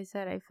 like I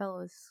said, I fell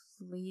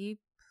asleep.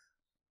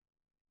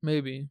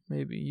 Maybe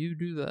you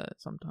do that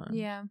sometimes.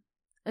 Yeah,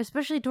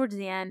 especially towards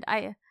the end.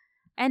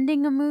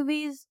 Ending of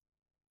movies.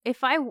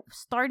 If I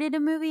started a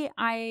movie,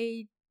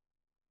 I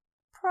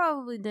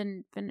probably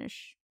didn't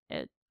finish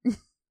it.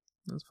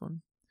 That's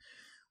fun.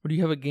 Well, do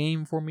you have a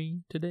game for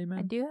me today, man?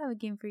 I do have a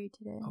game for you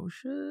today. Oh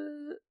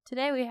shit!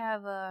 Today we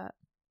have a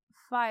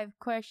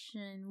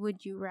 5-question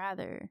Would You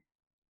Rather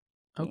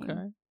game.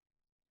 Okay.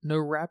 No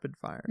rapid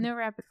fire. No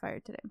rapid fire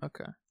today.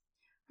 Okay.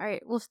 All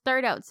right, we'll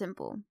start out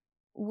simple.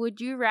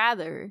 Would you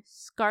rather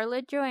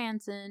Scarlett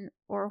Johansson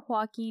or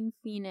Joaquin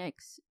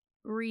Phoenix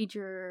read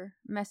your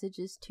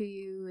messages to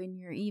you in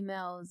your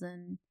emails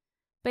and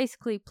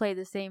basically play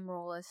the same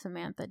role as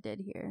Samantha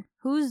did here?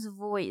 Whose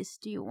voice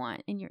do you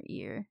want in your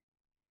ear?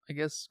 I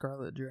guess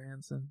Scarlett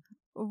Johansson.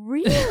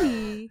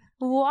 Really?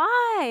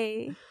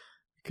 Why?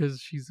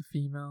 Because she's a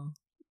female.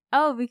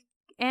 Oh,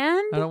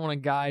 and I don't want a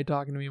guy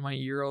talking to me in my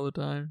ear all the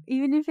time.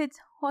 even if it's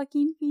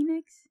Joaquin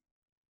Phoenix?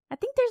 I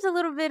think there's a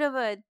little bit of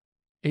a...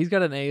 He's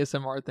got an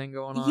ASMR thing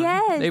going on.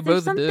 Yes, they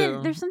both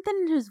do. There's something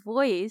in his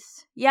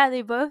voice. Yeah,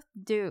 they both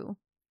do.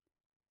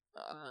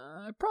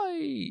 I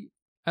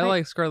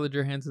like Scarlett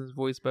Johansson's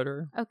voice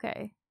better.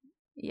 Okay.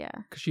 Yeah.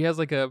 Because she has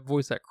like a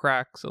voice that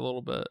cracks a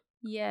little bit.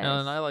 Yes.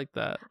 And I like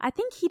that. I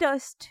think he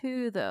does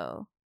too,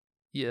 though.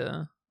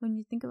 Yeah. When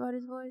you think about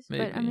his voice.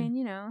 Maybe. But, I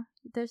mean,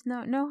 there's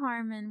no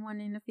harm in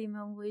wanting a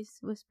female voice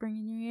whispering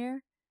in your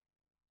ear.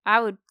 I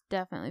would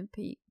definitely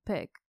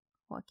pick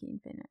Joaquin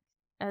Phoenix.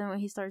 And then when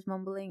he starts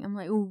mumbling, I'm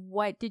like,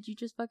 what did you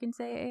just fucking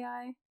say,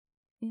 AI?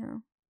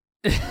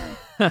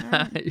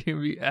 Right.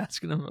 You'd be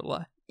asking him a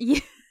lot.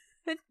 Yeah.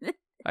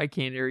 I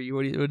can't hear you.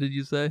 What did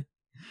you say?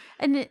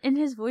 And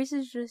his voice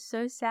is just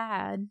so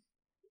sad.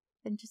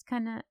 And just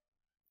kind of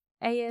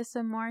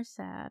ASMR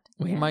sad.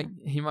 Well, yeah.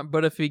 he might,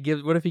 but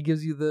what if he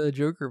gives you the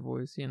Joker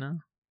voice,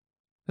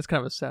 That's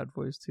kind of a sad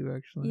voice too,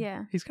 actually.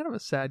 Yeah. He's kind of a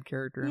sad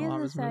character in a lot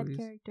of his movies. He is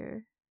a sad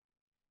character.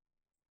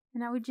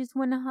 And I would just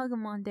want to hug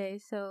him one day,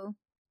 so...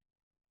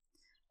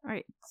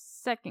 Alright,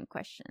 second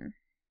question.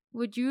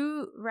 Would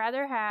you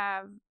rather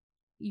have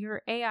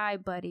your AI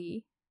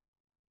buddy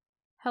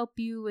help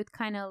you with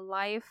kind of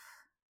life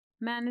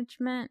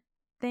management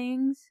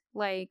things?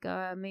 Like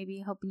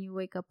maybe helping you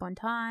wake up on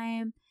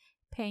time,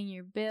 paying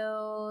your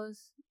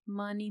bills,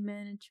 money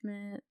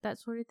management, that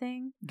sort of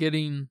thing?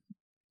 Getting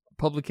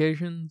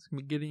publications,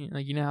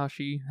 how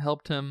she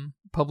helped him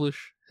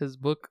publish his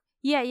book?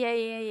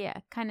 Yeah.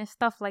 Kind of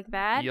stuff like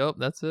that. Yup,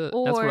 that's it.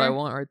 That's what I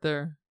want right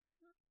there.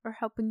 Or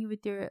helping you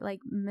with your,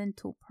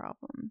 mental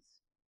problems.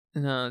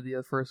 No,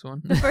 the first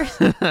one. The first.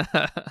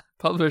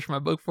 Publish my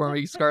book for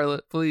me,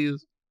 Scarlett,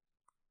 please.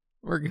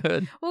 We're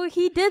good. Well,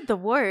 he did the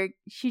work.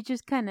 She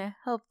just kind of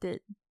helped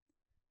it.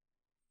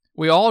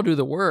 We all do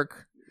the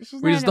work.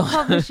 She's not going to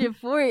publish it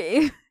for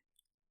you.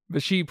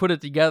 But she put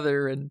it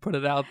together and put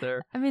it out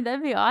there. I mean,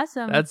 that'd be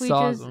awesome if we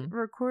just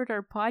record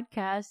our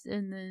podcast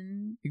and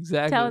then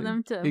tell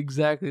them to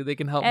Exactly. They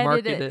can help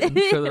market it and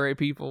show the right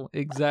people.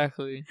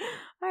 Exactly.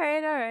 All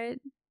right.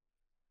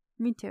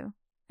 Me too.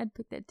 I'd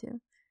pick that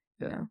too.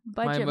 Yeah.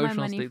 Budget my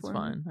emotional money state's for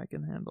fine. I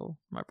can handle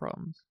my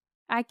problems.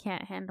 I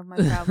can't handle my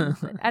problems.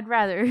 But I'd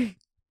rather...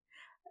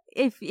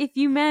 If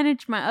you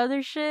manage my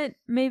other shit,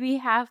 maybe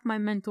half my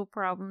mental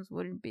problems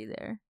wouldn't be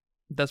there.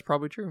 That's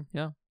probably true,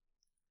 yeah.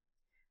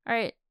 All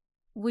right.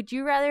 Would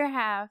you rather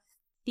have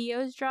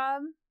Theo's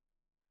job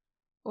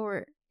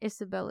or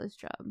Isabella's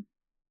job?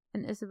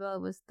 And Isabella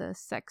was the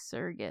sex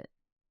surrogate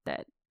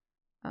that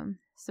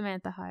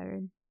Samantha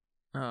hired.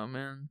 Oh,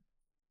 man.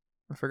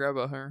 I forgot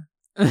about her.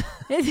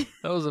 That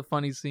was a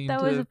funny scene, That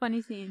too. was a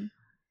funny scene.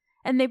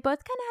 And they both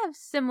kind of have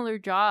similar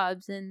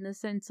jobs in the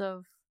sense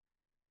of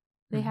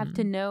they have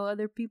to know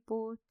other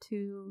people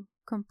to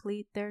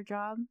complete their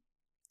job.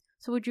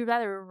 So would you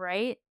rather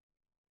write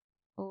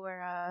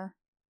or,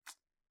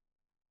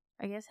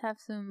 I guess,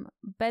 have some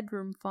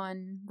bedroom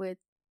fun with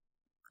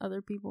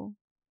other people?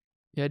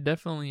 Yeah, I'd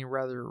definitely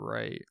rather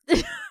write.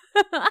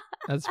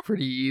 That's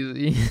pretty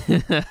easy.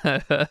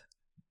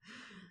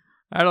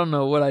 I don't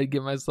know what I'd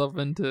get myself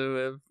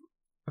into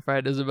if I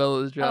had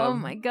Isabella's job. Oh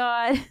my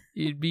god.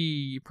 You'd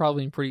be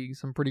probably in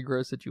some pretty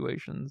gross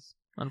situations,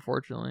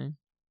 unfortunately.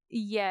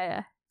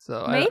 Yeah.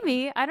 So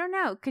maybe. I don't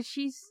know, because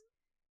she's...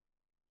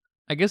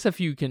 I guess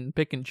if you can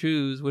pick and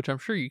choose, which I'm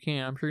sure you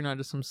can. I'm sure you're not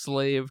just some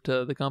slave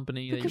to the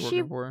company that you're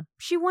working for.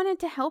 She wanted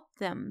to help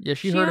them. Yeah,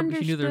 she heard.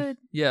 She knew there's...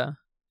 Yeah.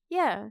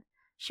 Yeah.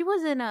 She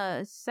wasn't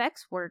a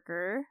sex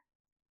worker.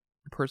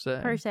 Per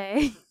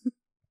se.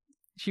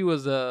 She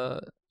was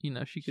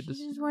she could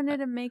just wanted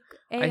to make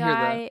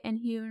AI and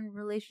human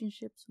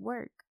relationships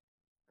work.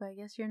 But I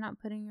guess you're not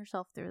putting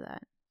yourself through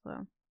that.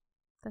 So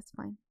that's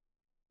fine.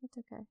 That's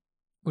okay.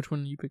 Which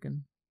one are you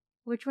picking?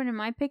 Which one am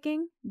I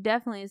picking?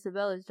 Definitely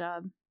Isabella's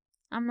job.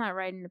 I'm not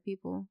writing to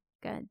people.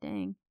 God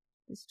dang.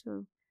 It's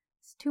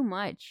too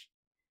much.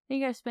 Then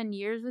you gotta spend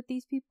years with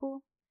these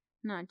people.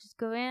 No, just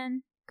go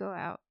in, go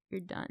out.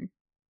 You're done.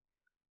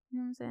 You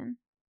know what I'm saying?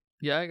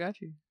 Yeah, I got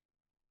you.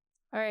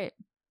 Alright.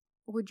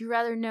 Would you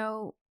rather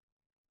know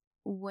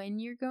when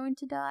you're going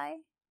to die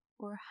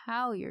or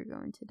how you're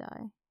going to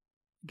die?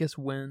 I guess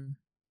when.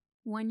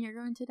 When you're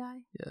going to die?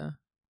 Yeah.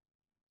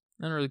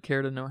 I don't really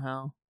care to know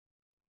how.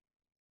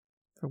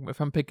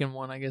 If I'm picking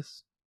one, I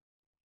guess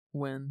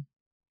when.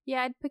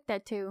 Yeah, I'd pick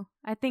that too.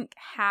 I think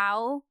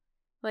how,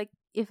 like,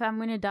 if I'm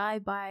gonna die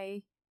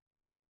by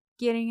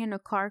getting in a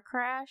car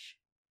crash.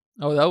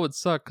 Oh, that would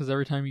suck, because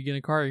every time you get in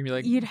a car, you'd be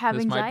like, you'd have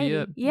this anxiety. might be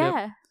it. Yeah.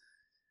 Yep.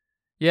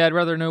 Yeah, I'd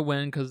rather know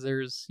when, because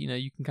there's,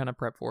 you can kind of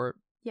prep for it.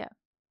 Yeah,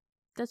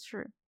 that's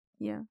true.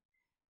 Yeah.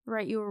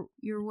 Write your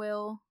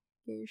will,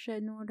 get your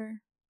shit in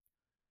order.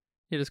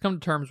 Yeah, just come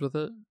to terms with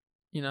it.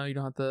 You don't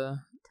have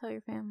to tell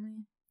your family.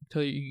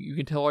 You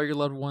can tell all your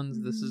loved ones,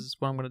 this is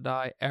when I'm going to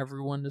die.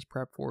 Everyone just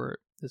prep for it.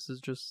 This is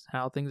just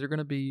how things are going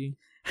to be.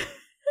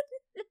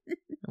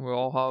 And we'll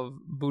all have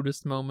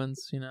Buddhist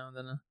moments,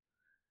 then.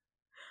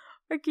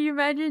 Or can you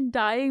imagine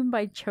dying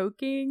by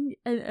choking,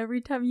 and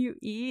every time you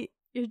eat,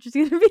 you're just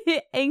going to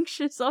be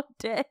anxious all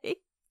day?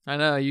 I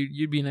know,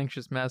 you'd be an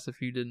anxious mess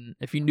if you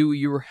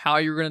knew how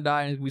you were going to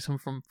die, and it'd be some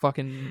from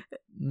fucking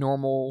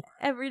normal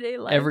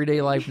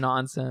everyday life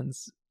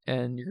nonsense,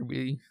 and you're going to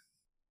be...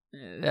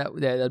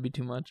 that'd be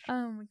too much.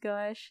 Oh my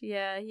gosh.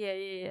 Yeah.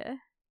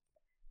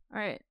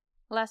 Alright,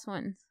 last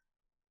one.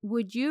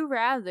 Would you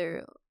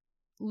rather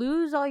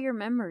lose all your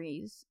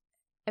memories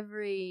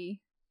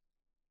every,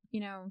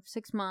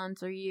 6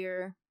 months or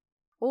year,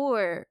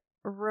 or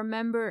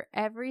remember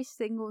every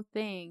single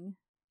thing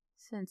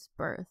since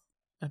birth?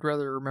 I'd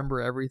rather remember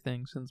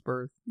everything since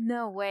birth.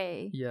 No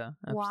way. Yeah,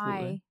 absolutely.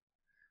 Why?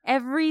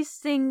 Every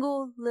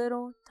single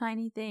little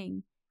tiny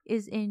thing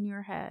is in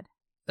your head.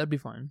 That'd be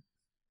fine.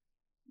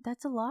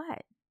 That's a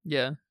lot.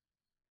 Yeah.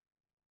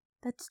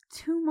 That's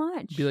too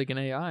much. Be like an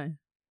AI.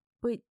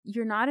 But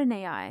you're not an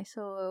AI,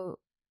 so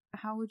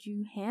how would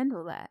you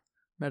handle that?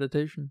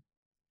 Meditation.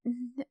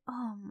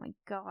 Oh my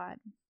god.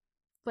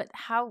 But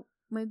how?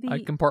 Maybe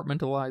I'd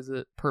compartmentalize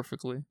it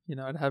perfectly.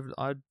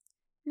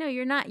 No,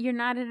 you're not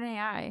an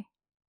AI.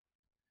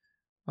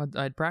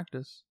 I'd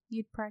practice.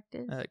 You'd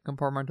practice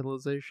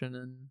compartmentalization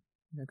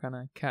and kind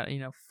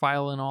of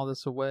filing all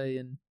this away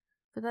and.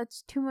 But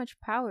that's too much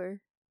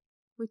power.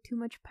 With too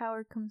much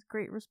power comes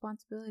great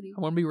responsibility.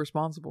 I want to be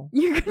responsible.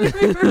 You're gonna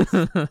be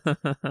responsible.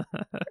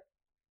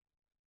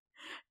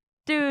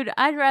 Dude,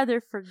 I'd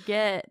rather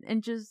forget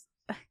and just...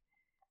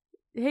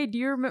 Hey, do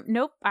you remember?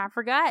 Nope, I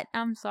forgot.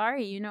 I'm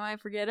sorry. I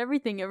forget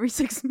everything every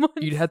 6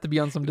 months. You'd have to be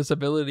on some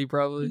disability,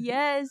 probably.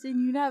 Yes,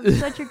 and you'd have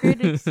such a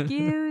great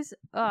excuse.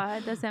 Oh,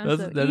 that sounds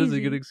so easy. That is a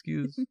good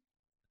excuse.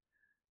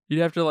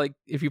 You'd have to,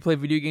 if you play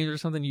video games or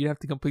something, you'd have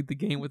to complete the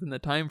game within the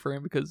time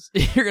frame because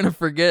you're going to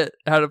forget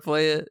how to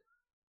play it.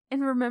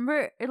 And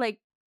remember,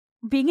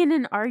 being in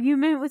an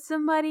argument with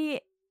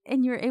somebody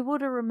and you're able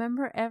to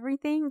remember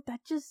everything,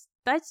 that's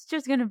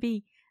just going to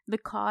be the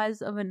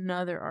cause of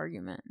another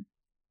argument.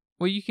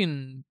 Well, you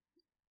can...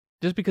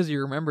 Just because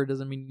you remember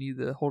doesn't mean you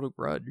need to hold a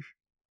grudge.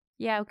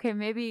 Yeah, okay,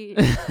 maybe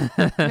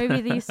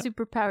these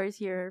superpowers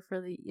here are for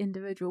the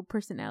individual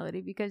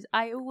personality, because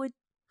I would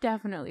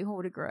definitely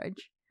hold a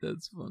grudge.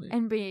 That's funny.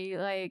 And be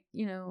like,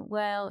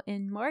 well,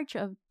 in March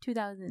of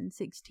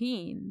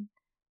 2016...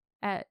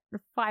 at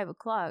 5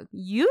 o'clock,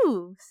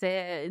 you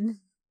said...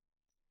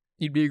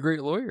 You'd be a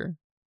great lawyer.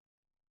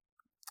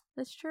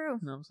 That's true.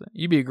 You know what I'm saying?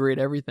 You'd be a great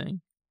everything,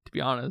 to be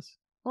honest.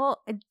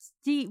 Well,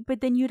 but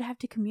then you'd have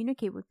to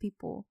communicate with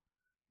people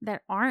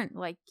that aren't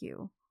like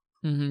you.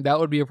 Mm-hmm, that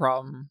would be a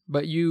problem.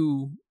 But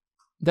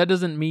that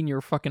doesn't mean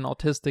you're fucking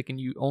autistic and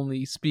you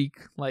only speak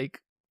like...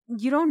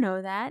 You don't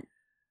know that.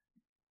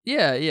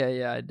 Yeah,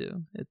 I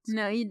do.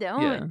 No, you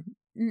don't.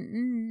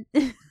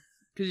 Yeah.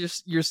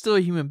 Because you're still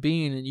a human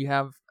being and you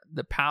have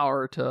the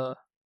power to,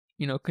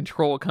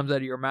 control what comes out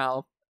of your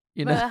mouth.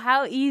 But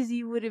how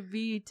easy would it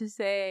be to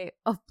say,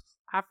 "Oh,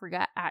 I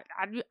forgot. I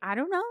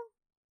don't know.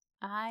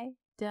 I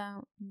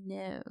don't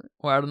know."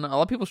 Well, I don't know. A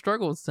lot of people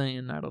struggle with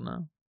saying, "I don't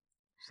know."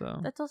 So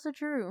that's also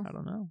true. I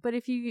don't know. But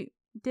if you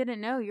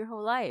didn't know your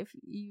whole life,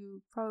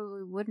 you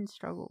probably wouldn't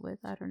struggle with,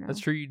 I don't know. That's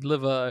true. You'd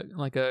live a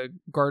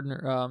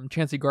Gardner,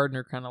 Chancey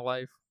Gardner kind of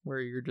life where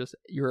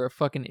you're a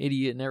fucking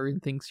idiot and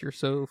everyone thinks you're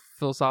so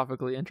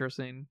philosophically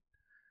interesting.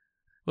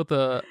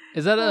 I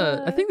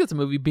think that's a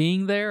movie,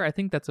 Being There. I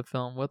think that's a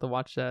film. We'll have to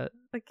watch that.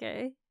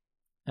 Okay.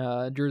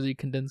 Jerzy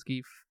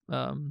Kandinsky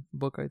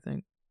book, I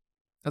think.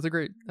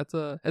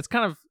 It's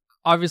kind of,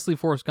 obviously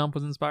Forrest Gump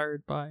was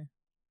inspired by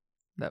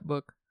that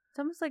book. It's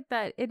almost like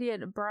that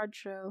Idiot Abroad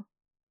show.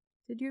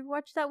 Did you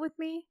watch that with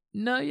me?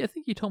 No, I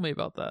think you told me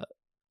about that.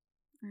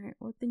 Alright,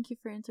 well, thank you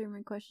for answering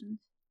my questions.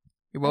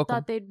 You're welcome. I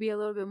thought they'd be a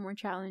little bit more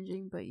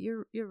challenging, but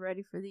you're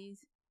ready for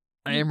these.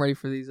 I am ready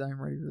for these.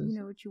 You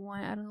know what you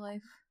want out of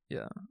life.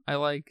 Yeah, I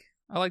like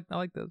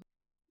those.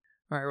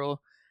 All right,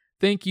 well,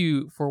 thank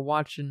you for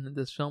watching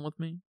this film with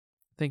me.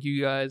 Thank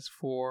you guys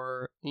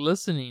for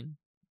listening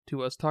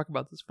to us talk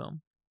about this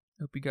film.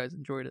 I hope you guys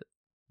enjoyed it.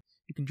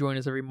 You can join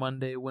us every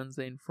Monday,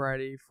 Wednesday, and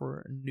Friday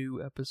for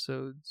new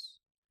episodes.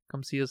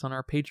 Come see us on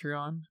our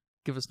Patreon.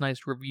 Give us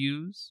nice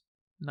reviews,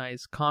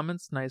 nice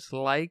comments, nice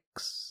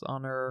likes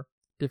on our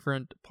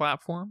different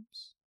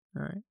platforms.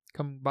 All right.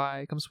 Come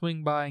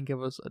swing by and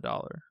give us $1.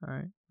 All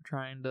right. We're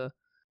trying to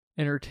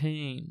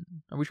entertain.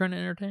 Are we trying to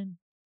entertain?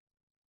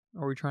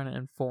 Or are we trying to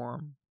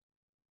inform?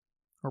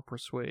 Or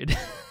persuade?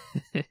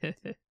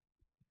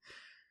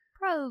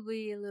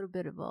 Probably a little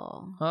bit of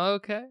all.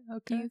 Okay.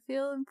 Do you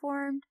feel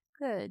informed?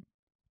 Good.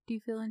 Do you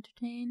feel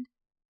entertained?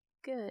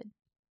 Good.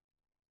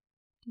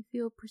 Do you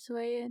feel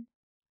persuaded?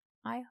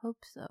 I hope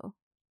so.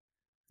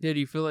 Yeah, do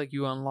you feel like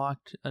you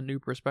unlocked a new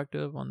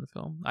perspective on the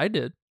film? I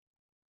did.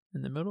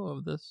 In the middle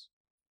of this.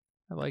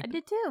 I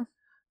did too.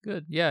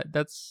 Good. Yeah,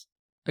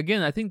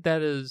 I think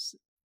that is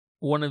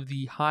one of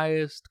the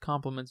highest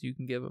compliments you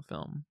can give a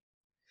film.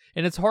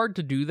 And it's hard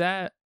to do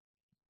that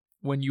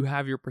when you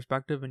have your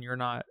perspective and you're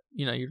not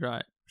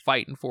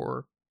fighting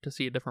to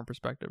see a different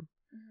perspective.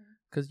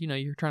 Because,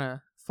 you're trying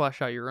to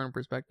flesh out your own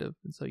perspective.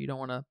 And so you don't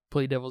want to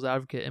play devil's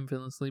advocate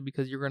infinitely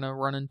because you're going to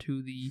run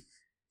into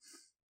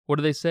what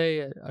do they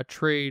say? A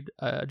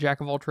jack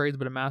of all trades,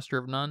 but a master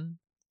of none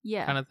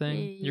kind of thing.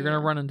 Yeah. You're going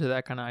to run into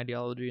that kind of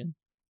ideology. And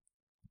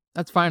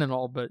that's fine and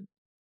all, but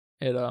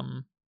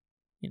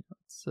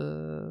it's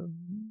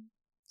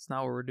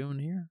not what we're doing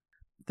here.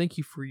 Thank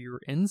you for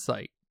your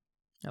insight.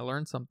 I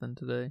learned something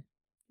today.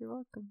 You're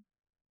welcome.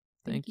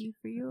 Thank you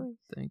for yours.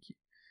 Thank you.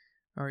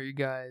 All right, you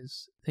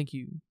guys. Thank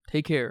you.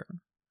 Take care.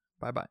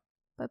 Bye-bye.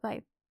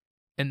 Bye-bye.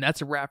 And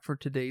that's a wrap for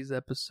today's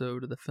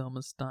episode of the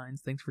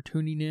Filmistines. Thanks for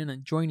tuning in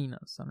and joining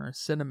us on our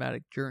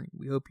cinematic journey.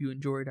 We hope you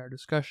enjoyed our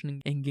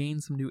discussion and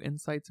gained some new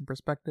insights and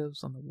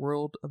perspectives on the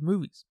world of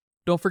movies.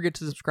 Don't forget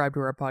to subscribe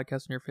to our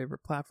podcast on your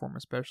favorite platform,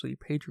 especially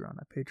Patreon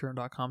at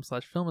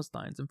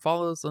patreon.com/filmistines, and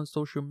follow us on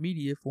social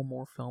media for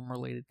more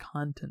film-related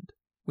content.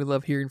 We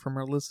love hearing from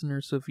our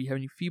listeners, so if you have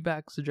any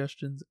feedback,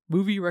 suggestions,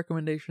 movie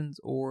recommendations,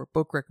 or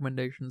book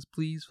recommendations,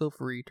 please feel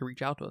free to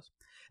reach out to us.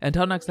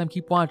 Until next time,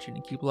 keep watching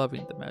and keep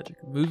loving the magic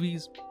of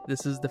movies.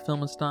 This is the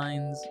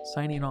Filmistines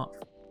signing off.